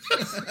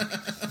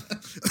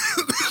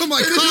 Oh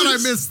my god, I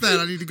missed that.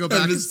 I need to go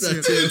back and missed see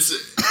that it.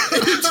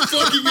 It's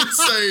fucking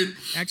insane.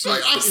 Actually,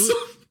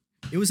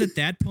 Like, it was at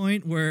that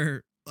point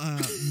where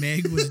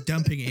Meg was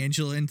dumping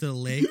Angela into the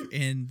lake,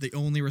 and the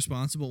only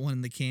responsible one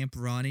in the camp,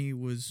 Ronnie,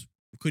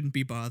 couldn't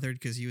be bothered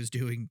because he was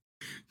doing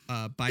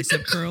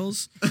bicep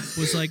curls.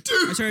 Was like,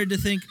 I started to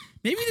think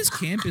maybe this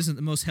camp isn't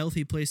the most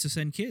healthy place to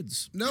send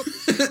kids. Nope,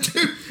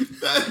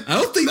 I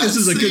don't think this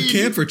is a good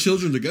camp for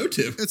children to go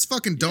to. it's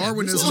fucking This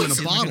Darwinism in a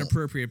seems like bottle. an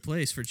appropriate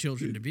place for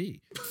children to be.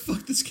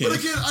 Fuck this camp. But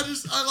again,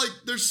 I like,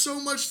 there's so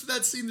much to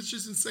that scene that's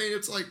just insane.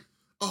 It's like,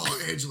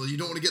 oh, Angela, you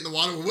don't want to get in the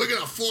water? Well, we're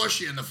going to force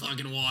you in the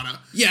fucking water.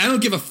 Yeah, I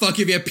don't give a fuck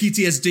if you have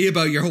PTSD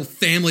about your whole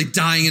family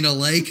dying in a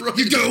lake. Right.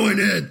 You're going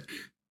in.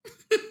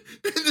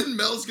 And then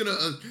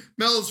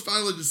Mel's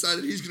finally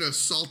decided he's going to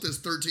assault this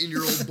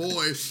 13-year-old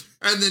boy.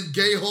 And then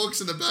Gay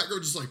Hulk's in the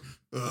background just like,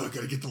 oh,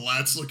 got to get the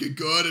lats looking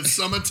good. It's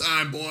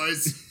summertime,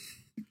 boys.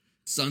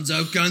 Sun's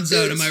out, guns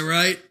out, am I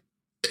right?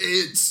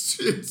 It's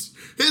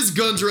his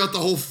guns are out the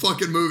whole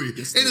fucking movie.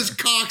 Yes, and they his are.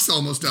 cock's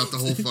almost out the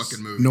whole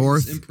fucking movie.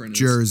 North imprint is-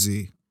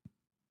 Jersey.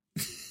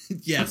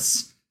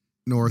 Yes.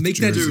 North Make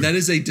that Jersey. that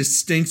is a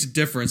distinct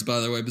difference, by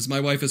the way, because my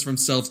wife is from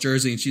South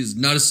Jersey and she's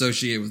not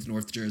associated with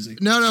North Jersey.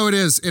 No, it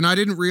is. And I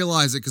didn't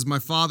realize it because my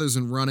father's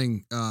been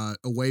running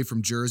away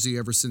from Jersey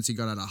ever since he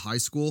got out of high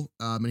school.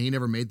 And he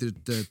never made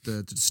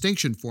the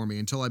distinction for me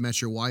until I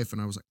met your wife.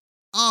 And I was like,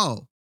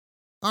 oh,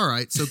 all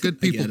right. So good I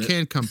people get it.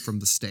 can come from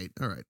the state.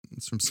 All right.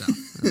 It's from South.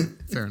 All right,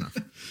 fair enough.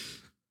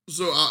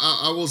 So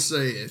I will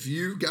say, if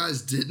you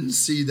guys didn't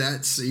see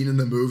that scene in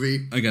the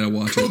movie, I gotta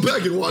watch go it.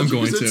 back and watch I'm it.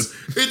 going to.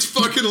 It's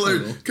fucking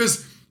hilarious.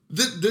 Because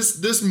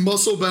this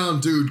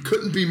muscle-bound dude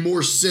couldn't be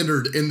more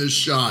centered in this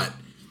shot.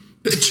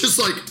 It's just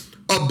like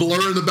a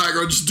blur in the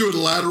background, just doing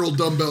lateral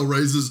dumbbell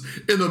raises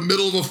in the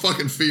middle of a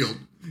fucking field.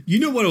 You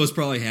know what was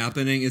probably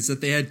happening is that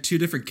they had two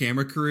different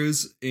camera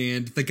crews,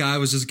 and the guy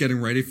was just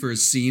getting ready for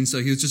his scene, so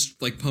he was just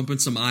like pumping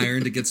some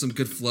iron to get some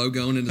good flow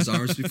going in his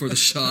arms before the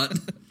shot.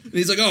 And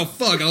he's like, "Oh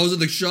fuck, I was in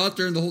the shot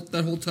during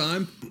that whole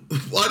time."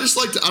 Well,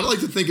 I like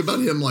to think about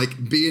him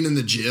like being in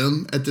the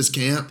gym at this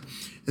camp,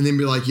 and then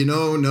be like,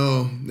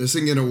 no, this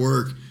ain't gonna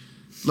work.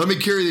 Let me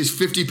carry these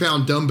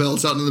 50-pound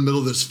dumbbells out in the middle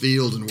of this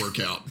field and work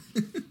out.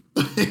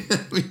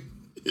 I mean,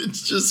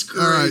 it's just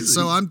crazy. All right,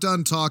 so I'm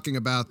done talking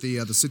about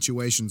the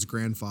situation's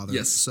grandfather.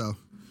 Yes. So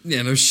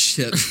Yeah, no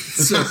shit.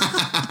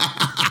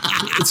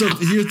 So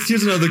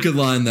here's another good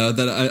line though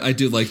that I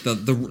do like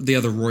the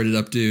other roided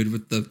up dude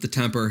with the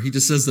temper. He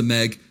just says to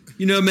Meg,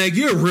 "You know, Meg,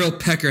 you're a real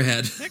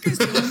peckerhead." That guy's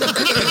the only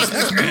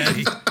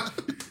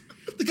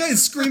peckerhead. The guy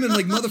is screaming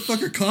like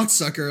motherfucker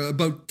cocksucker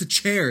about the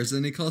chairs,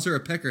 and he calls her a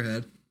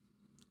peckerhead.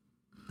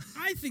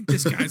 I think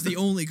this guy's the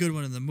only good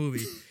one in the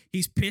movie.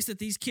 He's pissed that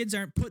these kids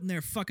aren't putting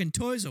their fucking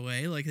toys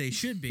away like they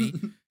should be.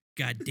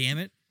 God damn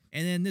it.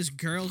 And then this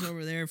girl's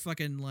over there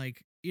fucking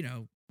like, you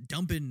know,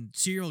 dumping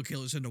serial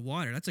killers into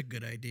water. That's a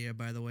good idea,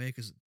 by the way,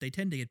 because they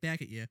tend to get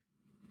back at you.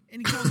 And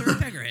he calls her a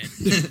peckerhead.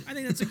 I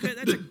think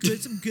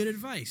that's some good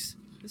advice.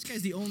 This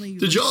guy's the only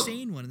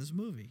sane one in this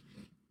movie.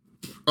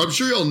 I'm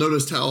sure y'all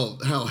noticed how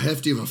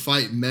hefty of a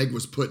fight Meg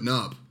was putting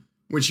up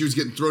when she was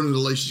getting thrown into the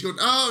lake. She's going,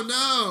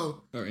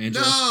 "Oh no, Or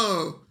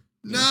Angela.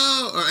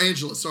 no," or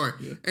Angela, sorry,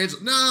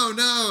 Angela,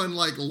 no, and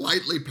like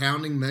lightly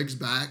pounding Meg's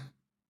back,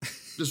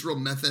 just real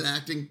method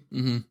acting.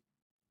 Mm-hmm.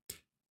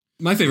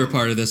 My favorite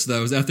part of this,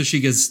 though, is after she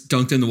gets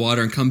dunked in the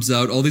water and comes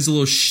out, all these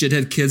little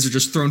shithead kids are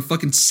just throwing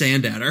fucking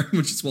sand at her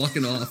when she's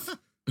walking off.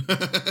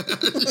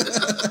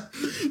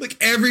 Like,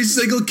 every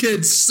single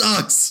kid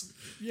sucks.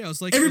 Yeah,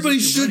 it's like everybody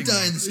should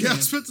die in this game. yeah, I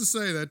was about to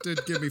say that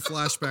did give me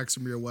flashbacks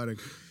from your wedding.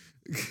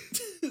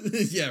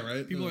 Yeah,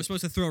 right. People are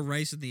supposed to throw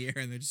rice in the air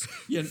and they're just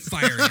Yeah.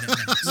 firing it.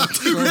 As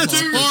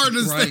hard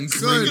as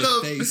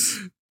they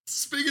could.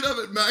 Speaking of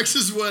it,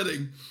 Max's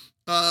wedding,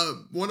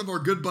 one of our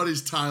good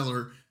buddies,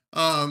 Tyler,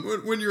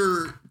 when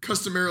you're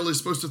customarily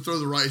supposed to throw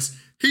the rice,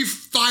 he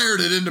fired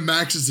it into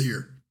Max's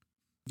ear.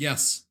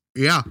 Yes.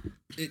 Yeah.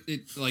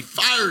 It like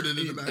Fired it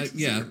into Max's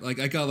ear. like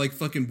I got like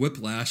fucking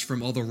whiplash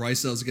from all the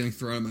rice that was getting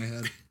thrown at my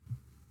head.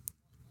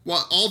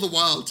 Well, all the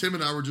while, Tim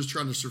and I were just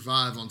trying to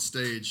survive on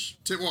stage.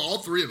 All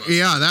three of us.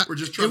 Yeah, we're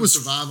just trying it was to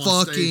survive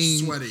on stage,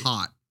 fucking sweaty.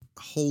 hot.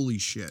 Holy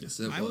shit. Yes,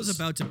 I was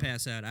about to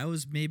pass out. I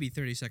was maybe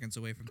 30 seconds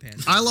away from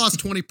passing out. I lost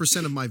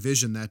 20% of my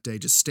vision that day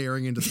just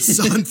staring into the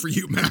sun for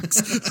you,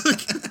 Max.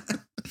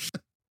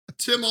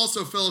 Tim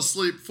also fell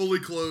asleep fully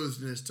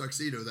clothed in his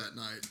tuxedo that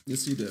night.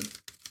 Yes, you did.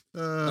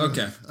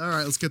 Okay. All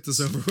right, let's get this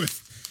over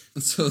with.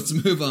 So let's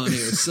move on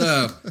here.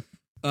 So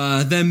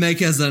then Meg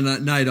has a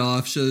night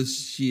off, so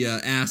she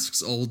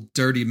asks old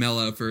Dirty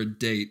Mello for a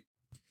date.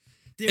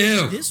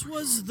 Ew. This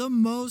was the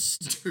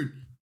most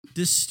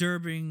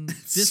disturbing.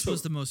 This So-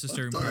 was the most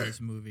disturbing part of this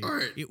movie. all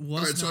right, It all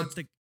was right, so not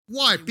the.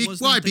 Why? It was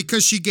Why? not the-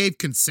 Because she gave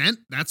consent?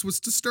 That's what's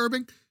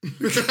disturbing?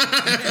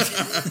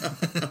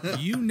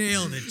 You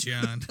nailed it,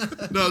 John.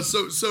 No,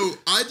 so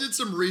I did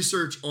some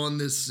research on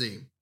this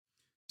scene.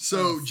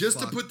 So just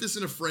to put this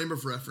in a frame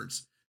of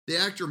reference, the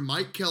actor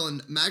Mike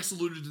Kellen, Max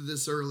alluded to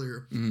this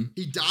earlier.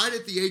 He died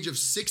at the age of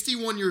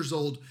 61 years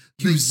old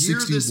the year was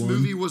this 61?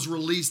 movie was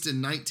released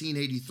in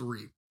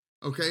 1983.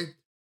 Okay?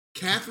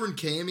 Catherine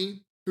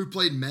Cammey, who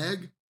played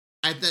Meg,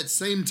 at that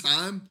same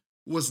time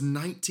was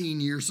 19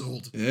 years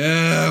old.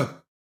 Ew.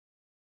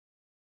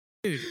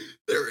 Dude.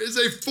 There is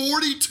a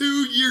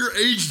 42-year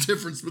age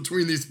difference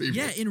between these people.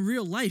 Yeah, in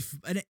real life,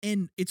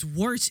 and it's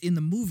worse in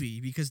the movie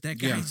because that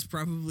guy's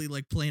probably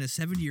like playing a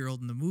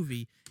 70-year-old in the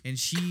movie, and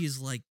she is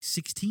like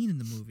 16 in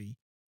the movie.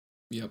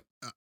 Yep.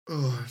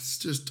 Oh, it's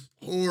just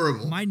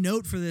horrible. My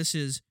note for this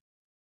is,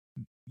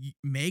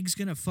 Meg's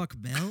gonna fuck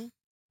Mel?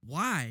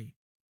 Why?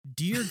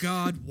 Dear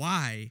God,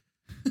 why?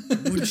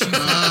 Would she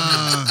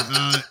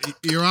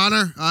Your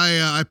Honor,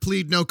 I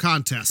plead no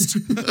contest.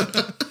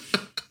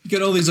 You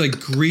get all these like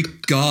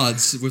Greek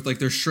gods with like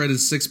their shredded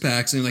six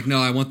packs, and you're like, no,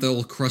 I want the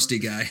old crusty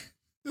guy.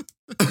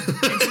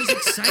 And she's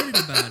excited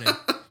about it.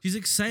 She's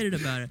excited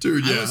about it.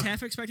 Dude, I yeah. was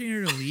half expecting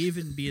her to leave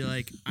and be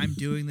like, I'm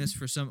doing this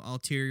for some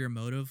ulterior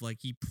motive, like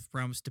he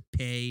promised to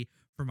pay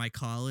for my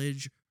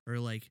college or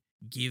like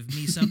give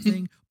me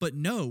something. But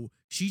no,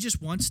 she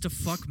just wants to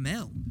fuck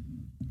Mel.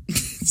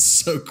 It's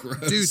so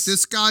gross. Dude,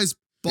 this guy's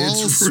ball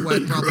It's sweat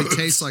really probably gross.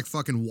 tastes like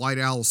fucking White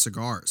Owl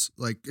cigars.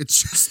 Like,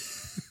 it's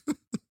just...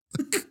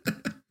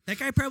 That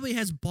guy probably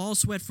has ball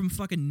sweat from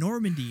fucking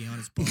Normandy on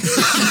his balls.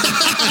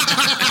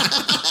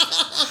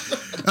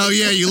 Oh,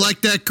 yeah, you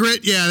like that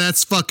grit? Yeah,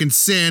 that's fucking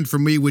sand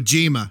from Iwo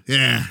Jima.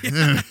 Yeah.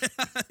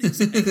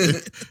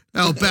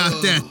 How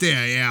about that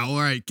there? Yeah, all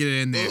right, get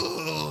it in there.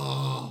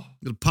 Oh.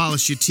 It'll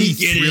polish your teeth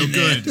Get it real in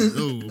there. good.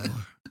 Ooh.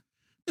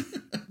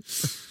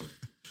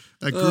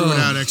 I grew it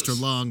out extra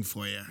long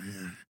for you.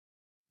 Yeah.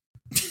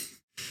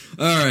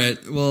 All right.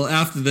 Well,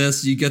 after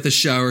this, you get the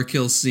shower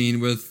kill scene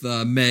with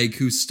Meg,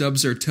 who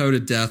stubs her toe to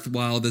death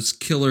while this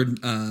killer,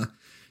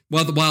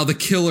 while the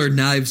killer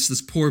knives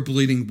this poor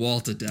bleeding Wall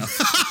to death.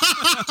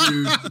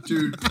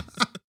 dude.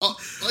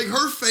 Like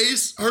her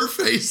face.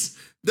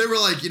 They were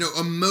like,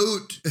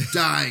 emote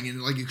dying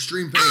in like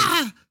extreme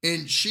pain,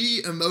 and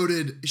she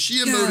emoted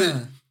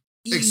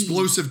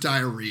explosive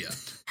diarrhea.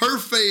 Her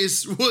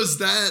face was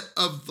that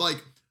of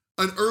like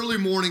an early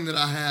morning that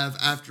I have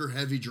after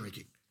heavy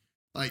drinking.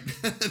 Like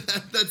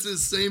that's the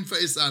same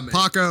face I made.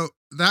 Paco,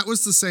 that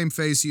was the same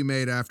face you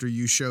made after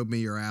you showed me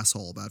your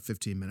asshole about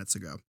 15 minutes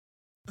ago.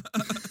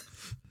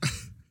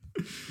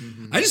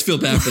 I just feel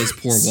bad for this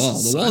poor Wall.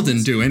 The Wall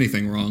didn't do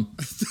anything wrong.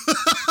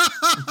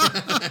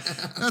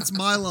 That's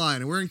my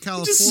line. We're in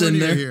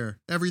California here.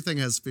 Everything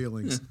has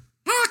feelings.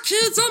 Hi,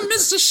 kids. I'm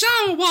Mr.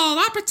 Shower Wall.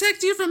 I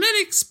protect you from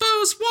any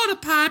exposed water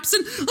pipes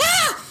and...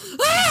 Oh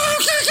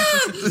my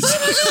God!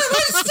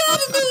 Why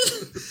stopping me?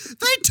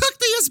 They took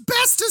the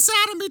asbestos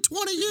out of me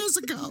 20 years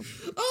ago. All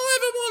I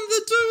ever wanted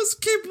to do was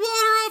keep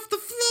water off the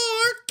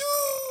floor.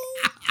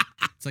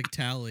 It's like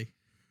Tally.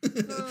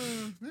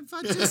 If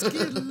I just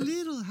get a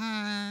little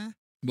high.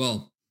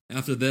 Well,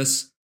 after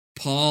this,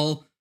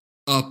 Paul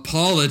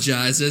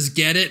apologizes.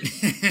 Get it?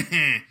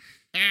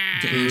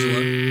 To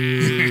Angela.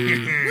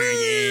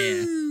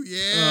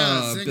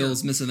 Yeah.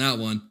 Bill's missing that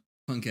one.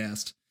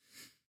 Punkcast.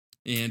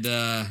 And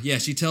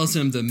she tells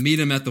him to meet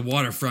him at the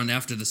waterfront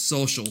after the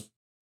social.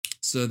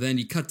 So then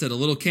you cut to the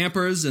little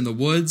campers in the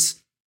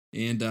woods.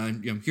 And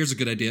here's a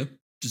good idea.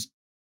 Just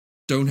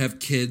don't have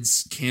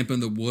kids camp in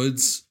the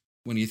woods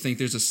when you think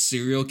there's a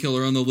serial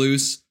killer on the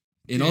loose.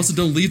 And also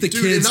don't leave the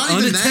kids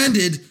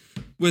unattended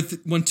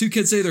when two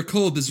kids say they're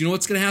cold, because you know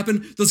what's going to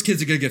happen? Those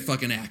kids are going to get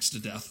fucking axed to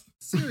death.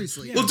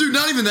 Seriously. Yeah. Well, dude,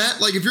 not even that.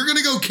 Like, if you're going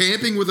to go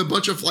camping with a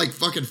bunch of, like,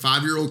 fucking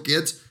 5-year-old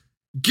kids,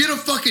 get a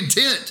fucking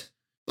tent.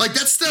 Like,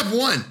 that's step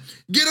one.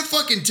 Get a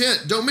fucking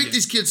tent. Don't make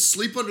these kids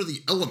sleep under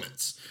the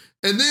elements.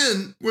 And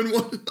then,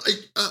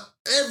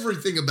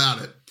 everything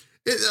about it.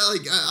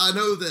 I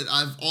know that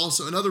I've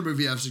also, another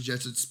movie I've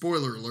suggested,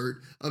 spoiler alert,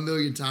 a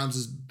million times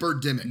is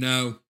Birdemic.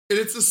 No. And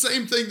it's the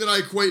same thing that I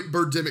equate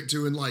Birdemic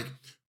to. And, like,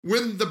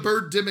 when the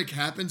Birdemic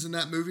happens in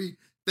that movie,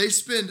 they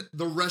spend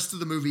the rest of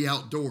the movie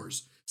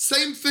outdoors.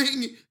 Same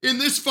thing in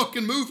this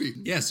fucking movie.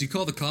 Yes, you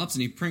call the cops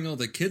and you bring all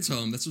the kids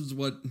home. This is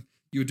what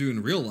you would do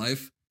in real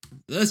life.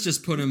 Let's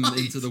just put them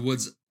into the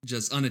woods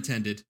just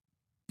unattended.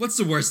 What's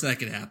the worst that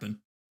could happen?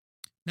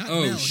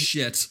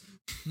 Shit.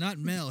 Not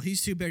Mel.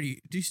 He's too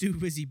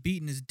busy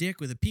beating his dick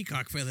with a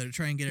peacock feather to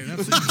try and get it up.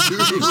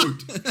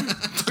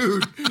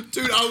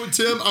 Dude,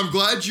 Tim, I'm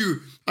glad you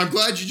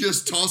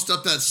just tossed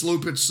up that slow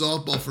pitch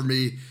softball for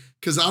me,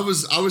 because I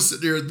was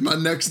sitting here. My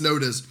next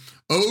note is,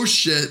 oh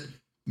shit,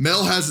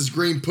 Mel has his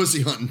green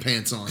pussy hunting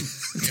pants on.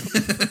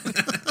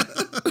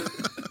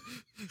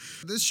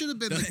 This should have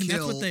been the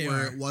kill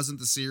where it wasn't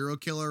the serial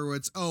killer, where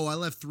it's, I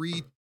left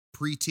 3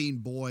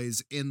 preteen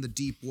boys in the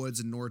deep woods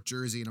in North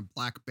Jersey and a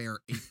black bear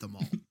ate them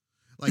all.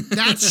 Like,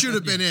 that should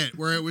have been it,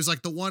 where it was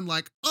like the one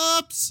like,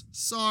 oops,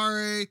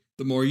 sorry.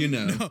 The more you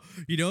know. No,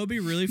 you know what'd be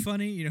really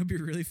funny?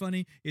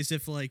 Is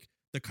if, like,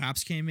 the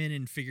cops came in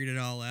and figured it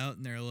all out,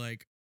 and they're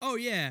like, oh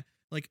yeah,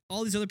 like,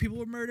 all these other people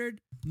were murdered?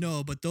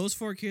 No, but those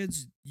 4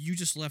 kids, you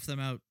just left them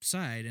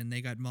outside, and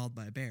they got mauled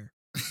by a bear.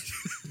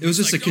 It was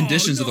just the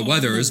conditions of the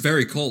weather. It was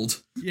very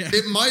cold. Yeah.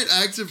 It might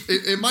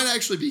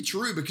actually be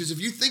true, because if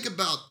you think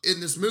about in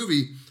this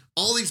movie,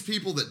 all these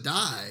people that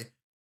die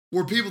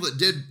were people that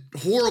did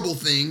horrible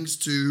things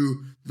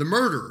to the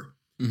murderer.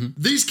 Mm-hmm.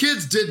 These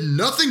kids did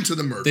nothing to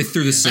the murderer. They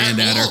threw the sand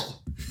at her.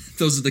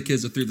 Those are the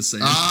kids that threw the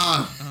sand.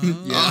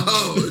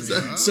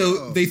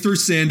 So they threw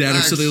sand at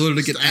her, so they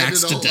literally get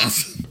axed to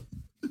death.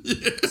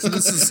 Yeah. So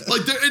this is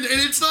like, and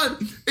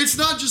it's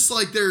not just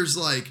like there's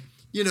like,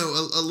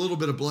 a little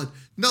bit of blood.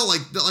 No,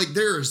 like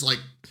there's like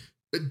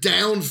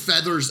down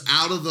feathers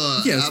out of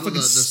the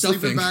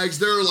sleeping bags.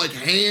 There are like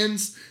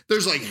hands.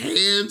 There's like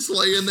hands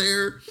laying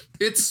there.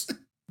 It's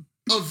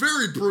a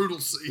very brutal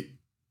scene.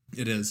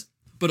 It is.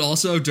 But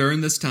also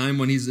during this time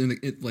when he's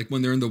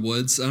when they're in the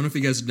woods, I don't know if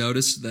you guys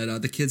noticed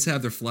that the kids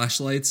have their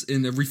flashlights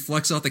and it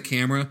reflects off the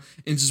camera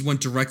and just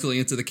went directly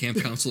into the camp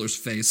counselor's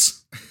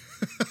face.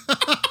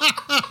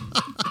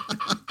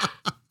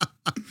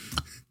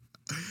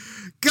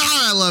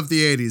 God, I love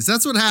the 80s.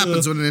 That's what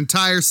happens when an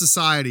entire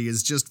society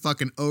is just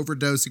fucking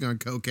overdosing on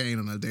cocaine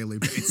on a daily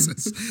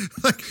basis.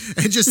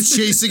 And just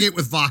chasing it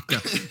with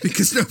vodka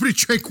because nobody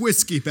drank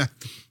whiskey back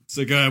then.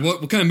 So,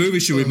 what kind of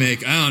movie should we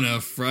make? I don't know.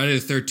 Friday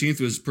the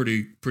 13th was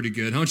pretty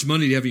good. How much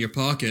money do you have in your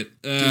pocket?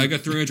 I got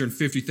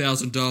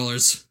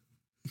 $350,000.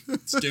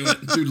 Let's do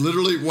it. Dude,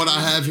 literally what I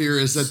have here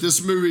is that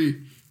this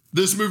movie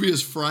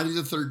is Friday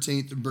the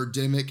 13th,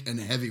 Birdemic, and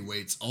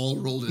Heavyweights all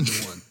rolled into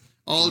one.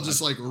 All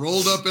just like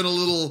rolled up in a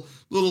little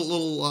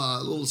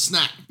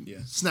snack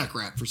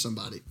wrap for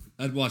somebody.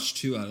 I'd watch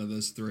 2 out of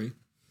those 3.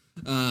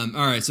 All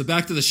right, so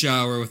back to the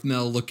shower with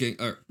Mel looking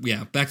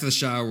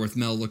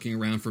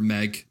around for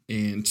Meg,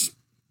 and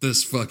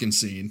this fucking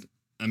scene.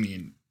 I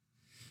mean,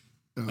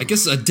 I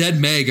guess a dead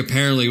Meg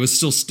apparently was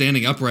still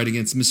standing upright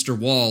against Mr.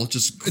 Wall,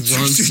 just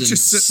grunts and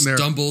just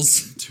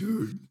stumbles.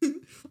 Dude.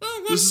 Oh,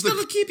 I'm just going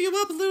to keep you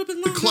up a little bit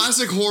longer. The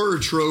classic horror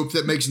trope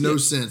that makes no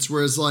sense.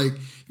 Whereas, like,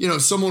 you know,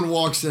 someone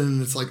walks in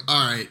and it's like,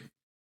 all right,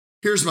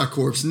 here's my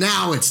corpse.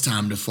 Now it's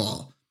time to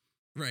fall.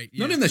 Right.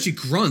 Not even that, she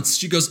grunts.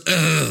 She goes,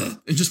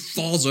 ugh, and just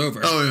falls over.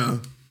 Oh, yeah.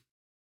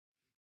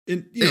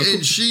 And, you know,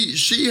 And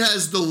she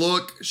has the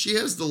look. She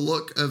has the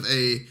look of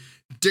a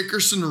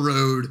Dickerson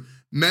Road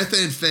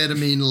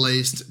methamphetamine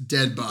laced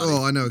dead body.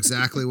 Oh, I know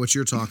exactly what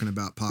you're talking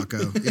about,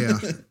 Paco. Yeah.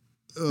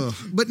 Ugh.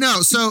 But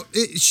no, so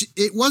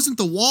it wasn't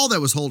the wall that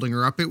was holding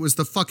her up. It was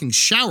the fucking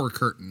shower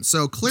curtain.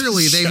 So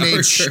clearly they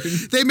made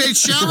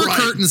shower Right.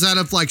 curtains out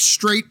of like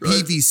straight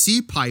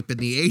PVC pipe in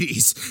the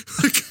 80s.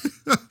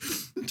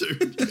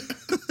 Dude.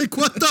 Like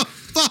what the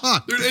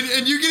fuck? Dude,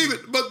 and you can even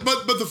but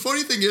the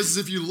funny thing is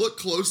if you look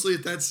closely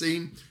at that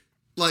scene,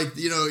 like,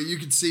 you know, you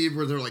can see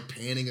where they're like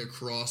panning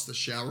across the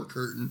shower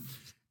curtain,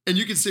 and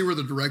you can see where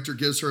the director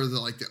gives her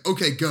the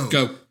okay,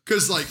 go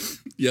because like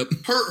yep,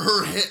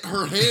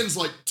 her hands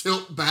like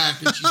tilt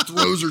back and she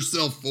throws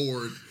herself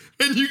forward,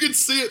 and you can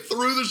see it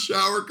through the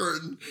shower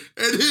curtain,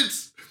 and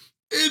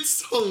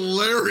it's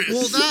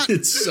hilarious. Well,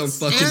 it's so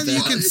fucking and bad.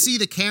 you can see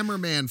the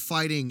cameraman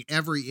fighting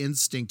every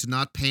instinct to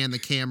not pan the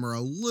camera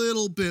a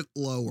little bit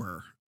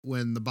lower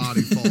when the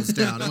body falls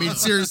down. I mean,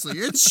 seriously,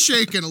 it's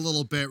shaking a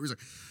little bit. He's like,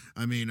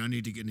 I mean, I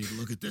need to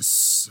look at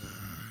this.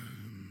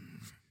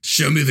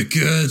 Show me the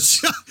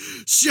goods.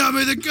 Show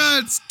me the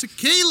goods.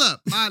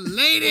 Tequila, my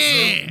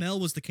lady. Mel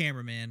was the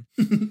cameraman.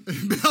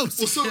 Well,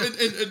 so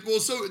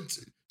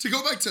to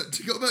go back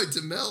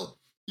to Mel,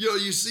 you know,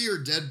 you see her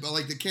dead,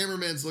 like the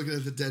cameraman's looking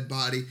at the dead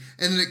body,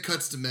 and then it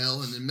cuts to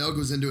Mel, and then Mel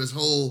goes into his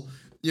whole,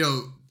 you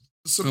know,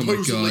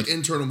 supposedly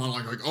internal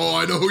monologue, like, oh,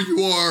 I know who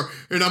you are,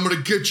 and I'm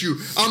gonna get you.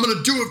 I'm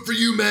gonna do it for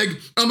you, Meg.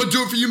 I'm gonna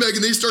do it for you, Meg.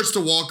 And then he starts to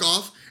walk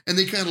off, and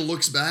then kind of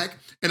looks back,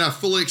 and I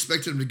fully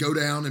expected him to go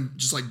down and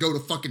just like go to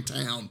fucking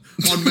town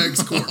on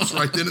Meg's corpse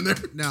right then and there.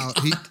 No,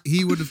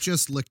 he would have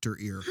just licked her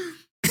ear.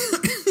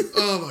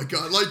 Oh my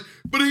god! Like,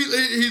 but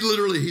he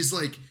literally, he's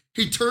like,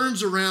 he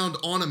turns around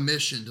on a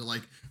mission to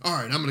like, all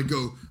right, I'm gonna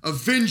go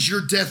avenge your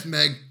death,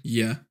 Meg.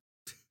 Yeah.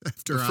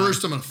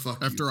 First, I'm gonna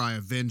fuck after you. I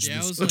avenge Yeah,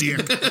 this I was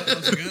dick.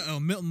 like, oh,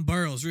 Milton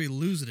Berle's really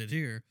losing it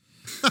here.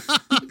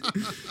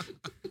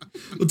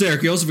 Well,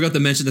 Derek, you also forgot to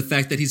mention the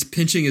fact that he's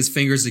pinching his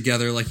fingers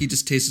together like he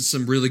just tasted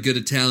some really good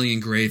Italian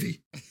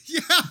gravy.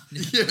 Yeah.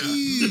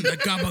 The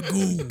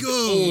gabagool.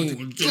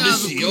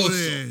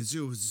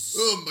 Delicioso.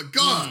 Oh my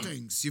god!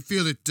 Things. You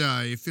feel it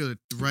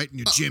right in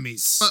your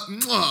jimmies.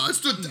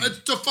 It's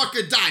to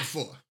fucking die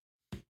for.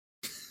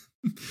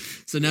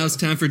 So now it's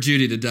time for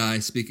Judy to die,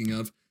 speaking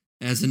of.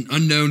 As an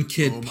unknown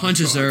kid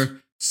punches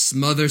her,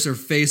 smothers her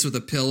face with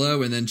a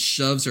pillow, and then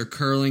shoves her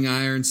curling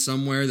iron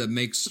somewhere that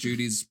makes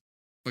Judy's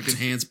fucking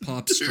hands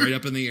pop straight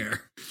up in the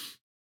air.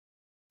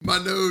 My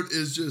note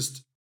is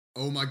just,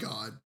 oh my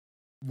god,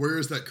 where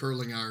is that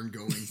curling iron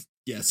going?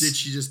 Yes. Did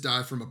she just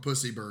die from a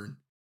pussy burn?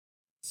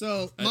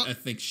 So I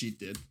think she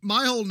did.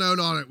 My whole note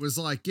on it was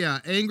like, yeah,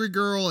 angry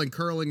girl and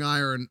curling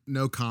iron,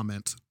 no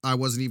comment. I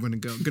wasn't even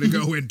gonna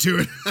go into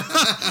it.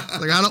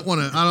 Like I don't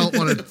want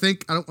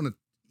to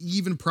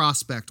even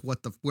prospect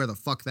where the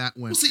fuck that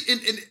went. Well, see,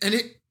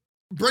 and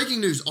breaking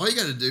news, all you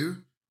got to do,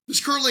 this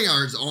curling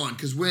iron's on,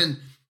 because when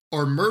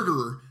our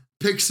murderer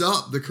picks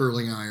up the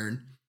curling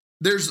iron,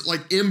 there's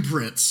like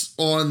imprints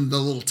on the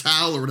little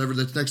towel or whatever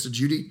that's next to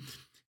Judy.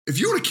 If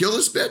you want to kill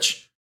this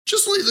bitch,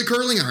 just leave the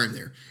curling iron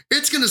there.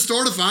 It's going to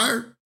start a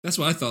fire. That's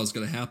what I thought was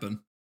going to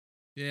happen.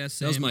 Yeah,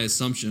 same. That was my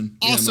assumption.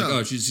 Also, I'm like,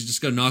 oh, she's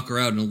just going to knock her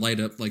out and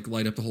light up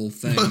the whole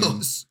thing.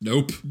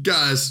 Nope.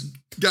 Guys,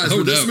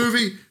 with this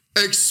movie,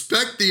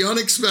 expect the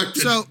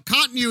unexpected. So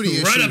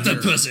continuity right issue up the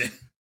here. pussy.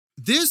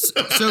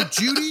 So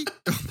Judy,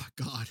 oh my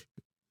god,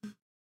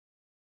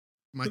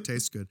 might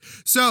taste good.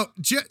 So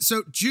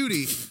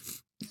Judy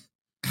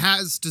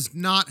does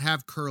not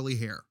have curly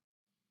hair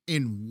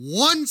in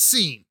one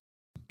scene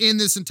in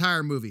this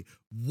entire movie.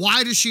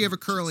 Why does she have a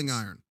curling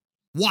iron?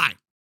 Why?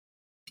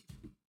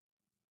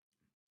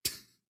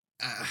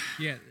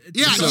 Yeah,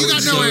 you got no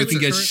so answer. it can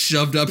get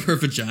shoved up her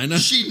vagina.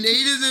 She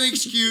needed an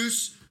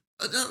excuse.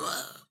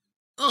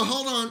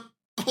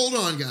 Hold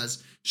on,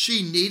 guys.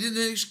 She needed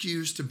an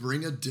excuse to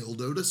bring a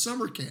dildo to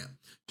summer camp.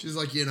 She's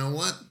like, you know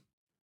what?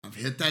 I've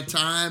hit that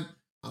time.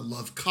 I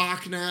love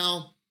cock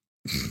now.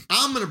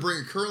 I'm going to bring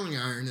a curling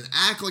iron and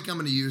act like I'm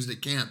going to use it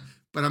at camp,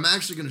 but I'm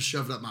actually going to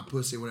shove it up my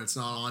pussy when it's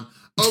not on.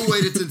 Oh,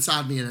 wait, it's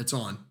inside me and it's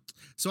on.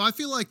 So I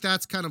feel like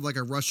that's kind of like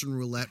a Russian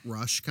roulette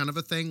rush kind of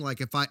a thing. Like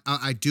if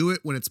I do it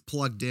when it's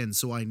plugged in,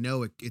 so I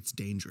know it's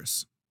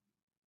dangerous.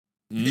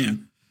 Yeah.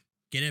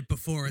 Get it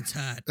before it's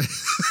hot.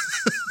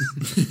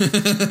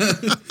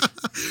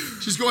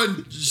 She's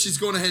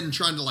going ahead and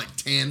trying to like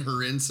tan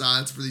her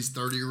insides for these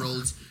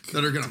 30-year-olds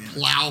that are going to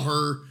plow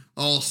her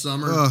all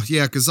summer. Oh,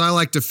 yeah, because I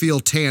like to feel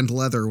tanned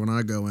leather when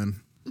I go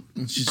in.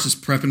 She's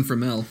just prepping for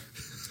Mel.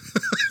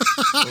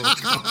 Oh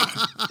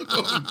God.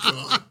 Oh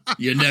God.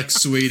 You're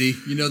next, sweetie.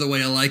 You know the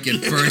way I like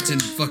it. Burnt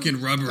and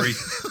fucking rubbery.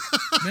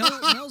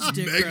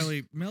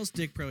 Mel's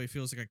dick probably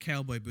feels like a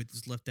cowboy boot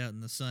that's left out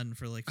in the sun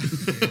for like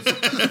 50 years.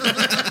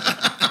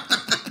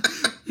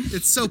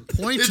 It's so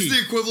pointy. It's the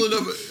equivalent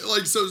of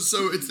it's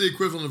the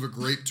equivalent of a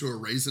grape to a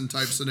raisin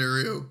type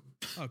scenario.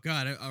 Oh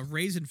God, a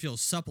raisin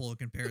feels supple in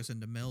comparison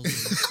to Mel's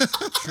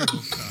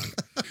shriveled cock.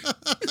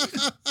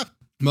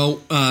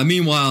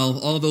 Meanwhile,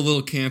 all the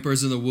little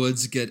campers in the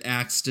woods get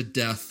axed to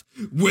death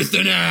with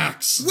an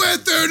axe.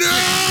 With an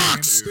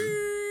axe!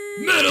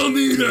 Metal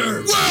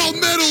meter! Well,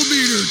 Metal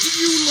Meter, do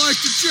you like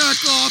to jack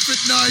off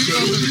at night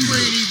on the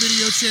grainy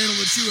video channel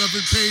that you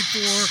haven't paid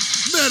for?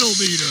 Metal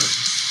Meter.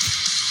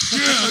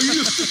 Yeah, are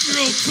you a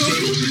 50-year-old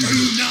cook? Are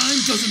you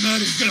 9? Doesn't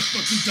matter, you're gonna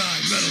fucking die.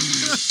 Metal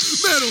meter.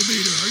 Metal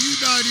Meter, are you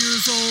 9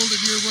 years old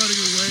and you're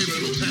running away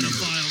from a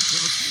pedophile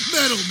cook?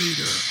 Metal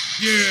Meter.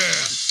 Yeah.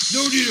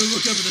 No need to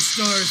look up at the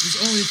stars,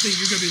 because the only thing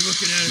you're gonna be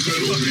looking at is a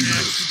fucking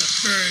axe with the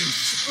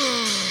face.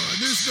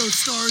 There's no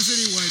stars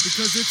anyway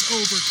because it's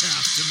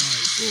overcast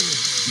tonight.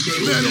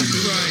 Metal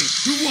Meter. Right.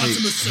 Who wants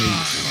a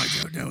massage? I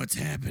don't know what's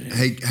happening.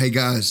 Hey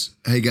guys,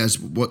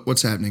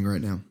 what's happening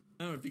right now?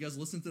 I don't know, if you guys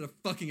listen to the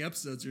fucking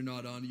episodes you're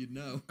not on, you'd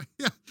know.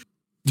 Yeah.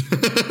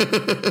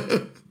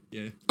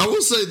 Yeah. I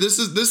will say this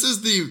is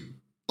the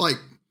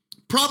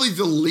probably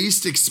the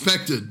least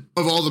expected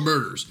of all the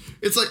murders.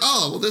 It's like,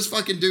 oh, well, this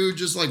fucking dude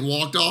just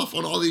walked off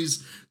on all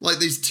these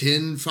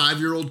 10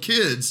 5-year-old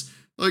kids.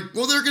 Like,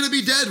 well, they're gonna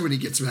be dead when he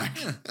gets back.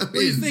 Yeah. What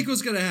do you think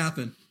was gonna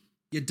happen?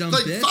 You dumb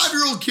bitch.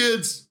 5-year-old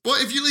kids. Well,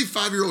 if you leave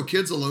 5-year-old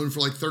kids alone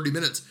for 30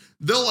 minutes,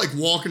 they'll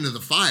walk into the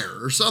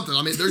fire or something.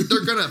 I mean,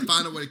 they're gonna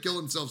find a way to kill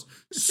themselves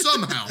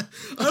somehow.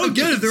 I don't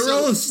get it. They're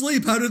all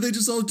asleep. How did they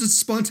all just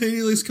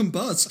spontaneously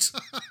combust?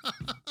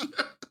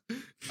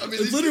 I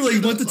mean, they literally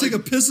went to take a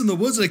piss in the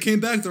woods and they came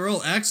back. They're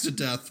all axed to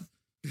death.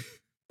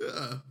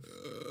 Yeah.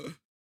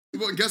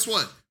 Well, guess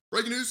what?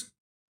 Breaking news.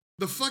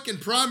 The fucking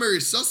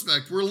primary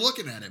suspect, we're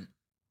looking at him.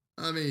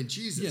 I mean,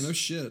 Jesus. Yeah, no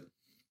shit.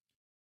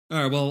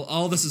 All right, well,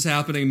 all this is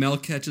happening. Mel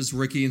catches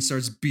Ricky and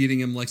starts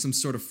beating him like some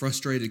sort of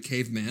frustrated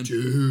caveman.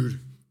 Dude,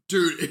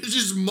 it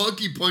just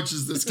monkey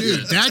punches this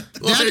kid. Dude, that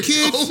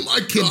kid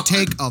can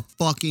take a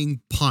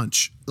fucking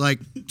punch.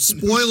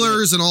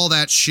 Spoilers and all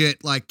that shit.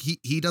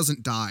 He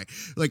doesn't die.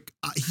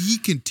 He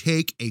can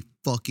take a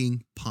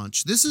fucking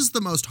punch. This is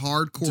the most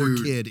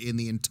hardcore kid in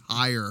the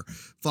entire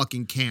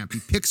fucking camp. He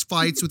picks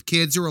fights with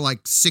kids who are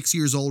 6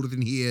 years older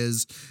than he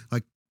is.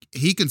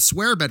 He can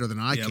swear better than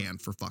I can,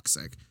 for fuck's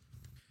sake.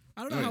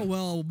 I don't know how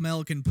well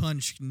Mel can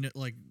punch,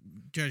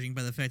 judging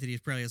by the fact that he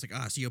probably has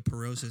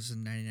osteoporosis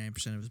in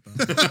 99% of his body.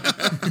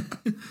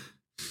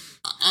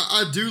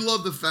 I do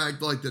love the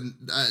fact,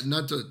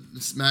 not to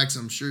Max,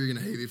 I'm sure you're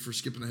gonna hate me for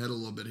skipping ahead a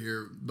little bit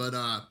here, but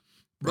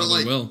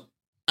will.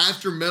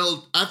 after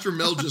Mel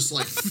just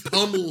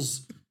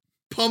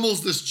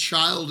pummels this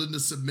child into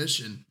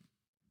submission,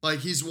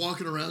 he's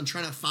walking around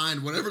trying to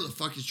find whatever the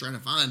fuck he's trying to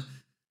find,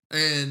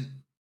 and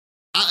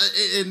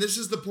this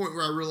is the point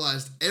where I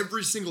realized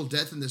every single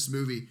death in this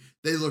movie,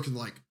 they looking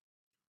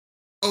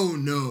oh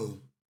no,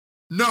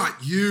 not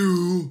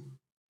you.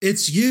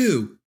 It's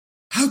you.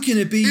 How can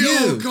it be you?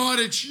 Oh God,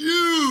 it's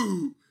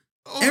you.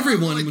 Oh,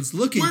 everyone was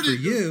looking for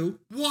you.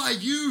 Why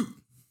you?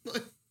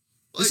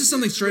 This is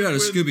something straight out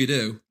of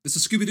Scooby-Doo. It's a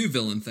Scooby-Doo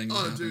villain thing.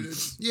 Oh, dude.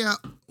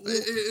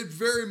 It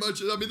very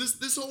much, I mean,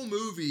 this whole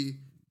movie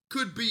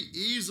could be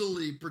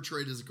easily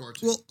portrayed as a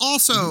cartoon. Well,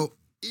 also...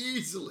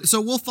 Easily.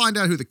 So we'll find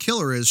out who the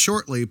killer is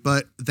shortly,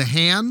 but the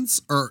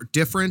hands are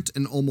different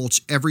in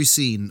almost every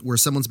scene where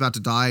someone's about to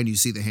die and you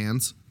see the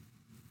hands.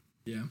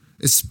 Yeah.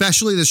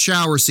 Especially the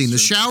shower scene. Sure. The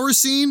shower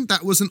scene,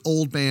 that was an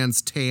old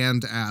man's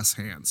tanned ass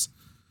hands.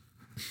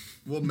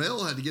 Well,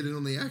 Mel had to get in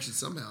on the action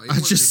somehow. He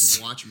wanted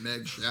to watch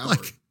Meg shower.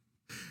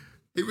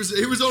 He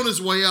was on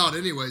his way out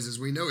anyways, as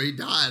we know. He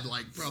died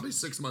probably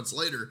 6 months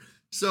later.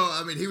 So,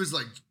 I mean, he was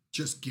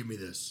just give me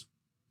this.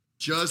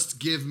 Just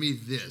give me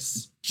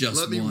this.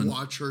 Let me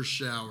watch her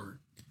shower.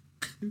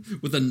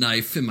 With a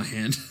knife in my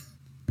hand.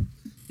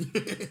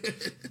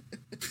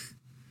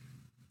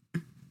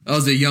 I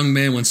was a young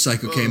man when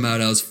Psycho came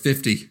out. I was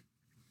 50.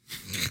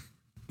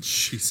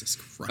 Jesus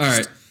Christ. All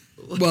right.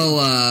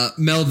 Well,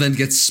 Mel then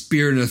gets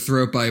speared in the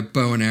throat by a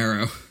bow and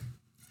arrow.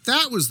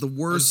 That was the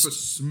worst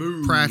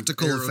smooth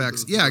practical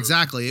effects. Yeah,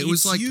 exactly. It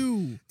was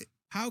you.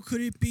 How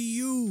could it be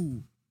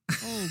you?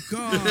 Oh,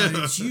 God,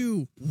 it's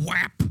you.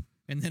 Whap.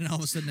 And then all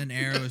of a sudden an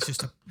arrow is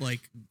just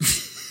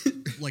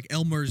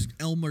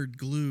Elmer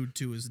glued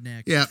to his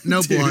neck. Yeah,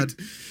 no blood.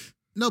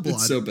 No blood.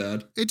 It's so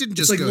bad. It didn't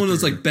just It's one of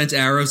those bent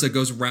arrows that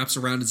wraps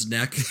around his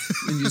neck.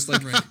 And you just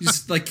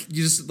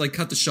you just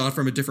cut the shot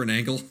from a different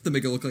angle to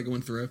make it look like it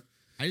went through.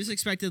 I just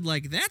expected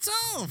that's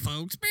all,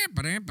 folks.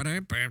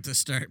 To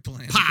start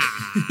playing.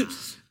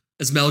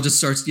 As Mel just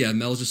starts doing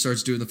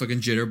the fucking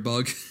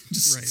jitterbug.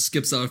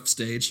 Skips off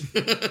stage.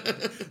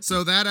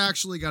 So that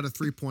actually got a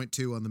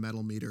 3.2 on the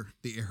metal meter,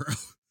 the arrow.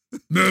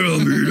 Metal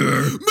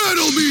meter!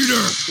 Metal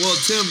meter! Well,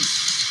 Tim,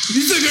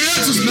 You think an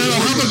axe is metal?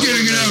 How about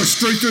getting an arrow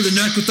straight through the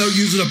neck without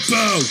using a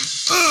bow?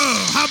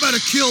 Oh, how about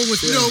a kill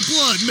with no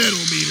blood?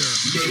 Metal meter.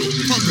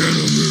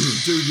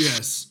 Dude,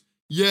 yes.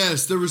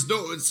 Yes, there was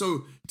no...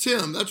 So,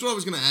 Tim, that's what I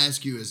was going to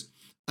ask you is,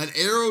 an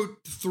arrow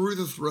through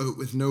the throat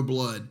with no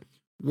blood,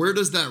 where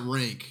does that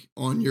rank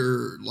on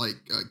your,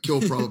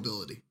 kill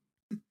probability?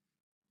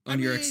 On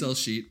your Excel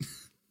sheet.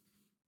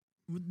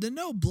 The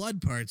no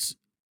blood part's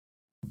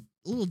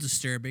a little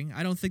disturbing.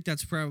 I don't think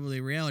that's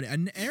probably reality.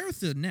 An arrow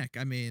through the neck,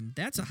 I mean,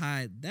 that's a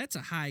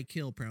high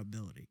kill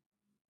probability.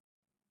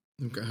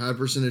 Okay, high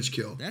percentage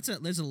kill.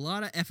 There's a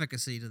lot of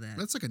efficacy to that.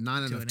 That's like a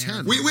 9 out of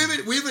 10. We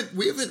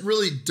haven't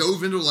really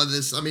dove into a lot of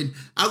this. I mean,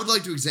 I would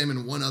like to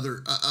examine one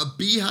other a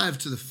beehive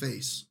to the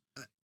face.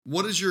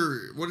 What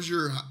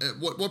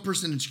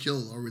percentage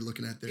kill are we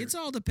looking at there? It's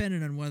all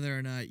dependent on whether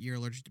or not you're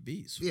allergic to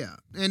bees. Yeah,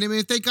 and I mean,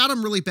 if they got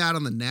him really bad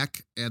on the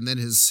neck, and then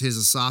his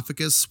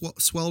esophagus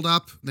swelled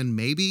up, then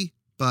maybe.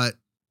 But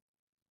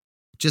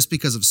just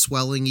because of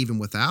swelling, even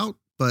without.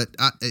 But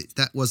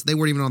they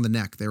weren't even on the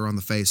neck; they were on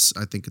the face.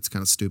 I think it's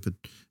kind of stupid.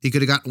 He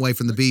could have gotten away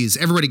from the bees.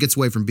 Everybody gets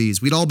away from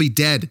bees. We'd all be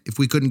dead if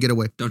we couldn't get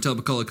away. Don't tell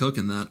Macaulay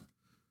Culkin that.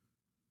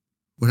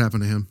 What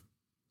happened to him?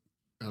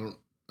 I don't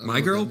My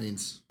know Girl? what that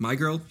means. My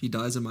Girl? He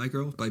dies in My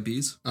Girl by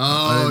bees?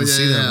 Oh, didn't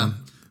see that yeah. one.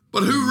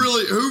 But who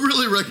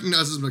really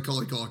recognizes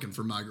Macaulay Culkin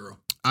for My Girl?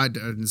 I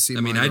didn't see. I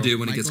mean, I do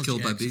when he Michael gets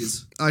killed by Jackson.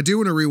 bees. I do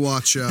want to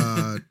rewatch.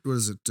 What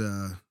is it?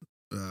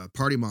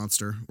 Party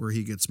Monster, where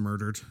he gets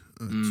murdered.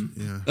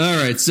 Yeah. All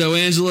right, so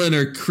Angela and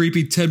her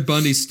creepy Ted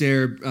Bundy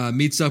stare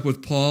meets up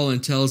with Paul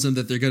and tells him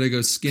that they're going to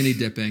go skinny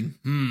dipping.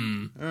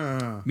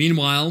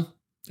 Meanwhile,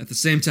 at the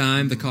same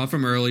time, the cop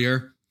from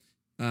earlier,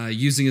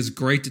 using his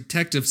great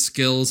detective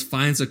skills,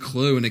 finds a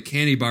clue in a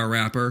candy bar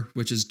wrapper,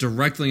 which is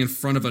directly in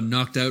front of a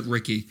knocked out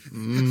Ricky.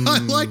 I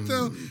like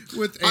though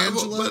with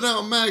Angela. But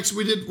now, Max,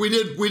 we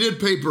did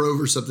paper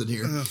over something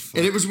here,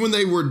 and it was when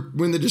they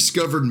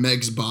discovered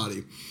Meg's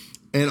body.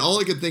 And all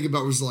I could think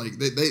about was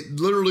they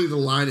literally the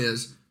line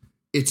is,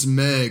 "It's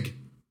Meg,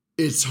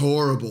 it's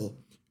horrible,"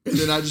 and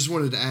then I just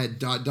wanted to add ...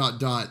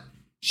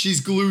 She's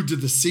glued to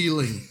the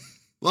ceiling,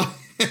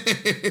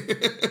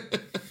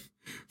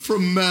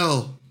 from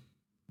Mel.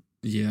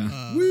 Yeah.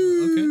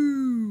 Okay.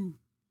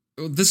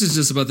 This is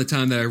just about the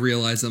time that I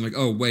realized I'm like,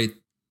 oh wait,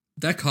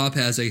 that cop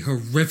has a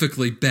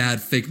horrifically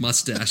bad fake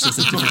mustache that's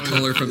a different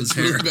color from his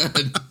hair. Really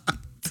bad.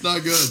 It's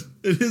not good.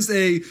 It is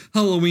a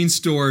Halloween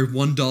store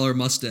 $1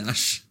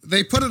 mustache.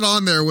 They put it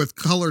on there with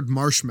colored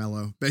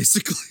marshmallow,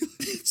 basically.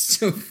 It's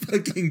so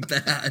fucking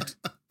bad.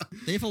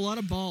 They have a lot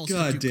of balls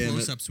God to do damn it.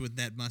 close-ups with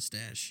that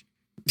mustache.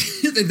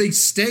 They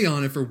stay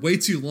on it for way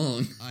too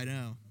long. I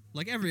know.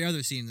 Like every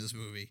other scene in this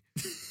movie.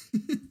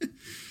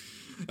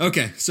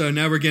 Okay, so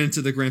now we're getting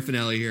to the grand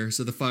finale here.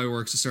 So the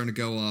fireworks are starting to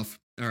go off.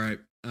 All right.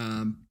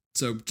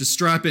 So just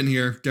strap in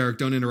here. Derek,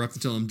 don't interrupt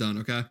until I'm done,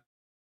 okay?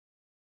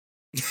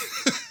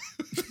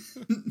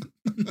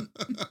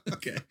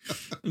 Okay.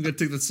 I'm going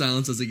to take that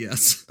silence as a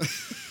yes.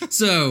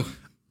 So,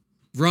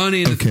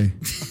 Ronnie and Okay.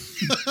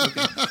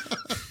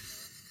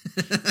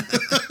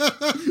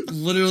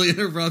 literally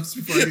interrupts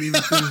before I can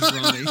even finish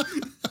Ronnie.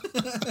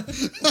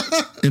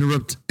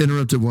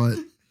 Interrupted what?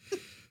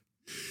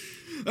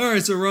 All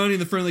right, so Ronnie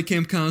and the friendly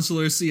camp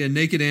counselor see a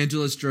naked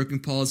Angela stroking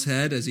Paul's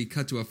head as he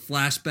cut to a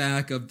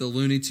flashback of the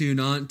Looney Tune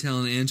aunt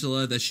telling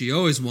Angela that she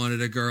always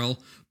wanted a girl.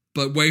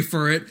 But wait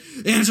for it,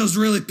 Angela's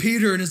really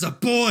Peter and is a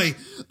boy.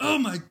 Oh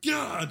my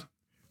God.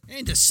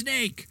 And a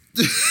snake.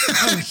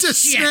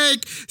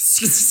 Snake.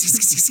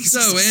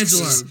 So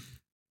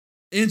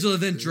Angela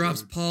then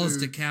drops Paul's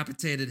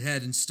decapitated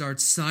head and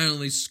starts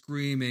silently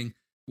screaming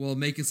while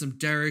making some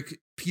Derek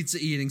pizza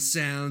eating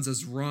sounds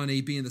as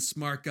Ronnie, being the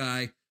smart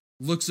guy,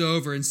 looks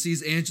over and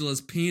sees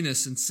Angela's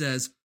penis and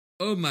says,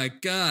 "Oh my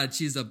God,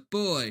 she's a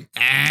boy."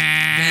 Then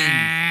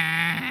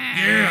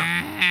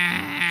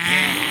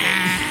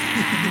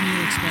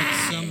you expect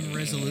some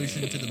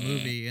resolution to the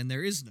movie, and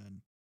there is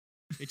none.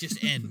 It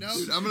just ends.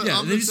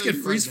 They just get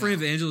freeze frame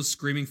of Angela's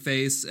screaming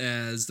face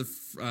as the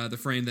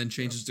frame then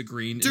changes to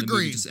green and the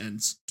movie just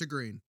ends. To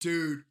green.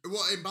 Dude,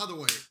 well, and by the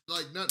way,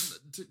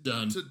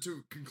 Done.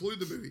 To conclude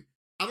the movie,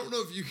 I don't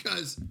know if you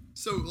guys,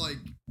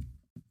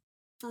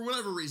 for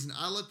whatever reason,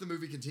 I let the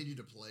movie continue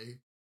to play.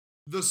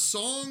 The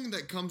song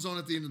that comes on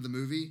at the end of the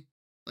movie,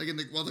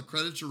 while the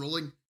credits are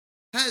rolling,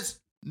 has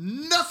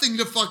nothing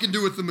to fucking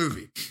do with the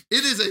movie.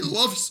 It is a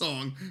love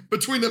song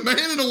between a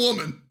man and a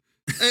woman,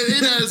 and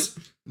it has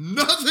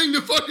nothing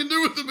to fucking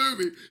do with the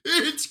movie.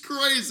 It's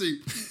crazy.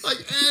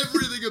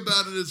 Everything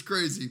about it is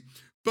crazy.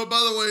 But by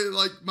the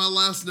way, my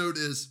last note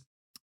is,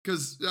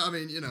 because, I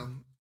mean,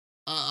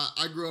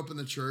 I grew up in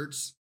the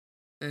church,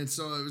 and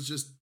so it was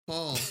just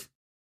Paul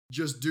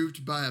just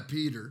duped by a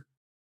Peter,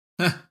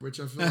 which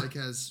I feel like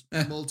has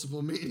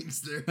multiple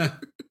meanings there.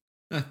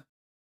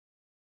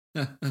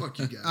 Fuck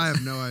you guys. I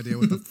have no idea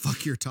what the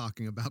fuck you're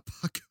talking about,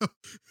 Paco.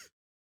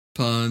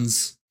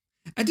 Puns.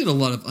 I did a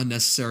lot of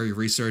unnecessary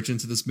research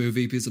into this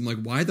movie because I'm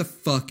like, why the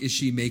fuck is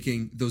she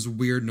making those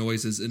weird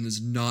noises and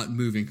is not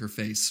moving her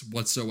face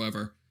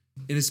whatsoever?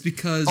 And it's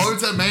because... Oh,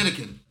 it's a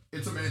mannequin.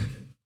 It's a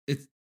mannequin.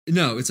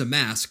 No, it's a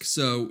mask.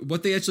 So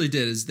what they actually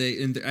did is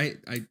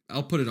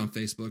I'll put it on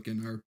Facebook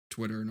and our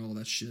Twitter and all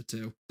that shit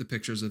too, the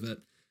pictures of it,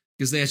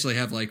 because they actually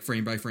have like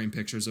frame by frame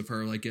pictures of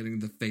her like getting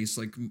the face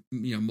like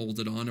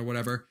molded on or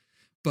whatever.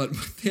 But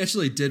what they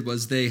actually did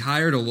was they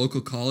hired a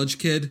local college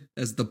kid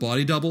as the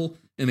body double,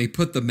 and they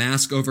put the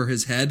mask over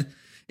his head,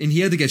 and he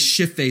had to get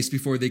shit faced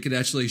before they could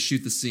actually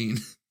shoot the scene.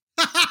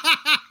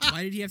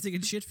 Why did he have to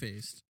get shit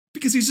faced?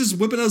 Because he's just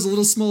whipping out his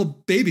little small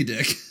baby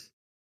dick.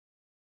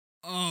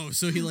 Oh,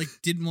 so he like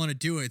didn't want to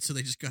do it, so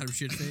they just got him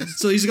shit faced.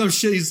 So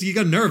he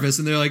got nervous,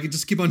 and they're like,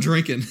 just keep on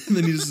drinking. And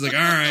then he was just like, all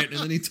right. And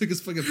then he took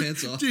his fucking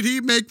pants off. Did he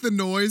make the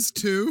noise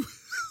too?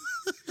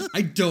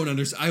 I don't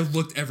understand. I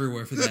looked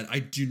everywhere for that. I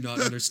do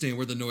not understand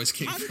where the noise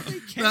came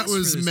from. That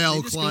was Mel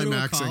They just climaxing.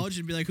 Go to a college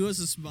and be like, "Who has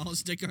the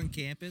smallest dick on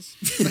campus?"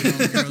 And all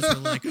the girls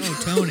were like,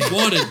 "Oh, Tony."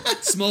 Wanted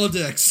smaller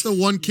dicks. The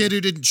one kid who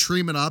didn't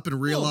trim it up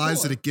and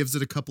realize that it gives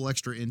it a couple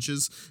extra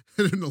inches.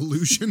 An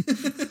illusion.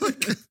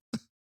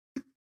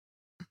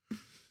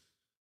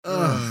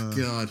 Oh,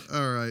 God.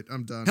 All right,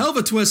 I'm done. Hell of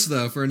a twist,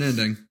 though, for an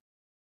ending.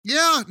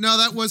 Yeah, no,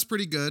 that was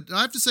pretty good. I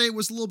have to say it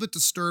was a little bit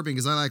disturbing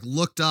because I like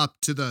looked up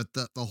to the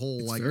whole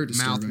It's like very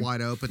mouth disturbing.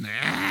 wide open.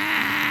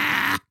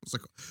 I was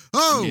like,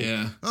 oh,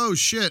 Yeah. oh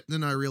shit.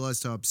 Then I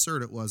realized how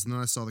absurd it was, and then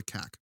I saw the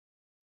cack.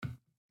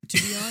 To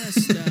be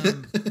honest,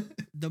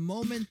 the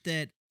moment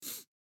that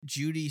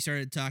Judy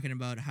started talking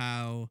about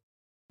how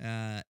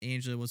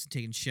Angela wasn't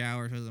taking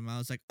showers with him, I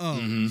was like, "Oh,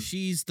 Mhm.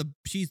 she's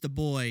the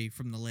boy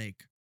from the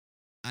lake.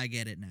 I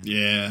get it now.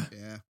 Yeah.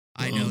 Yeah.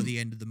 I know the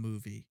end of the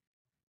movie."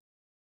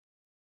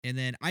 And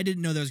then I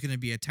didn't know there was going to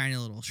be a tiny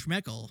little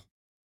schmeckle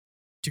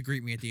to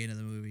greet me at the end of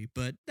the movie,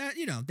 but that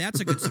that's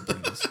a good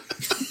surprise.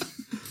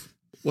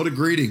 What a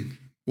greeting.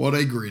 What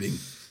a greeting.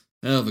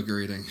 Hell of a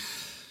greeting.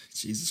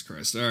 Jesus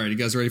Christ. All right, you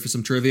guys ready for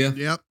some trivia?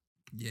 Yep.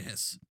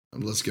 Yes.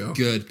 Let's go.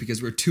 Good, because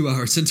we're 2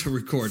 hours into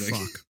recording.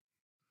 Fuck.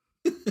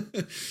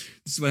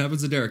 This is what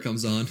happens when Derek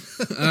comes on.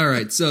 All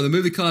right, so the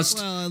movie cost...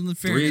 Well, in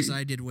fairness,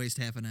 I did waste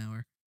half an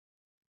hour.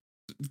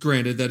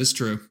 Granted, that is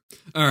true.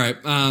 All right,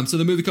 so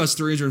the movie cost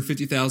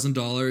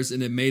 $350,000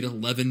 and it made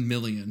 $11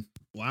 million.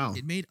 Wow.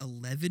 It made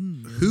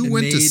 11 million. Who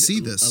went to Made see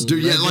this?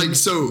 Dude, yeah, like,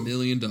 so- $11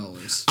 million.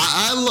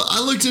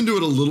 I looked into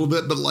it a little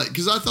bit, but like,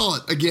 because I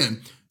thought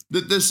again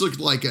that this looked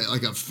like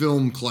a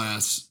film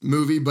class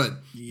movie, but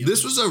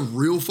this was a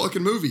real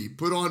fucking movie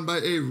put on by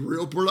a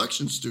real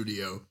production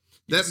studio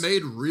that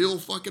made real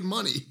fucking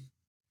money.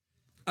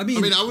 I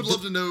mean, I would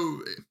love to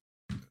know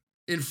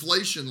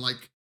inflation.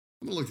 Like,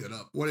 I'm gonna look it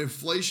up. What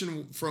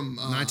inflation from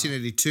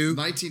 1982.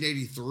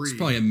 1983? it's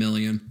probably $1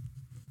 million.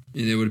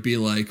 And it would be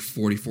like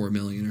 44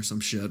 million or some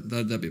shit.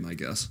 That'd be my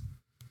guess.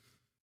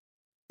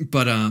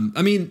 But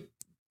I mean,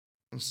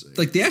 Let's see.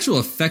 like the actual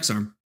effects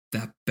aren't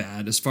that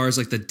bad as far as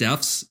like the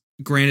deaths.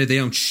 Granted, they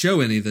don't show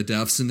any of the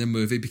deaths in the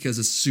movie because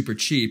it's super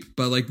cheap.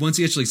 But like once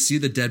you actually see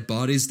the dead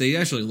bodies, they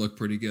actually look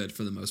pretty good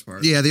for the most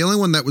part. Yeah, the only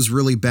one that was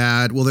really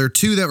bad. Well, there are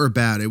two that were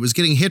bad. It was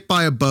getting hit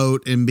by a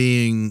boat and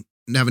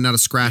having not a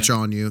scratch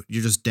on you.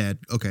 You're just dead.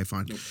 Okay,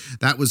 fine. Nope.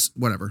 That was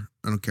whatever.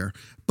 I don't care.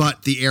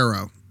 But the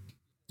arrow.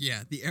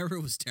 Yeah, the error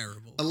was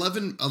terrible.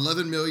 11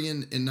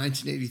 million in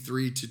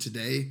 1983 to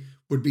today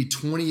would be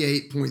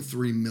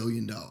 $28.3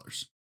 million.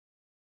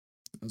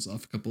 That was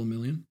off a couple of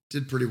million.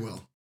 Did pretty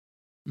well.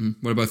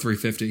 What about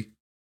 350?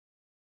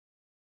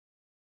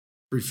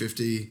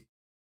 350.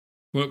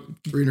 What?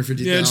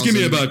 350,000. Yeah, just give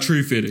me about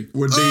 350.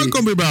 Would be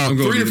gonna be about I'm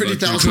going to be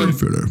about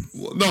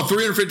 350,000. No,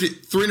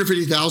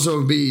 350,000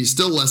 would be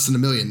still less than $1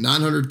 million.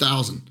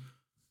 900,000.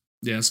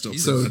 Yeah, still.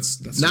 So that's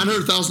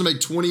 900,000 to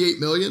make 28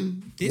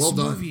 million. This Well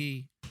done.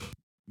 movie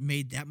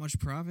made that much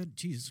profit?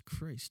 Jesus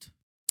Christ.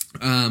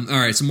 All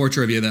right, some more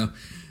trivia though.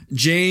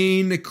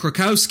 Jane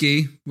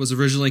Krakowski was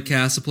originally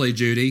cast to play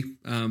Judy.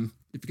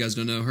 If you guys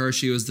don't know her,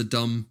 she was the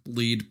dumb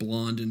lead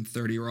blonde in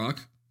 30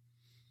 Rock.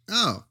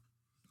 Oh.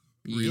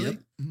 Really?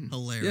 Yep.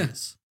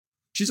 Hilarious.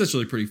 She's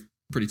actually pretty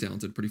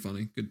talented, pretty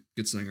funny,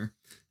 good singer.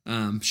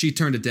 She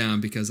turned it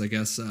down because I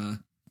guess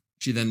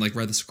she then like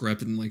read the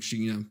script and like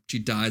she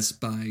dies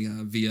by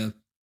via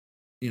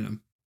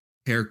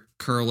hair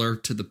curler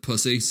to the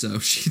pussy, so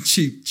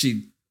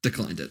she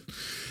declined it.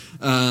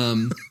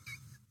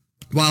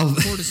 While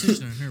Poor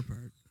decision on her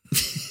part.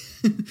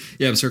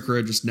 yeah, but her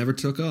career just never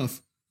took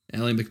off.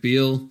 Ally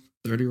McBeal,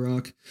 30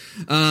 Rock.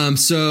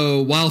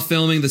 So while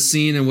filming the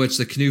scene in which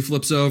the canoe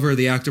flips over,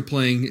 the actor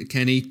playing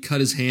Kenny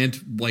cut his hand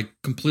like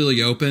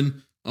completely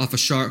open off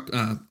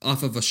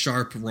of a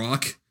sharp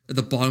rock at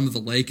the bottom of the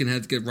lake and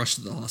had to get rushed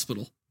to the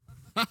hospital.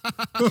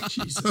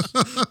 Jesus.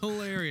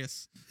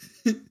 Hilarious.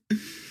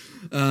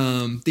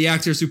 The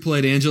actors who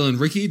played Angela and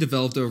Ricky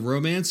developed a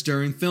romance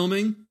during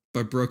filming,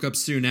 but broke up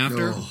soon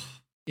after. Oh.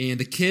 And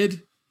the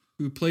kid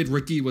who played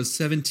Ricky was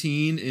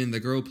 17, and the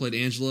girl who played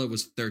Angela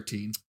was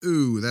 13.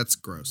 Ooh, that's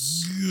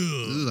gross.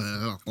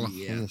 Yeah.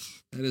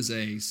 That is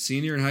a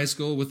senior in high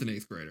school with an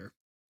 8th grader.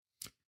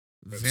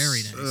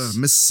 Very nice.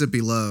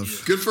 Mississippi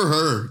love. Good for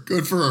her.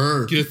 Good for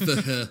her. Get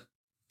the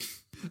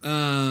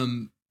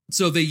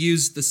so they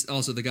used this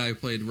also the guy who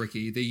played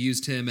Ricky, they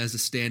used him as a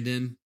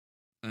stand-in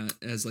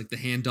as like the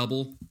hand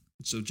double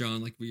So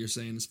John, like what you're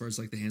saying, as far as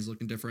like the hands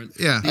looking different.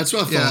 Yeah, That's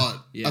what I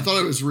thought. Yeah. I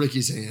thought it was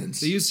Ricky's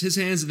hands. They used his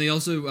hands, and they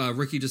also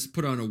Ricky just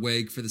put on a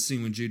wig for the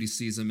scene when Judy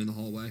sees him in the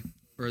hallway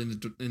or in the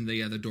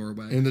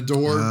doorway. In the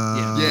door.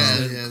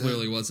 Yeah,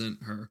 clearly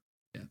wasn't her.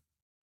 Yeah.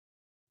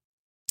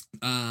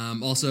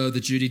 Also, the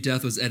Judy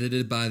death was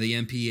edited by the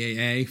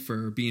MPAA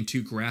for being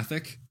too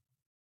graphic.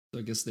 So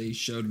I guess they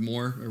showed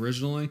more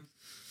originally.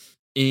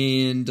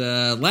 And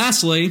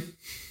lastly,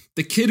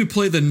 the kid who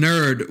played the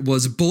nerd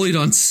was bullied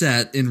on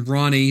set, and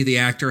Ronnie, the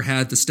actor,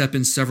 had to step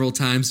in several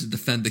times to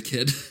defend the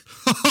kid. He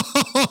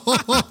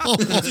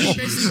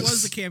basically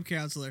was the camp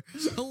counselor.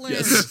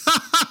 Hilarious.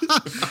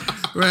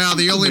 Well,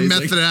 the only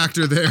Amazing. method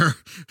actor there.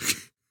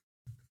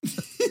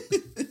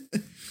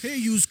 Hey,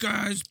 you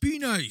guys, be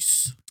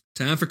nice.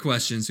 Time for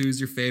questions. Who's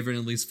your favorite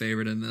and least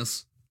favorite in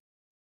this?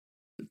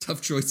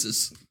 Tough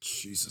choices.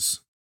 Jesus.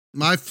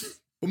 My favorite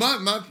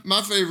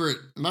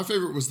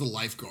was the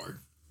lifeguard.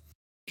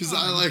 Because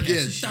I like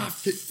it.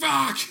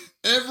 Fuck!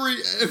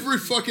 Every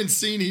fucking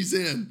scene he's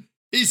in,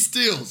 he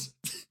steals.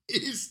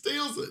 He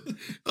steals it.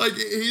 Like,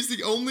 he's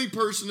the only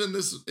person in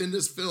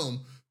this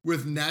film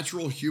with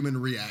natural human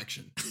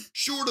reaction.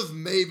 Short of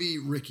maybe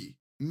Ricky.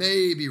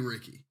 Maybe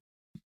Ricky.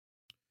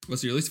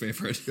 What's your least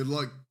favorite? Good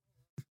luck.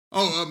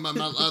 Oh, I'm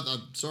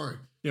sorry.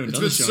 You haven't It's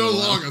done been the show so in a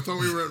while. long. I thought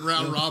we were at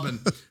round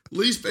robin.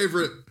 Least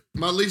favorite.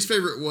 My least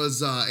favorite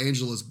was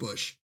Angela's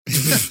bush.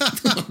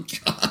 Oh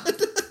God.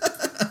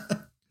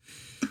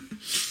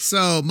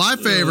 So my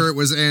favorite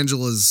was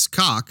Angela's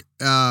cock.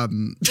 Boy,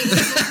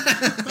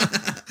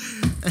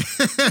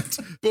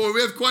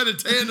 we have quite a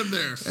tandem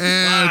there.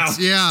 And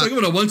yeah. Talk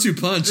about a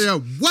 1-2 punch. Yeah,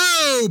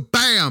 whoa,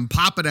 bam,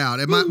 pop it out.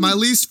 And my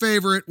least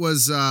favorite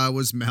was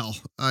Mel.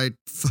 I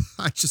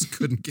just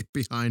couldn't get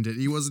behind it.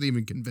 He wasn't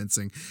even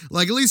convincing.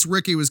 Like, at least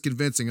Ricky was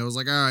convincing. I was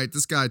like, all right,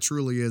 this guy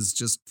truly is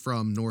just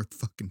from North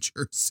fucking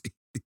Jersey.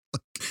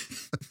 Like,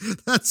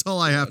 that's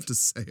all I have to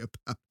say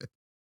about it.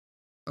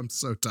 I'm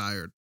so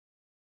tired.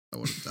 I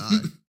want to die.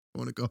 I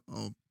want to go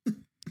home.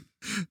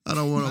 I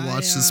don't want to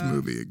watch this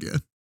movie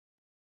again.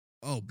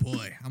 Oh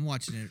boy, I'm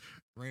watching it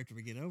right after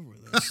we get over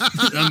this.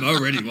 I'm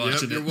already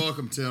watching You're it.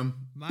 welcome, Tim.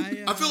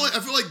 I feel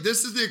like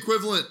this is the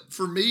equivalent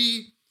for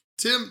me.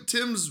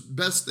 Tim's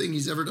best thing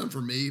he's ever done for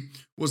me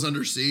was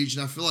Under Siege,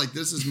 and I feel like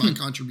this is my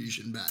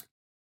contribution back.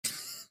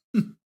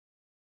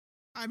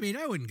 I mean,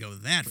 I wouldn't go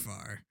that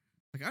far.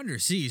 Like Under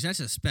Siege, that's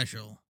a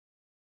special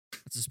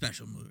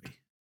movie.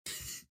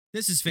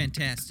 This is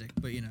fantastic,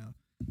 but you know,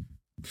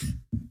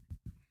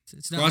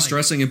 it's not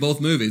Cross-dressing in both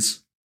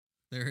movies.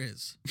 There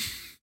is.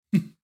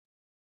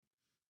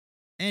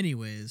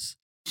 Anyways,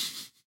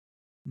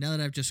 now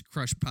that I've just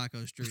crushed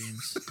Paco's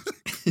dreams,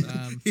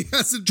 He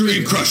hasn't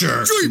Dream been,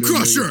 Crusher. Dream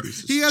Crusher.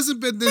 He hasn't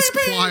been this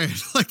quiet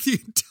like the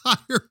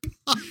entire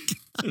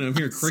podcast. And I'm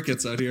hearing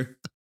crickets out here.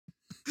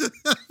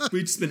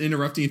 We've just been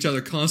interrupting each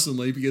other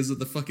constantly because of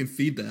the fucking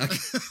feedback.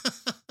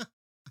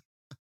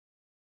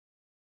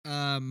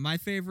 My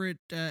favorite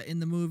in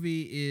the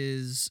movie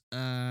is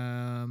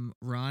Ronnie.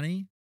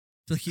 I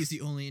feel like he's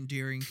the only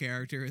endearing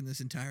character in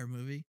this entire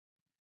movie.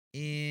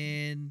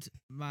 And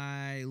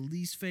my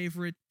least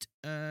favorite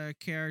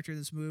character in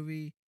this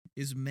movie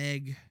is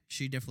Meg.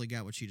 She definitely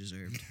got what she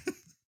deserved.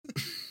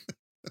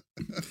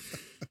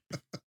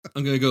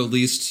 I'm going to go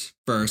least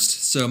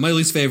first. So my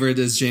least favorite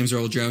is James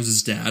Earl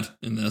Jones' dad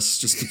in this,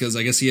 just because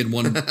I guess he had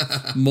won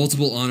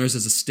multiple honors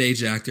as a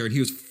stage actor, and he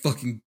was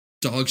fucking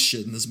dog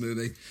shit in this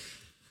movie.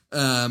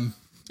 And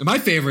my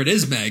favorite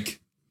is Meg,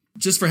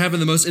 just for having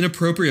the most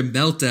inappropriate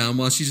meltdown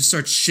while she just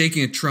starts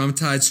shaking a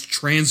traumatized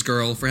trans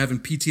girl for having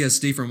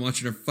PTSD from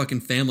watching her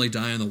fucking family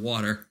die in the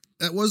water.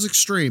 That was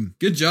extreme.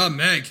 Good job,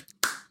 Meg.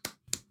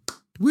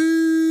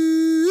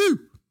 Woo!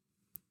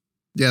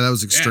 Yeah, that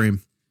was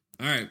extreme.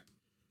 All right.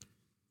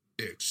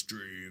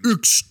 Extreme.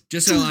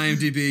 Just how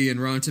IMDb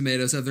and Rotten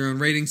Tomatoes have their own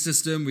rating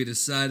system, we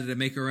decided to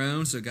make our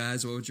own. So,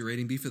 guys, what would your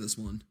rating be for this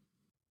one?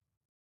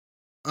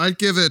 I'd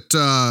give it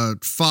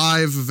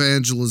 5 of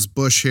Angela's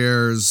bush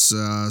hairs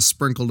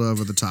sprinkled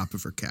over the top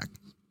of her cack.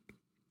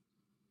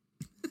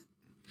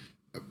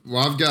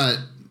 Well,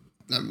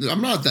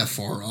 I'm not that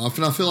far off,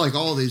 and I feel like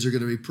all of these are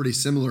going to be pretty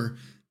similar.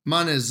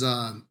 Mine is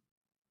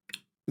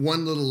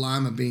one little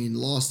lima bean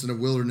lost in a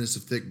wilderness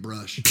of thick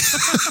brush.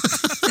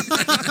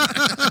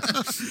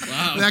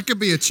 Wow. That could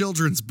be a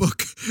children's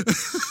book.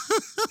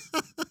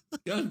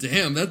 God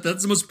damn,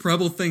 that's the most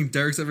prevalent thing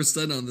Derek's ever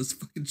said on this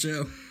fucking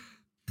show.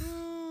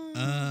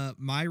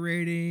 My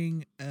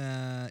rating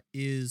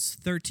is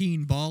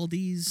 13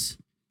 baldies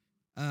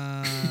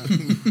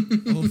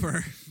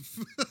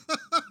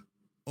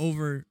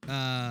over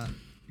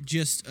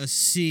just a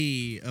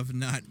sea of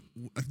not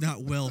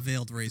well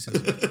veiled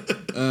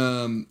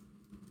racism.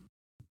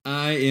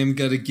 I am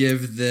gonna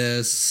give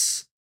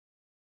this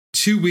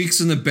 2 weeks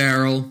in the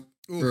barrel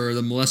for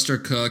the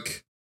molester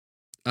cook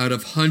out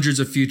of hundreds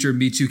of future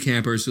Me Too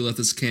campers who left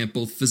this camp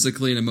both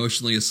physically and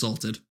emotionally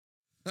assaulted.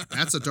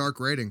 That's a dark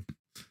rating.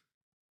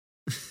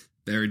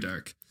 Very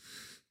dark.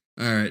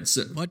 All right,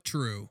 so But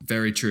true.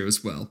 very true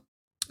as well.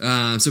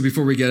 So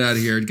before we get out of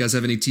here, do you guys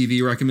have any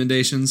TV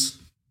recommendations?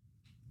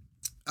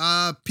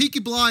 Peaky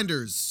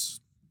Blinders.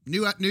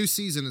 New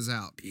season is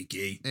out.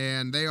 Peaky.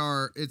 And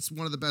it's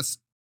one of the best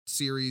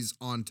series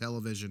on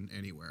television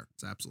anywhere.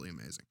 It's absolutely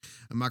amazing.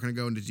 I'm not going to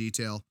go into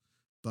detail,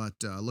 but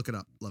look it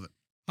up. Love it.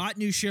 Hot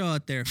new show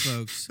out there,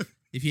 folks.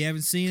 If you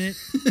haven't seen it,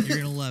 you're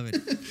going to love it.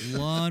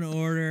 Law and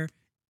Order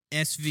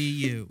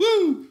SVU.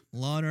 Woo!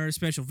 Law and Order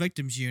Special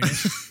Victims Unit.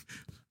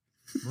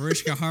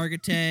 Mariska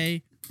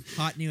Hargitay,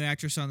 hot new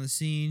actress on the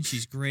scene.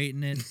 She's great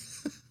in it.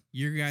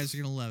 You guys are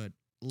going to love it.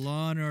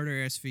 Law and Order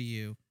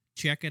SVU.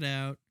 Check it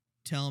out.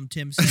 Tell them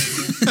Tim sent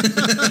you.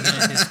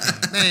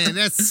 Man,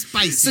 that's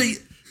spicy.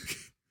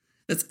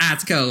 That's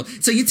Atco.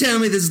 So you tell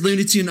me this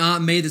Looney Tune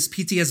aunt made this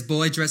PTS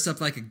boy dress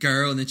up like a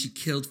girl and then she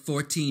killed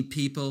 14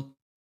 people?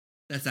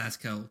 That's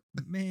Atco.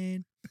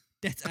 Man,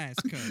 that's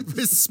Atco.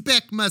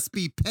 Respect must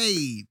be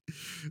paid.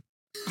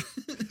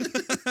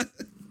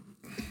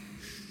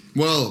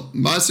 Well,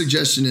 my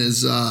suggestion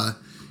is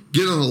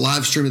get on a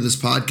live stream of this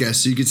podcast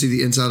so you can see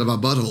the inside of my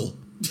butthole.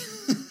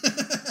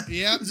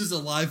 Yep. This is a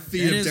live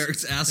feed of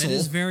Derek's asshole. That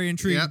is very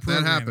intriguing. Yep,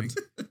 that happened.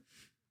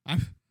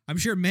 I'm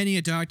sure many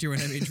a doctor would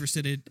have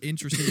interested in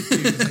too.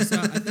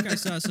 I think I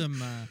saw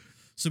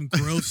some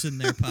growths in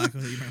their pocket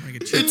that you might want to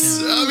get checked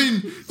out. I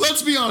mean,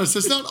 let's be honest.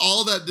 It's not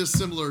all that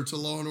dissimilar to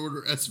Law and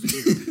Order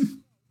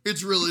SVU.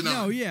 It's really not.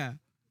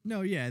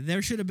 No, yeah.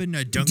 There should have been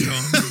a dunk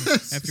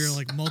after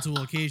like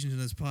multiple occasions in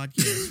this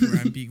podcast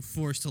where I'm being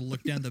forced to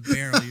look down the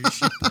barrel of your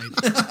shit pipe.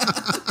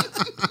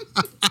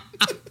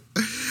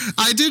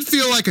 I did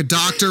feel like a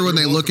doctor when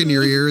they look in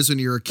your ears when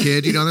you're a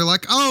kid. You know, they're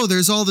like, oh,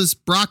 there's all this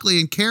broccoli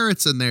and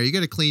carrots in there. You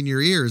got to clean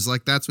your ears.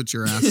 Like, that's what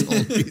your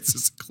asshole needs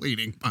is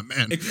cleaning, my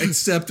man.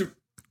 Except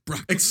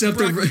broccoli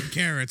and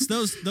carrots.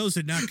 Those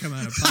did not come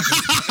out of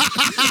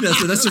pocket. No,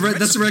 so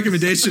that's a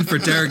recommendation for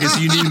Derek is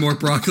you need more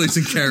broccolis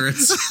and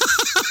carrots.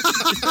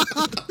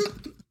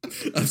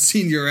 I've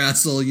seen your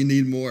asshole. You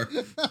need more.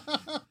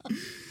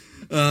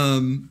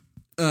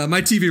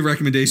 My TV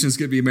recommendation is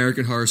going to be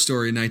American Horror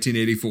Story in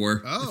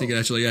 1984. Oh. I think it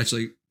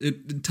actually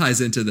it ties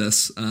into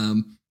this.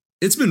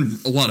 It's been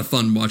a lot of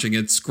fun watching it.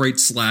 It's great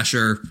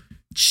slasher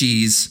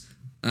cheese.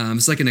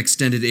 It's like an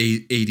extended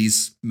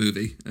 80s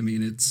movie. I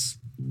mean, it's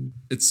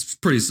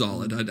pretty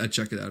solid. I'd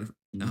check it out.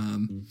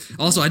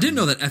 Also, I didn't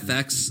know that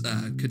FX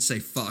could say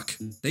fuck.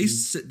 They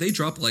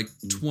drop like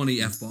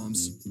 20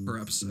 F-bombs per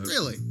episode.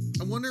 Really?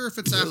 I wonder if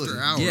it's after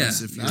hours. Yeah.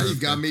 If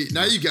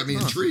Now you got me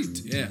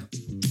intrigued. Yeah.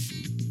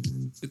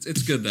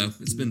 It's good though.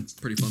 It's been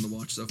pretty fun to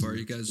watch so far.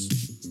 You guys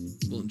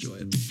will enjoy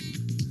it.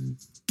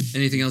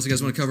 Anything else you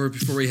guys want to cover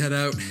before we head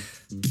out?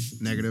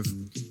 Negative.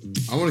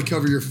 I want to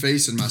cover your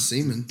face in my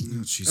semen.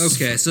 Oh, Jesus.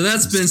 Okay, so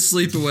that's been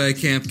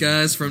Sleepaway Camp,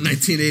 guys, from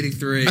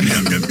 1983.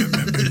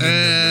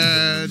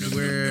 And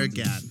we're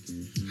gone.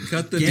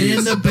 Cut the Get music.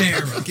 in the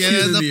barrel. Get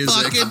Cue in the the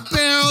music. fucking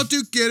barrel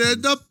to get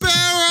in the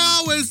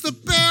barrel. Where's the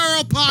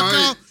barrel, Paco? All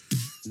right.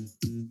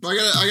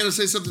 I gotta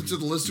say something to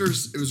the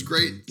listeners. It was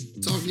great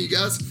talking to you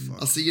guys.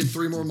 I'll see you in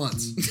 3 more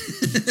months.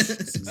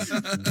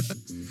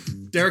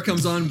 Derek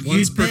comes on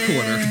once per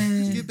quarter.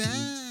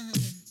 Goodbye.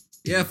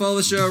 Yeah, follow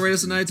the show, rate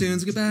us on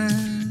iTunes. Goodbye.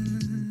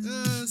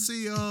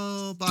 See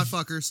y'all. Bye,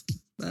 fuckers.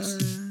 Bye.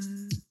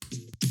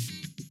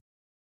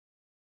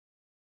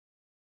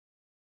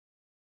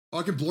 Oh,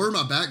 I can blur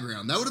my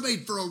background. That would have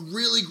made for a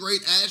really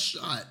great ass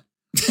shot.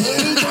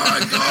 Oh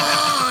my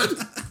god!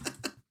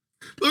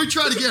 Let me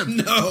try it again.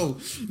 No.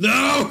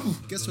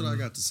 Guess what I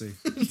got to see?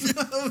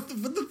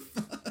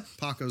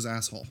 Paco's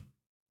asshole.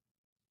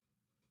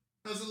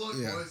 How's it look,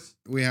 Yeah. boys?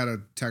 We had a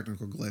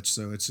technical glitch,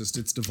 so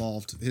it's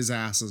devolved. His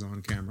ass is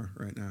on camera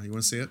right now. You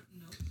want to see it?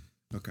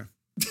 No. Okay.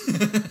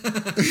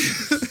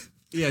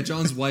 Yeah,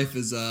 John's wife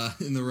is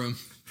in the room.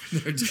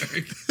 There,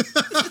 Derek.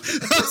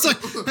 I was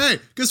like, hey,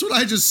 guess what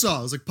I just saw?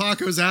 I was like,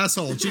 Paco's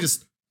asshole. And she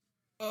just,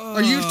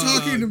 are you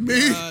talking to me?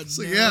 It's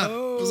like, yeah.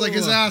 I was like,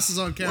 his ass is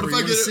on camera. What if You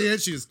I want to get see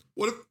it? She just,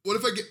 What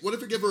if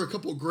I give her a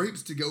couple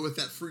grapes to go with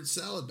that fruit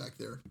salad back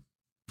there?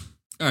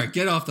 All right,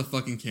 get off the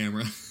fucking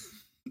camera.